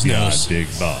them's on his nose. Big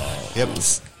balls. Yep.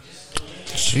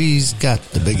 She's got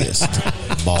the biggest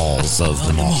balls of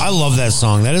them all. I love that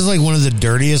song. That is like one of the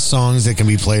dirtiest songs that can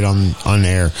be played on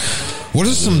air. What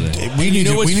are some... We need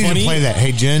to play that.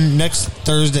 Hey, Jen, next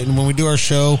Thursday, when we do our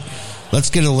show... Let's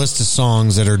get a list of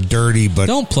songs that are dirty, but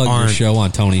don't plug your show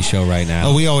on Tony's show right now.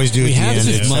 Oh, we always do. We have to.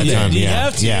 It's Monday. time. You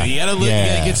have to. Yeah. You got to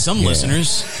get some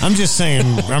listeners. I'm just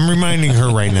saying. I'm reminding her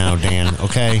right now, Dan.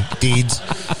 Okay, Deedz.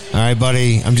 All right,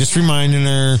 buddy. I'm just reminding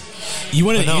her. You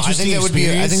want an interesting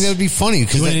experience? I think that would be funny.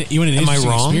 Because you want an am I interesting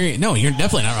wrong? Experience? No, you're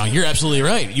definitely not wrong. You're absolutely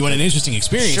right. You want an interesting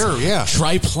experience? Sure. Yeah.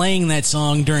 Try playing that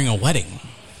song during a wedding.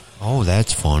 Oh,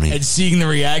 that's funny. And seeing the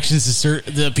reactions to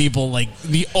the people, like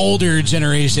the older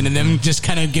generation, and them just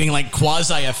kind of getting like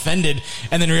quasi-offended,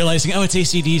 and then realizing, oh, it's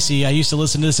AC/DC. I used to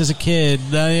listen to this as a kid.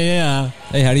 Yeah.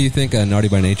 Hey, how do you think Naughty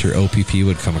by Nature OPP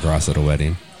would come across at a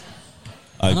wedding?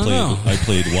 I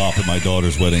played WAP at my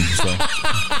daughter's wedding. So.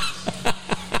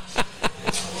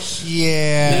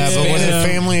 Yeah, but was it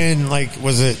family and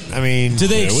was it? I mean, do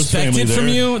they expect it from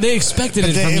you? They expected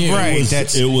it from you,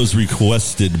 right? It was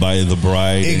requested by the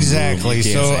bride. Exactly.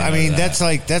 So I mean, that's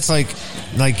like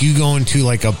you going to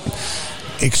like a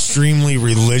extremely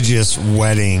religious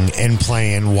wedding and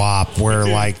playing WAP, where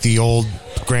like the old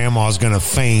grandma's gonna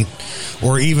faint,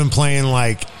 or even playing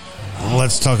like.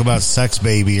 Let's talk about Sex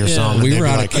Baby or something. We were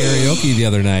out at karaoke the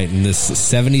other night, and this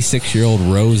 76-year-old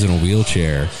Rose in a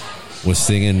wheelchair was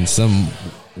singing some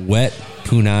wet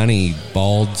punani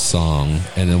bald song.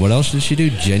 And then what else did she do?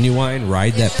 Genuine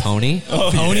Ride That Pony?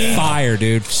 Pony? Fire,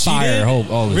 dude. Fire. Oh, it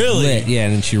was really? lit. Yeah,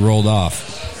 and then she rolled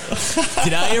off.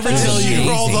 Did I ever tell you? She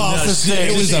rolled off the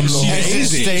stage. It was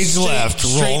amazing. Stage left.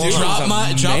 Straight drop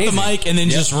the mic and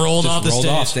then just rolled off the stage.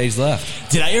 Rolled off stage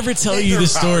left. Did I ever tell you the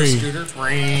story?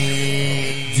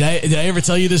 Did I ever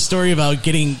tell you this story about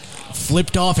getting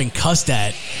flipped off and cussed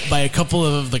at by a couple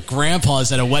of the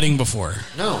grandpas at a wedding before?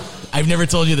 No. I've never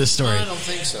told you this story. I don't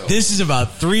think so. This is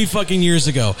about 3 fucking years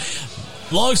ago.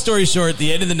 Long story short, at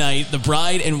the end of the night, the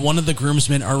bride and one of the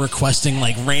groomsmen are requesting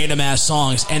like random ass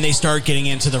songs, and they start getting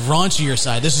into the raunchier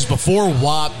side. This is before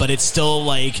WAP, but it's still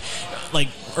like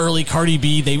early Cardi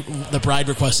B. The bride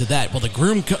requested that. Well,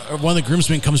 one of the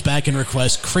groomsmen comes back and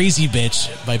requests "Crazy Bitch"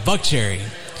 by Buckcherry.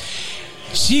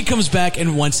 She comes back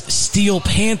and wants Steel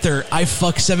Panther. I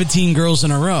fuck 17 girls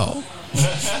in a row.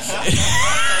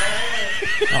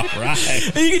 All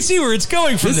right. And you can see where it's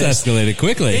going from this. Escalated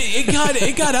quickly.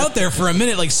 It got out there for a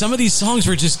minute. Like some of these songs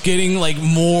were just getting like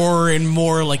more and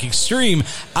more like extreme.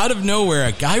 Out of nowhere,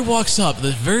 a guy walks up,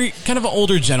 this very kind of an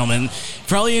older gentleman,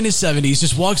 probably in his 70s,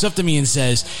 just walks up to me and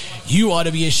says, "You ought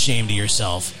to be ashamed of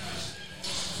yourself."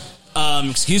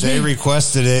 Excuse me? They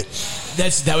requested it.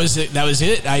 That was it.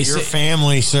 Your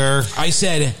family, sir. I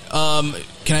said,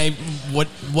 "Can I?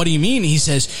 What do you mean?" He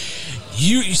says,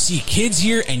 You see kids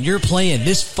here, and you're playing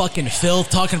this fucking filth,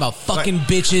 talking about fucking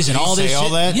bitches and all this shit. All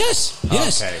that? Yes.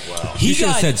 Okay, well. You should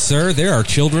have said, "Sir, there are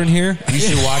children here." You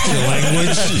should watch your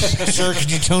language. Sir,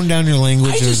 could you tone down your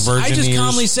language? I just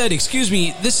calmly said, "Excuse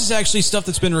me, this is actually stuff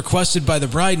that's been requested by the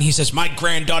bride." And he says, "My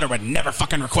granddaughter would never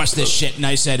fucking request this shit." And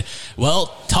I said,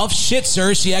 "Well, tough shit,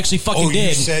 sir. She actually fucking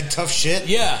did." You said tough shit?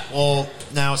 Yeah. Well,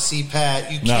 now, see,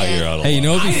 Pat, you can't. No, you're out of Hey, you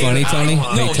know what'd be funny, Tony?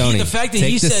 Hey, Tony, the fact that take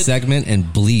he this said, segment and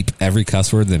bleep every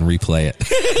cuss word, then replay it.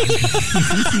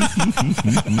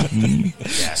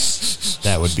 Yes.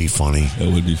 That would be funny.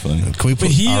 That would be funny. Can we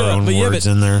put our own words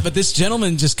in there? But this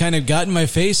gentleman just kind of got in my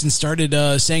face and started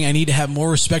saying I need to have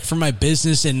more respect for my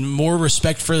business and more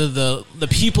respect for the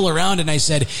people around. And I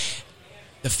said,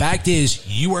 the fact is,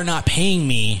 you are not paying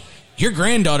me. Your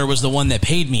granddaughter was the one that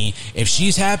paid me. If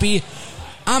she's happy,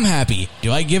 I'm happy.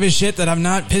 Do I give a shit that I'm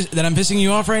pissing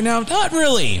you off right now? Not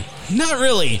really.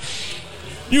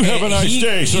 You have a nice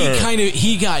day, sir.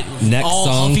 He got Next all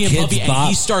song, huffy and Kids puffy, Bop, and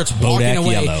he starts walking Bodak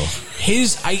away. Yellow.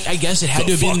 I guess it had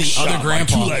to have been the other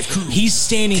grandpa. He's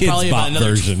standing Kids probably Bop about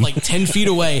another version. like 10 feet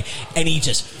away, and he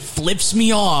just flips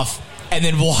me off and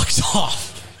then walks off.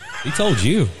 He told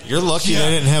you. You're lucky they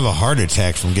didn't have a heart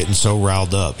attack from getting so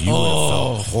riled up. You would have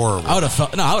felt horrible. I would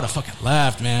have fucking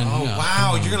laughed, man. Oh,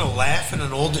 wow. You're going to laugh in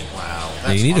an old... Wow.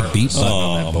 Yeah, you need a beat button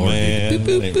on that board. Man. Boop,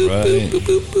 boop, boop, Right. boop,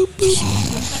 boop, boop, boop.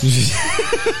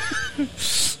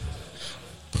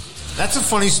 That's a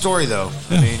funny story, though.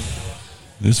 Yeah. I mean...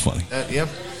 It's funny. Yep.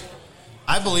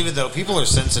 I believe it, though. People are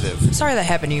sensitive. Sorry that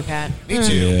happened to you, Pat. Me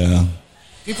too. Yeah.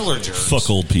 People are jerks. Fuck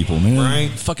old people, man.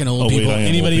 Right? Fucking old Oh, wait, people. I am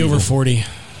Anybody old over people. 40.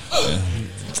 I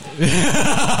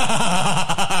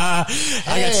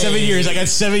got 7 years. I got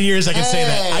 7 years. I can say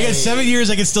that. I got 7 years.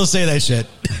 I can still say that shit.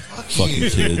 Fucking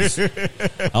kids.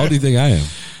 How old do you think I am?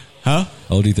 Huh?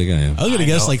 How old do you think I am? I was gonna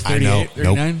guess like 38,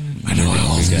 39. I know.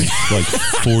 Like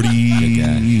 40.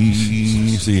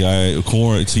 See,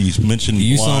 you mentioned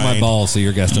You blind. saw my balls, so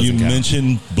your guess doesn't You count.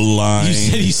 mentioned blind. You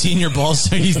said he's seen your balls,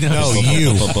 so he's not. No,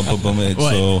 you.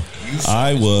 So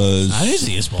I was I didn't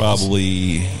see his balls.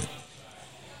 probably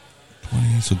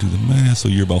 20. So do the math. So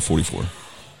you're about 44.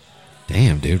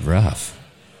 Damn, dude, rough.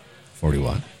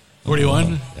 41.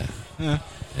 41? Yeah.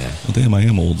 Well, damn, I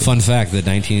am old. Fun fact, the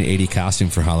 1980 costume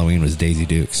for Halloween was Daisy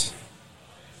Dukes.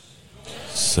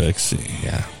 Sexy.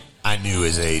 Yeah. I knew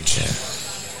his age.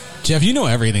 Jeff, you know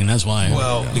everything. That's why.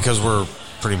 Well, because we're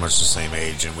pretty much the same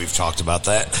age, and we've talked about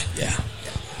that. Yeah.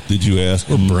 Did you ask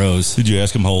him? Bros. Did you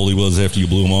ask him how old he was after you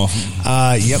blew him off?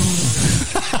 Yep.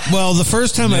 Well, the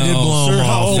first time I did blow him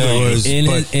off, was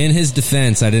in his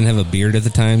defense, I didn't have a beard at the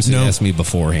time, so he asked me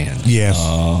beforehand. Yeah.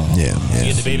 You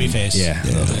get the baby face. Yeah.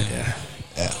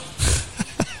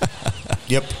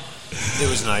 Yep. It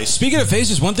was nice. Speaking of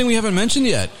faces, one thing we haven't mentioned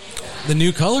yet: the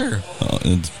new color.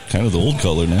 It's kind of the old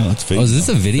color now. It's fake. Oh, is this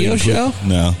a video show?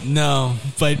 No.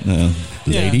 But No.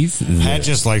 Yeah. Ladies? Pat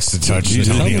just likes to touch He the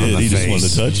just, tummy on the he just wanted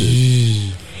face. to touch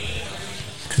it.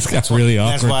 This got really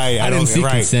awkward. That's why I didn't don't see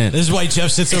right. consent. this is why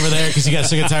Jeff sits over there because he got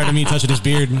sick and tired of me touching his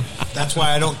beard. That's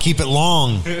why I don't keep it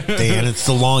long, Dan. It's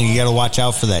the long. You got to watch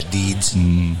out for that,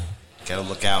 Deedz. Got to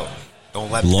look out. Don't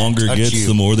let The longer that it touch gets, you.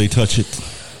 the more they touch it.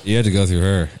 You had to go through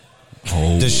her.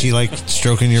 Oh, Does she like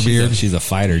stroking your beard? She's a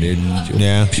fighter, dude.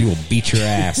 Yeah. She will beat your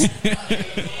ass.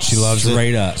 She loves it.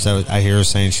 Straight up. So I hear her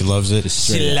saying she loves it.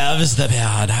 She loves the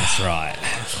beard. That's right.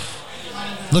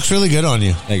 Looks really good on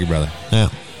you. Thank you, brother. Yeah.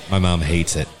 My mom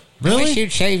hates it. Really? I wish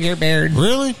you'd shave your beard.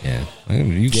 Really? Yeah.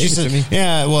 You gave it to me.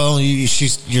 Yeah. Well,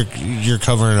 you're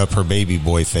covering up her baby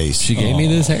boy face. She gave me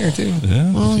this hair, too.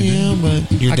 Yeah. Oh yeah,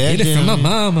 but your I dad get it from my didn't.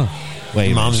 mama. Wait,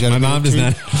 Your mom's my got a mom beard,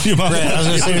 does not. Right, I was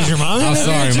going to say, does your mom? I'm have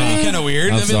sorry, that? Mom. Kind of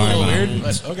weird. I'm I mean, sorry, a little Mom. weird.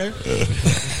 But okay.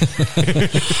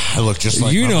 I look just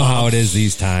like You my know mom. how it is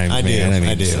these times, I man. do.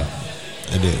 I do. so-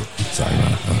 I do. Sorry,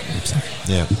 Mom. Oh, I'm sorry.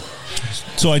 Yeah.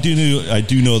 So I do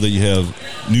know that you have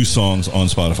new songs on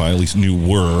Spotify. At least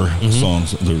newer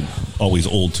songs. They're always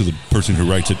old to the person who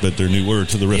writes it, but they're newer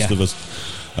to the rest Yeah. of us.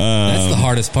 That's the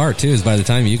hardest part, too, is by the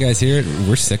time you guys hear it,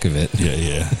 we're sick of it.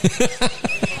 Yeah.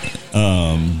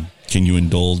 Can you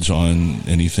indulge on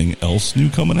anything else new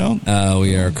coming out?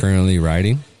 We are currently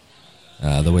writing.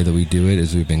 The way that we do it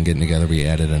is we've been getting together. We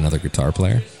added another guitar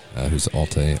player who's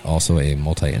also a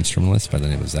multi-instrumentalist by the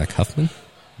name of Zach Huffman.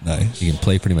 Nice. He can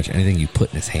play pretty much anything you put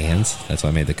in his hands. That's why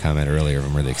I made the comment earlier.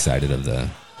 I'm really excited of the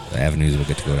avenues we'll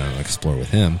get to go down and explore with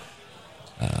him.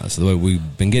 So the way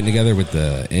we've been getting together with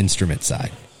the instrument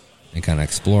side and kind of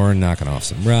exploring, knocking off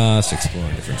some rust,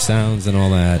 exploring different sounds and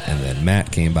all that. And then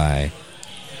Matt came by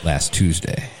last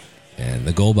Tuesday. And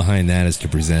the goal behind that is to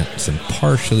present some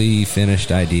partially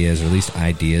finished ideas, or at least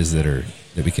ideas that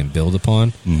we can build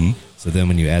upon. Mm-hmm. So then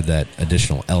when you add that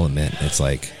additional element, it's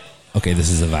like, okay, this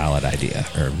is a valid idea,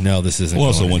 or no, this isn't. Well,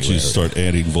 also, going once you anywhere. start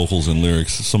adding vocals and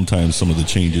lyrics, sometimes some of the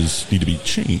changes need to be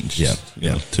changed. Yeah,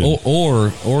 you know,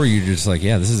 or you're just like,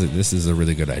 yeah, this is a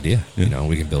really good idea. Yeah. You know,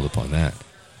 we can build upon that.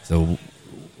 So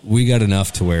we got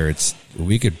enough to where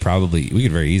we could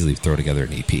very easily throw together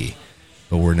an EP,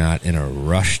 but we're not in a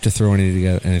rush to throw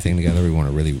anything together. We want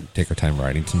to really take our time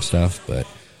writing some stuff, but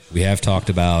we have talked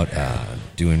about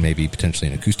doing maybe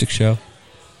potentially an acoustic show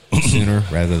sooner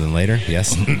rather than later.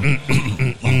 Yes,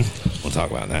 we'll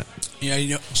talk about that.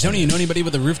 Yeah, Tony, you know anybody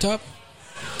with a rooftop?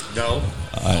 No.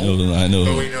 I know.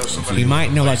 But we know somebody. You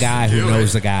might know a guy who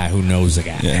knows a guy who knows a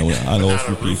guy. Yeah, well, I know a Not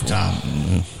few a people. rooftop.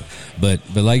 Yeah. But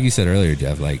like you said earlier,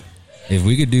 Jeff, like if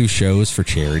we could do shows for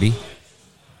charity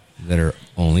that are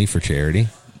only for charity,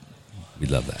 we'd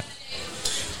love that.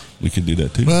 We could do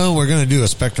that too. Well, we're going to do a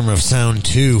Spectrum of Sound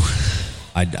 2.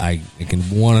 I can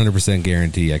 100%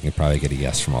 guarantee I can probably get a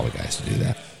yes from all the guys to do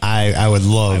that. I would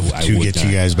love I to would get not-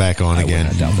 you guys back on I again.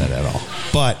 would not doubt that at all.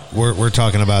 But we're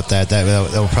talking about that.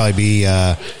 That will probably be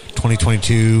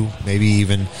 2022, maybe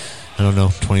even I don't know,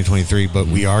 2023, but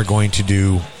we are going to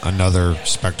do another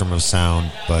Spectrum of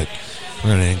Sound, but we're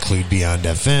going to include Beyond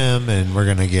FM, and we're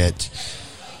going to get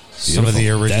some of the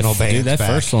original bands Dude, that back.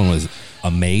 first one was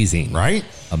amazing. Right?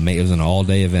 It was an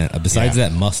all-day event. Besides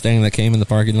that Mustang that came in the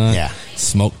parking lot,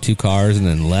 smoked 2 cars and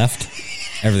then left,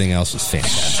 everything else was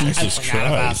fantastic. Jesus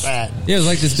Christ. Yeah, it was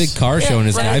like this big car show, and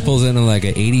this guy pulls in like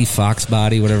an 80 Fox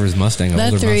body, whatever his Mustang.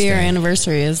 That older 3-year Mustang.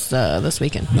 anniversary is this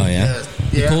weekend. Oh, yeah?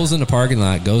 He pulls in the parking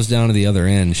lot, goes down to the other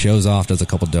end, shows off, does a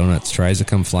couple donuts, tries to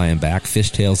come flying back,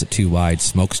 fishtails it too wide,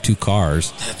 smokes 2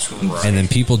 cars. That's right. And then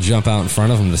people jump out in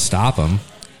front of him to stop him,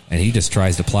 and he just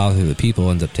tries to plow through the people,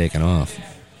 ends up taking off.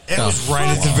 It was right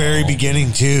at the very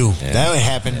beginning, too. Yeah. That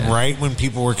happened right when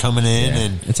people were coming in.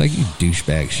 and It's like, you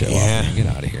douchebag show up, man. Get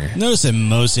out of here. Notice that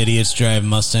most idiots drive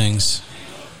Mustangs.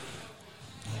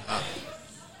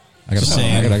 I got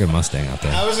a Mustang out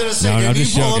there. I was going to say, did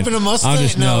you pull up in a Mustang? It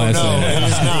is not.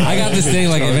 I got this thing,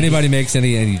 like, if anybody makes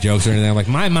any jokes or anything, I'm like,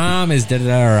 my mom is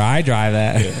da-da-da, or I drive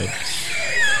that.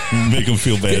 Make them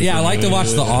feel bad. Yeah, I like to watch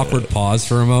the awkward pause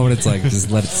for a moment. It's like,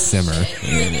 just let it simmer.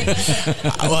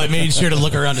 Well, I made sure to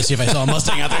look around to see if I saw a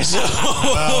Mustang out there. So.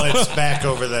 Well, it's back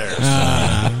over there. So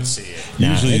I can see it.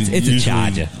 Usually, it's a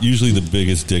Charger. Usually the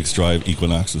biggest dicks drive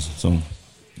Equinoxes. So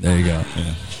there you go.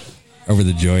 Yeah. Over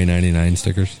the Joy 99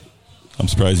 stickers. I'm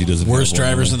surprised he doesn't. Worst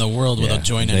drivers in the world with a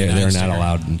Joy 99 They're sticker. not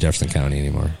allowed in Jefferson County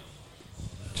anymore.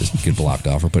 Just get blocked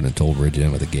off. We're putting a toll bridge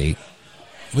in with a gate.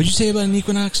 What'd you say about an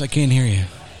Equinox? I can't hear you.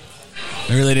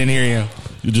 I really didn't hear you.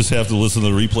 You just have to listen to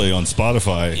the replay on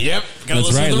Spotify. Yep.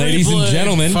 That's right, ladies and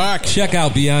gentlemen. Check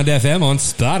out Beyond FM on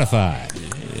Spotify.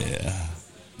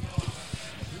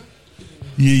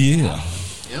 Yeah.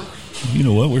 Yep. You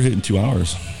know what? We're hitting 2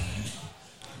 hours.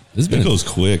 It goes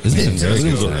quick. This has been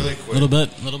really quick. A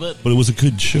little bit. But it was a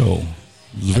good show.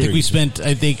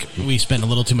 I think we spent a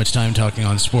little too much time talking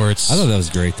on sports. I thought that was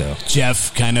great, though.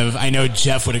 Jeff I know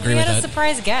Jeff would agree We with had a that.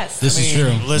 surprise guest. This is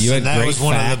true. Listen, that was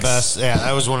one facts. of the best. Yeah,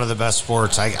 that was one of the best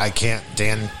sports. I can't.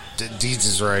 Deedz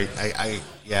is right.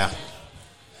 Yeah.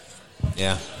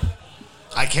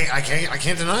 I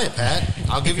can't deny it, Pat.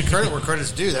 I'll give you credit where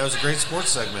credit's due. That was a great sports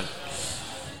segment.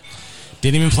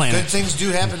 Didn't even plan Good it. things do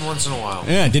happen once in a while.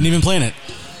 Yeah, didn't even plan it.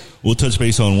 We'll touch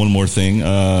base on one more thing.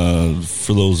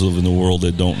 For those in the world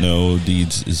that don't know,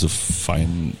 Deedz is a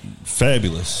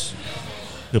fabulous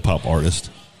hip-hop artist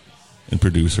and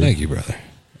producer. Thank you, brother.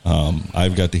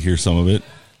 I've got to hear some of it.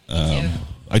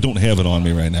 I don't have it on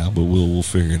me right now, but we'll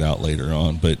figure it out later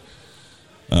on. But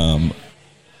I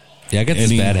get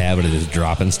this bad habit of just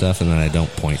dropping stuff, and then I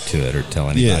don't point to it or tell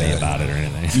anybody about it or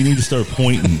anything. You need to start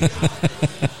pointing.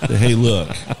 Hey, look.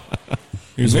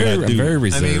 Here's what I do. I'm very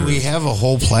reserved. I mean, we have a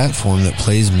whole platform that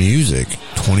plays music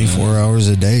 24 hours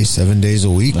a day, 7 days a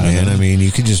week, man. I mean,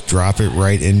 you could just drop it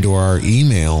right into our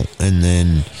email, and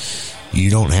then you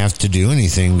don't have to do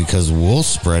anything because we'll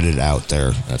spread it out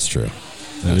there. That's true.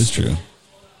 That is true.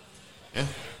 Yeah.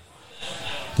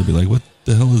 They'll be like, what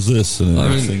the hell is this? And the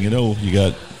next thing you know, you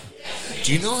got...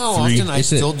 Do you know how often I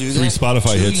still do that? 3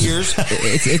 Spotify 2 hits. years?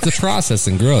 It's a process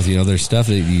and growth. You know, there's stuff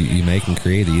that you make and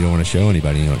create that you don't want to show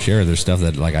anybody. You don't share. There's stuff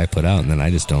that like I put out and then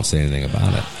I just don't say anything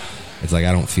about it. It's like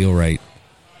I don't feel right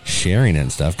sharing it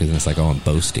and stuff because it's like, oh, I'm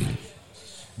boasting.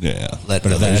 Yeah. Let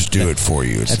others do it for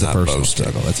you. It's that's not a personal boasting.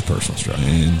 struggle. That's a personal struggle.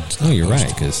 And no, you're right.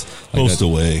 Because like post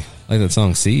away. Like that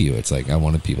song "See You," it's like I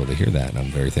wanted people to hear that, and I'm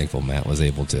very thankful Matt was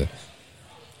able to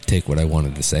take what I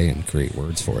wanted to say and create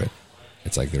words for it.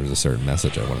 It's like there was a certain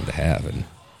message I wanted to have, and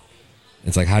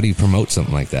it's like, how do you promote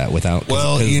something like that without?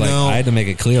 Well, you like, know, I had to make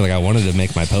it clear. Like I wanted to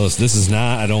make my post. This is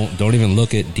not. I don't even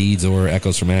look at Deedz or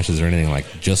Echoes from Ashes or anything.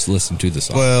 Like just listen to the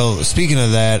song. Well, speaking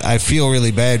of that, I feel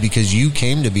really bad because you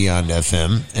came to Beyond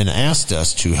FM and asked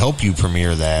us to help you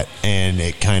premiere that, and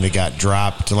it kind of got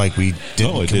dropped. Like we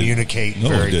didn't communicate.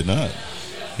 No, it did not.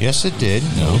 Yes, it did.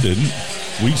 No, it didn't.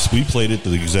 We played it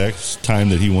the exact time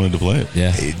that he wanted to play it.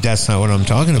 Yeah. That's not what I'm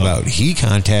talking about. He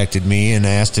contacted me and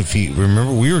asked if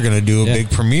remember, we were going to do a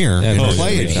big premiere and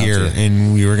play it here,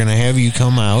 and we were going to have you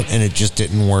come out, and it just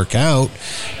didn't work out.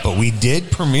 But we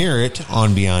did premiere it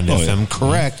on Beyond FM,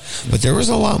 correct. But there was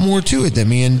a lot more to it that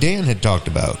me and Dan had talked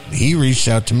about. He reached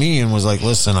out to me and was like,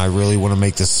 listen, I really want to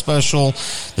make this special.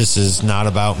 This is not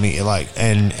about me.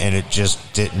 And it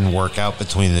just didn't work out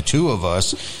between the two of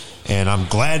us. And I'm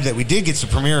glad that we did get to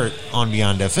premiere it on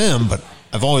Beyond FM, but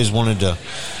I've always wanted to.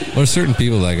 Well, certain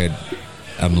people like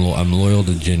I'm loyal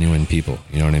to genuine people.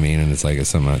 You know what I mean? And it's like that's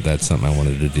something I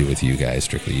wanted to do with you guys,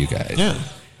 strictly you guys. Yeah,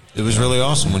 it was really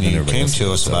awesome when you came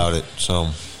to us about it.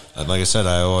 So like I said,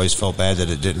 I always felt bad that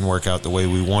it didn't work out the way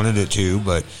we wanted it to.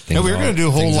 But we were going to do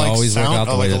a whole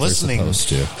listening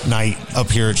night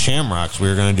up here at Shamrocks. We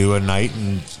were going to do a night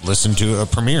and listen to a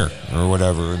premiere or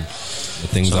whatever. And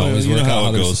things always work out how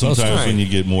it goes. Sometimes when you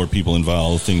get more people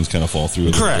involved, things kind of fall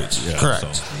through. Correct.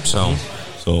 So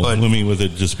I mean, with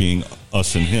it just being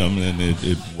us and him, and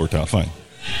it worked out fine.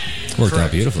 Worked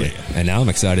out beautifully. Yeah. And now I'm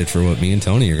excited for what me and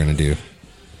Tony are going to do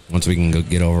once we can go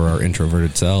get over our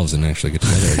introverted selves and actually get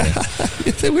together again.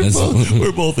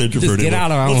 we're both introverted. Just get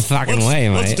out of our own fucking way,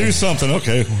 mate. Let's do something.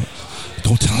 Okay.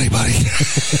 Don't tell anybody.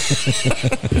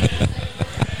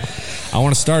 I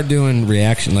want to start doing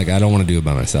reaction. Like, I don't want to do it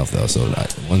by myself, though. So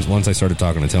once I started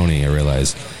talking to Tony, I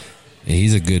realized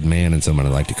he's a good man and someone I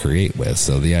like to create with.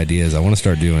 So the idea is I want to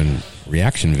start doing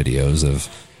reaction videos of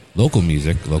local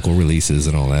music, local releases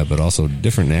and all that, but also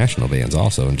different national bands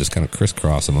also, and just kind of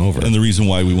crisscross them over. And the reason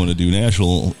why we want to do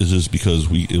national is just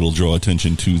because it'll draw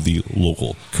attention to the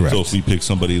local. Correct. So if we pick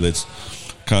somebody that's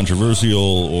controversial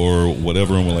or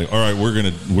whatever, and we're like, all right,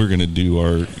 we're gonna do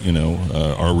our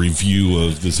our review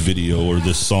of this video or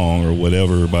this song or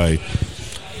whatever by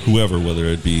whoever, whether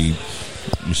it be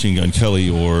Machine Gun Kelly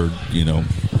or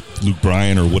Luke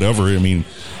Bryan or whatever. I mean,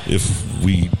 if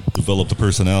we develop the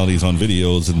personalities on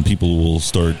videos, and people will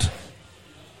start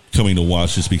coming to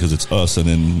watch just because it's us, and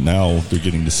then now they're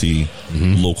getting to see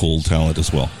local talent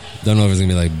as well. Don't know if it's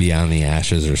gonna be like Beyond the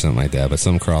Ashes or something like that, but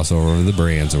some crossover of the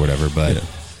brands or whatever.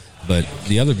 But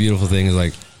the other beautiful thing is,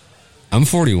 like, I'm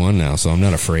 41 now, so I'm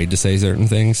not afraid to say certain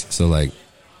things. So, like,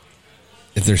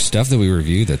 if there's stuff that we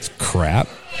review that's crap,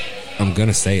 I'm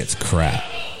gonna say it's crap.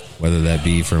 Whether that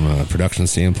be from a production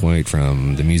standpoint,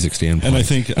 from the music standpoint, and I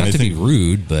think not to be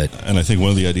rude, but I think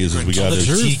one of the ideas is we got to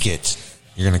critique it.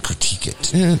 You're going to critique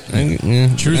it. Yeah.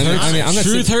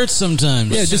 Truth hurts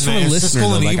sometimes. Yeah, just from a listener.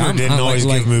 Siskel and Ebert didn't always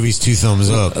give movies 2 thumbs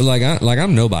up.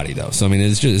 I'm nobody though. So I mean,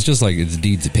 it's just like it's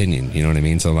Deed's opinion. You know what I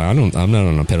mean? So I'm not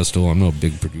on a pedestal. I'm no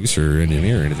big producer or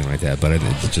engineer or anything like that. But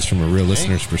it's just from a real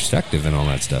listener's perspective and all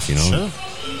that stuff. Sure.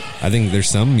 I think there's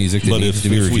some music that needs to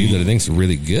be reviewed that I think is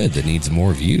really good, that needs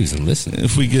more views and listening.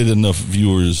 If we get enough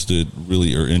viewers that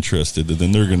really are interested,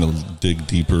 then they're going to dig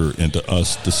deeper into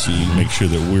us to make sure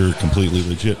that we're completely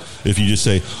legit. If you just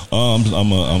say,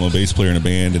 I'm a bass player in a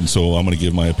band, and so I'm going to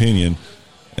give my opinion,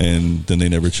 and then they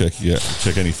never check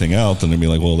anything out, then they'll be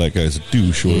like, well, that guy's a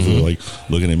douche. Or if they're like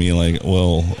looking at me like,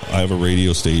 well, I have a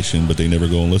radio station, but they never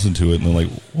go and listen to it. And they're like,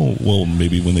 well,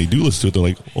 maybe when they do listen to it, they're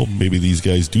like, oh, maybe these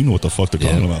guys do know what the fuck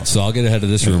they're talking about. So I'll get ahead of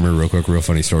this rumor real quick, real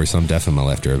funny story. So I'm deaf in my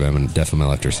left ear. I've been deaf in my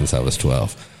left ear since I was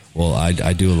 12. Well,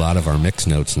 I do a lot of our mix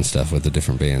notes and stuff with the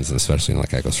different bands, and especially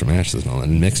like Echoes from Ashes and all that.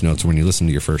 And mix notes, when you listen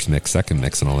to your first mix, second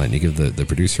mix, and all that, and you give the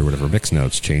producer whatever mix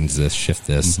notes, change this, shift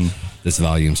this, this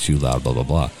volume's too loud, blah, blah,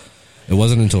 blah. It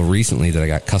wasn't until recently that I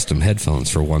got custom headphones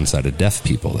for one-sided deaf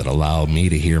people that allow me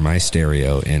to hear my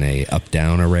stereo in a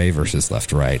up-down array versus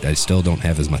left-right. I still don't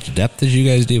have as much depth as you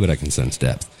guys do, but I can sense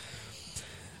depth.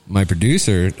 My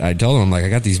producer, I told him, I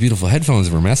got these beautiful headphones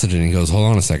and we're messaging, and he goes, hold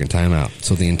on a second, time out.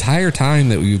 So the entire time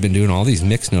that we've been doing all these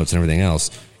mix notes and everything else,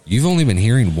 you've only been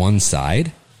hearing one side?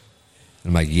 And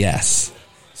I'm like, yes.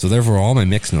 So therefore, all my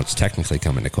mix notes technically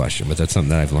come into question, but that's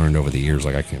something that I've learned over the years.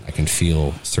 Like I can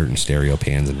feel certain stereo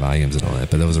pans and volumes and all that.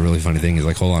 But that was a really funny thing. Is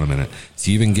like, hold on a minute.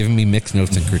 So you've been giving me mix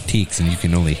notes and critiques, and you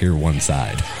can only hear one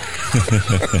side.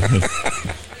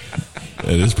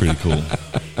 It is pretty cool.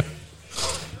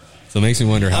 So it makes me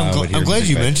wonder how. I'm glad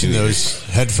you mentioned those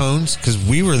headphones, because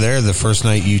we were there the first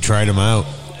night you tried them out.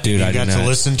 Dude, I got to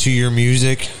listen to your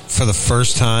music for the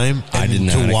first time, and I did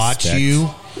not to watch you.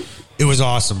 It was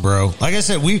awesome, bro. Like I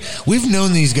said, we've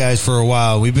known these guys for a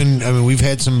while. We've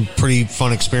had some pretty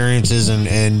fun experiences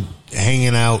and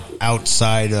hanging out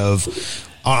outside of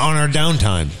on our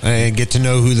downtime and get to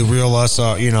know who the real us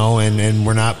are, and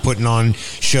we're not putting on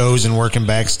shows and working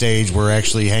backstage. We're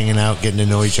actually hanging out, getting to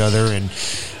know each other and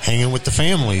hanging with the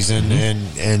families and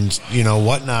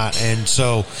whatnot. And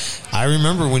so I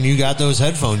remember when you got those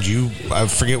headphones, I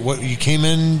forget what you came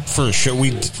in for a show.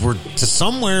 We were to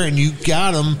somewhere and you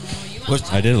got them.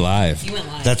 I did live. You went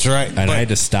live. That's right. And I had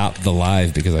to stop the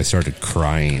live because I started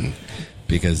crying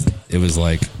because it was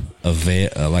like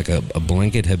a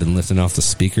blanket had been lifted off the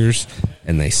speakers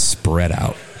and they spread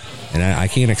out. And I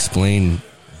can't explain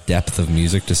depth of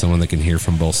music to someone that can hear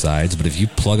from both sides, but if you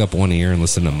plug up one ear and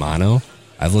listen to mono,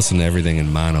 I've listened to everything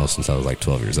in mono since I was like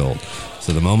 12 years old.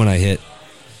 So the moment I hit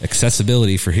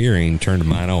accessibility for hearing, turned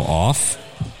mono off,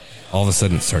 all of a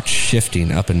sudden it starts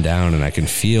shifting up and down, and I can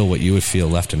feel what you would feel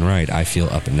left and right. I feel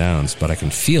up and downs, but I can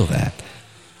feel that.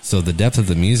 So the depth of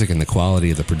the music and the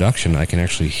quality of the production, I can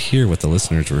actually hear what the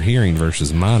listeners were hearing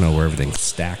versus mono where everything's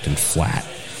stacked and flat.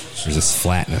 There's this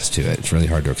flatness to it. It's really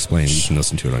hard to explain. You can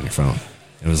listen to it on your phone.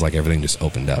 It was like everything just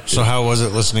opened up. So how was it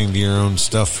listening to your own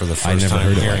stuff for the first time?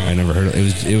 I never heard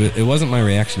it. It wasn't my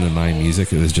reaction to my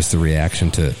music. It was just the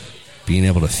reaction to being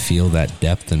able to feel that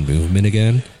depth and movement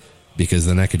again, because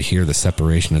then I could hear the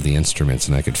separation of the instruments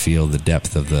and I could feel the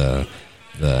depth of the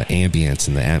ambience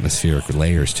and the atmospheric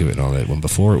layers to it and all that. When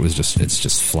before it's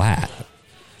just flat.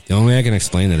 The only way I can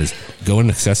explain that is go in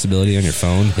accessibility on your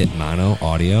phone, hit mono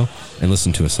audio, and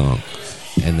listen to a song,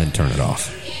 and then turn it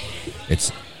off.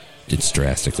 It's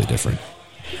drastically different.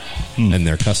 And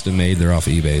they're custom made. They're off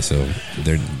eBay, so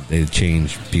they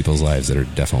change people's lives that are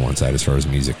deaf on one side as far as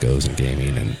music goes and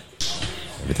gaming and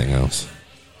everything else.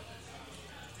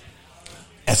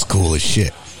 That's cool as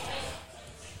shit.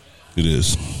 It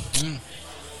is.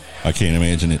 I can't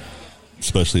imagine it,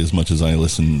 especially as much as I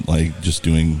listen, like just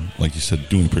doing, like you said,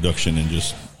 doing production and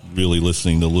just really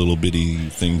listening to little bitty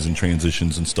things and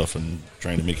transitions and stuff and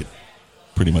trying to make it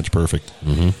pretty much perfect.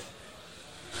 Mm-hmm.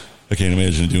 I can't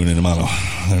imagine doing it in mono.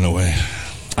 There's no way.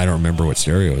 I don't remember what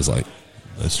stereo was like.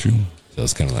 That's true. So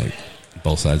it's kind of like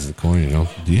both sides of the coin, you know?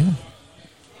 Yeah.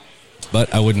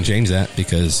 But I wouldn't change that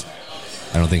because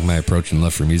I don't think my approach and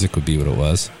love for music would be what it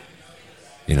was.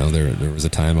 You know, there was a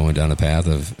time I went down a path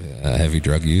of heavy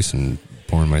drug use and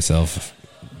pouring myself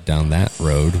down that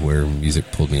road where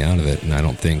music pulled me out of it. And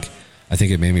I think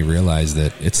it made me realize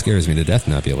that it scares me to death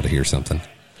not be able to hear something.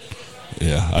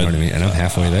 Yeah. You know what I mean? And I'm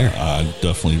halfway there. I'd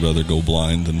definitely rather go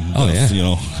blind than deaf, you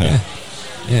know.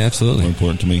 Yeah, absolutely. More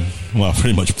important to me. Well,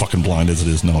 pretty much fucking blind as it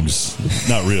is. No, I'm just,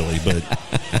 not really, but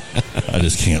I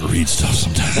just can't read stuff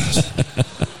sometimes.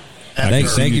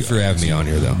 Thank you for having me on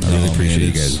here, though. I really appreciate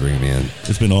you guys bringing me in.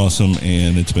 It's been awesome,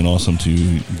 and it's been awesome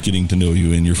to getting to know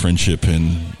you and your friendship,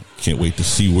 and can't wait to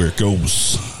see where it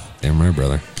goes. Damn right,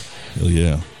 brother. Hell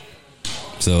yeah.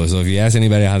 So if you ask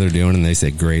anybody how they're doing and they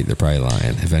say great, they're probably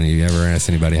lying. If any of you ever ask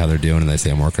anybody how they're doing and they say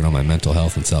I'm working on my mental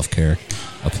health and self-care,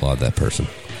 applaud that person.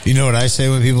 You know what I say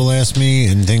when people ask me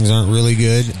and things aren't really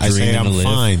good? I say I'm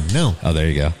fine. No. Oh, there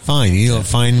you go. Fine. You know what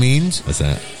fine means? What's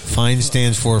that? Fine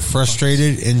stands for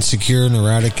frustrated, insecure,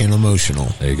 neurotic, and emotional.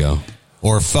 There you go.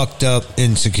 Or fucked up,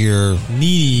 insecure,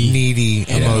 needy,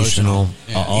 emotional.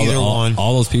 Yeah. Either one.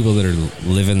 All those people that are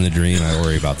living the dream, I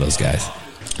worry about those guys.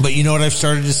 But you know what I've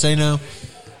started to say now?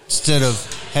 Instead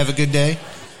of have a good day,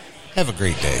 have a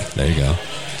great day. There you go.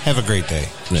 Have a great day.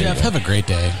 Jeff, have a great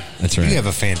day. That's right. You have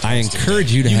a fantastic I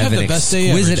encourage you to have an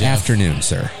exquisite afternoon,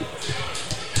 sir.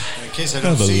 In case I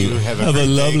don't see you, have a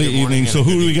lovely evening. So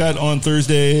who do we got on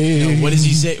Thursday? What does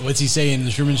he say? What's he say in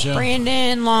the Truman Show?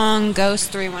 Brandon Long,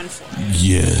 Ghost 314.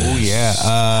 Yes. Oh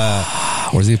yeah.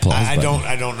 Where's the applause? I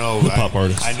don't know. The pop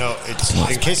artist. I know. It's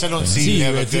in case I don't see you.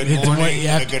 Have a good morning,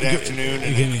 a good afternoon,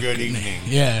 and a good evening.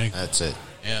 Yeah, that's it.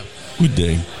 Yeah. Good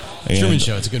day. Truman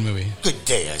Show. It's a good movie. Good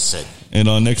day, I said. And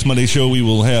on next Monday's show, we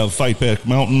will have Fight Back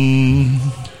Mountain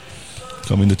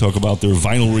coming to talk about their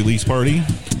vinyl release party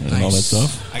and all that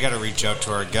stuff. I got to reach out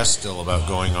to our guest still about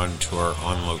going on tour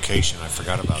on location. I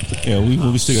forgot about that. Yeah,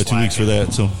 we still got 2 weeks for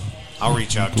that, so I'll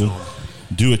reach out to him.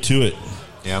 Do it to it.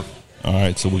 Yeah. All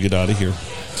right, so we'll get out of here.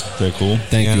 Is that cool?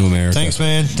 Thank you, America. Thanks,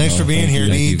 man. Thanks for being here,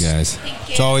 Thank you, Deedz. guys.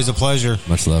 It's always a pleasure.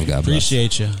 Much love. God bless.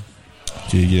 Appreciate you.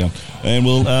 Yeah, and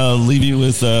we'll leave you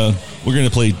with we're going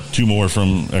to play 2 more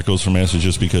from Echoes from Acid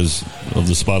just because of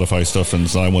the Spotify stuff, and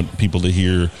so I want people to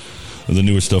hear the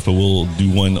newer stuff, but we'll do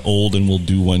one old and we'll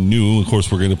do one new. Of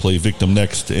course, we're going to play Victim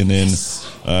next, and then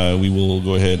we will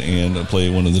go ahead and play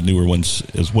one of the newer ones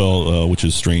as well, which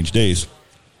is Strange Days.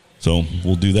 So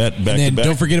we'll do that back and then to back.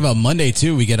 Don't forget about Monday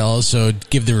too. We got to also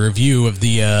give the review of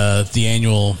the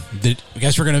annual. I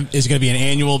guess is going to be an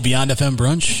annual Beyond FM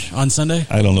brunch on Sunday.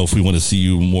 I don't know if we want to see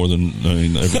you more than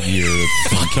every year at the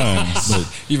same time. But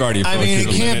you've already. It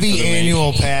can't be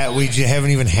annual, Pat. We haven't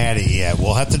even had it yet.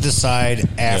 We'll have to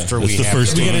decide after we the have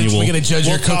first it. annual. We're going to judge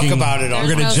your cooking. Talk about it.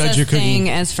 We're going to judge your cooking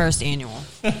as first annual.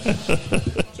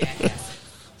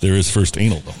 There is first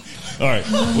anal though. All right,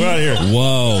 we're out of here.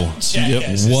 Whoa.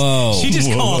 Whoa. She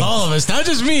just called all of us, not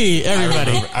just me,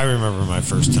 everybody. I remember my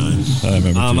first time. I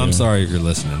remember I'm sorry if you're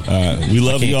listening. We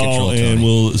love you all, and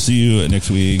we'll see you next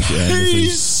week.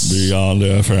 This is Beyond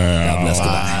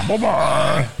FM.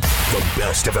 Bye-bye. The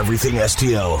best of everything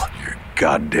STL. You're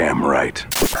goddamn right.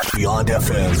 Beyond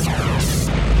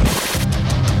FM.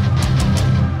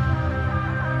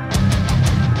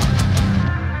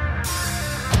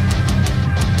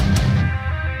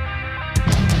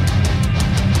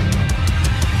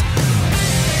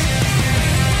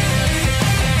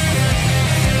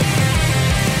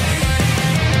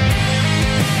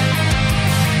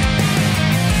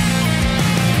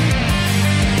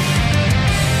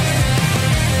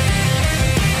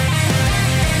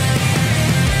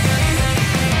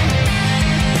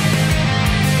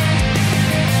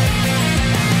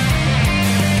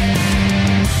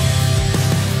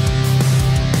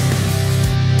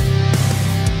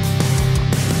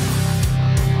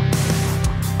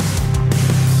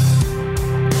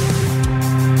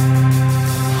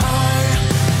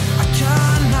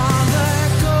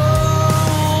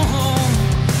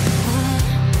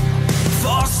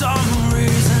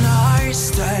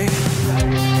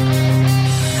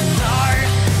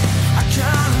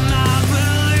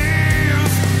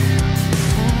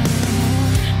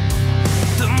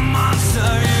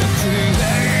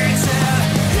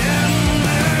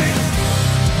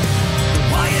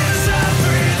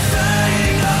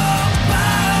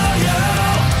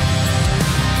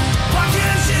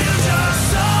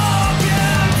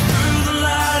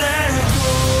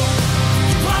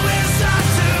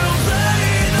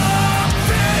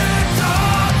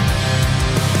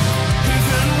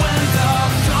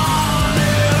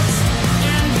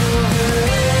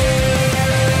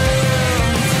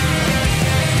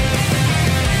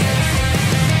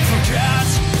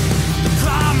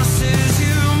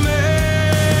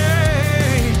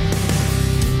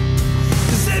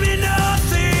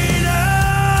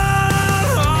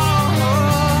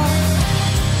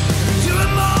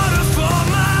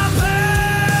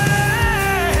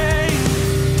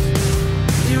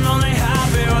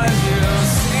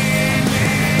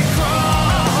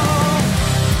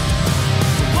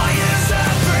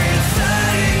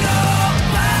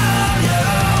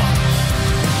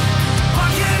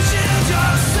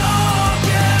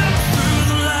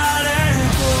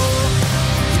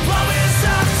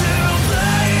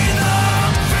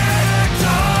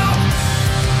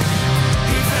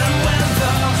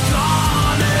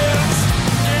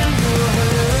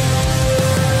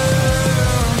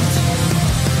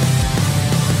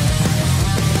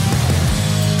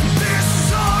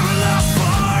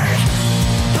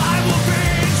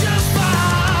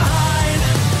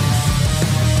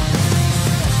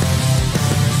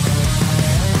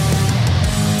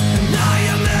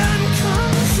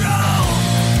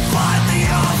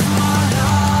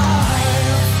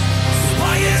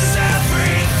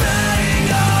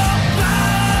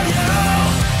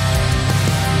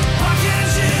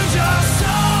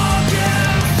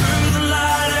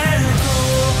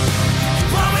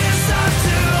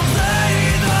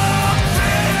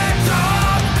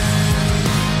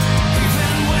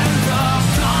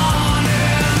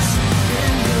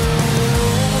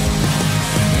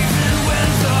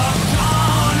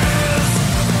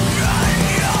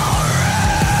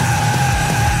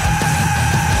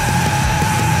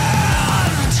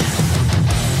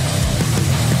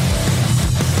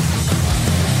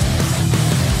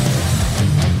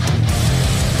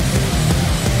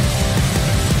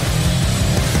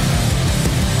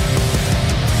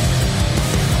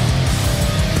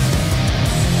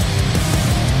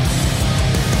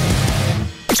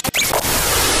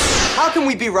 How can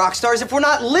we be rock stars if we're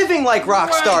not living like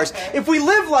rock stars? If we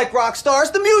live like rock stars,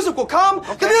 the music will come.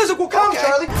 The music will come,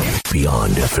 Charlie.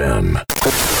 Beyond FM.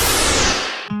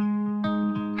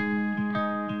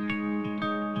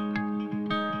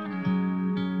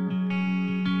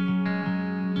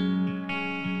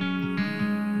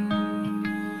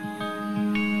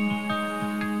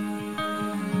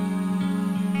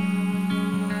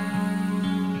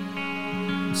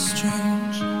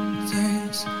 Strange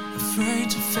days, afraid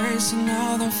to face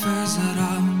another phase that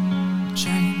I'll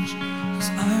change. 'Cause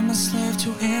I'm a slave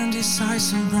to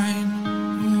indecisive brain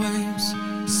waves,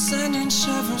 sending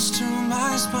shivers to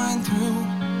my spine through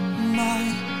my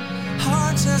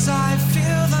heart as I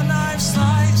feel the knife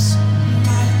slice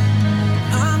my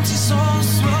empty soul,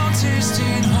 slow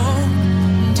tasting hope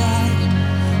die,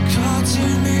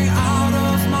 cutting me out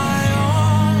of my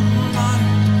own mind,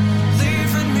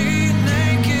 leaving me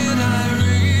naked. I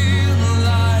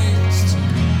realized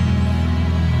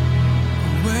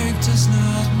awake does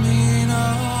not mean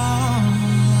alive.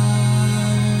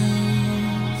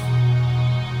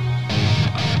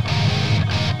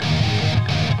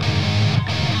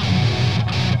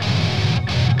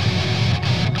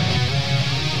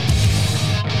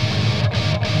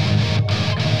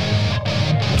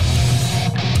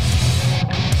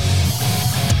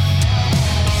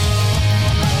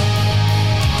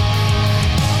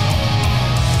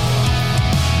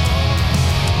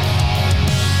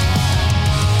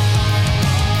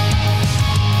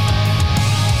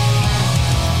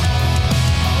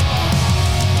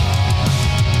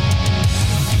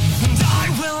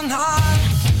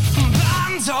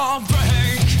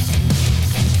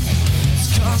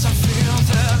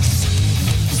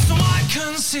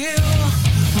 Conceal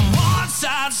what's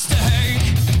at stake.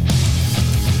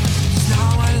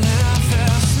 Now I live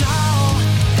this, now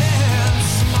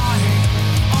it's my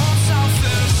own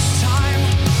selfish time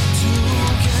to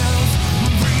give,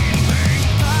 bring me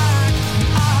back.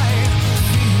 I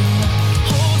feel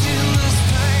holding this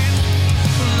pain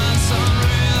that's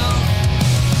unreal.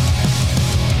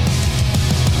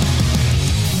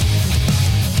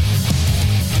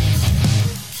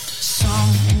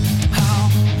 Somehow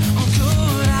I'm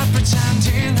good at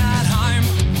pretending that I'm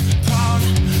proud,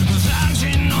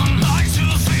 landing on my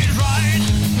 2 feet right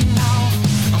now.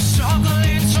 I'm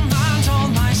struggling to handle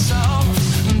myself,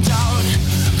 doubt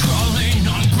crawling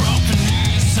on broken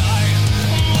knees. I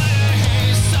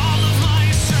waste all of my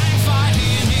strength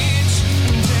fighting each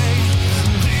day,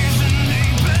 leaving me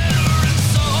bitter and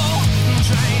so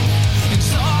drained,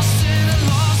 exhausted and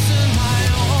lost in my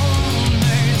own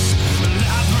maze, a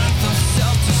labyrinth of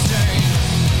self-disdain.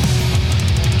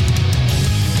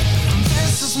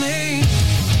 This is me.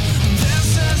 This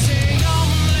is the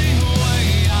only way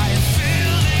I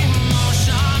feel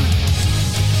emotion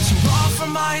to offer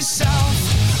myself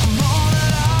more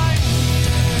that I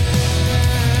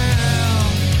am.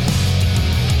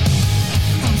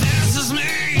 This is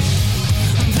me.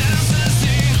 This is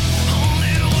the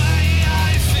only way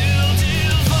I feel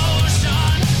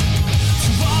devotion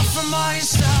to offer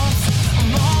myself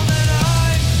more that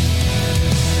I am.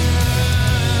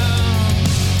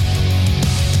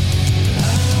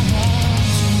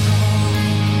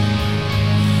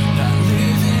 Not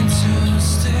living to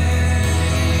stay.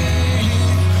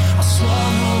 I'll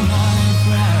swallow my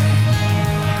pride.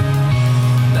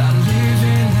 Not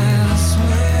living this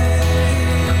way.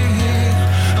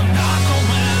 I'm not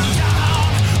going down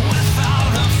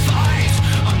without a fight.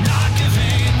 I'm not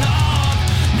giving up.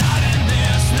 Not in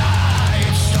this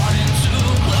night. Starting to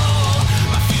glow.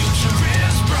 My future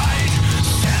is bright.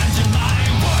 Stand in my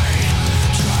way.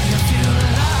 Try if you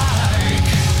like.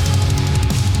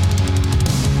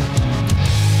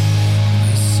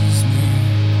 This is me.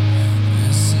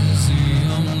 This is the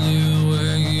only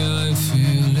way I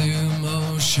feel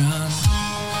emotion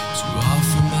to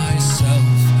offer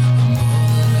myself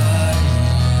more that I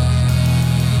am.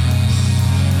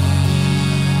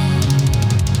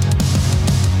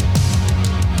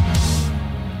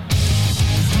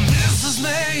 This is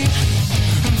me.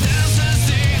 This is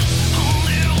the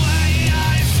only way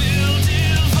I feel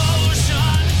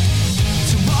devotion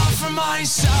to offer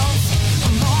myself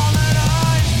more that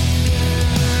I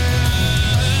am.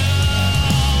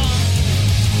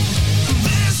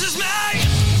 This is me.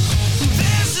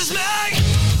 This is me.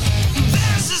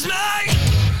 This is me.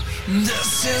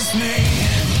 This is me.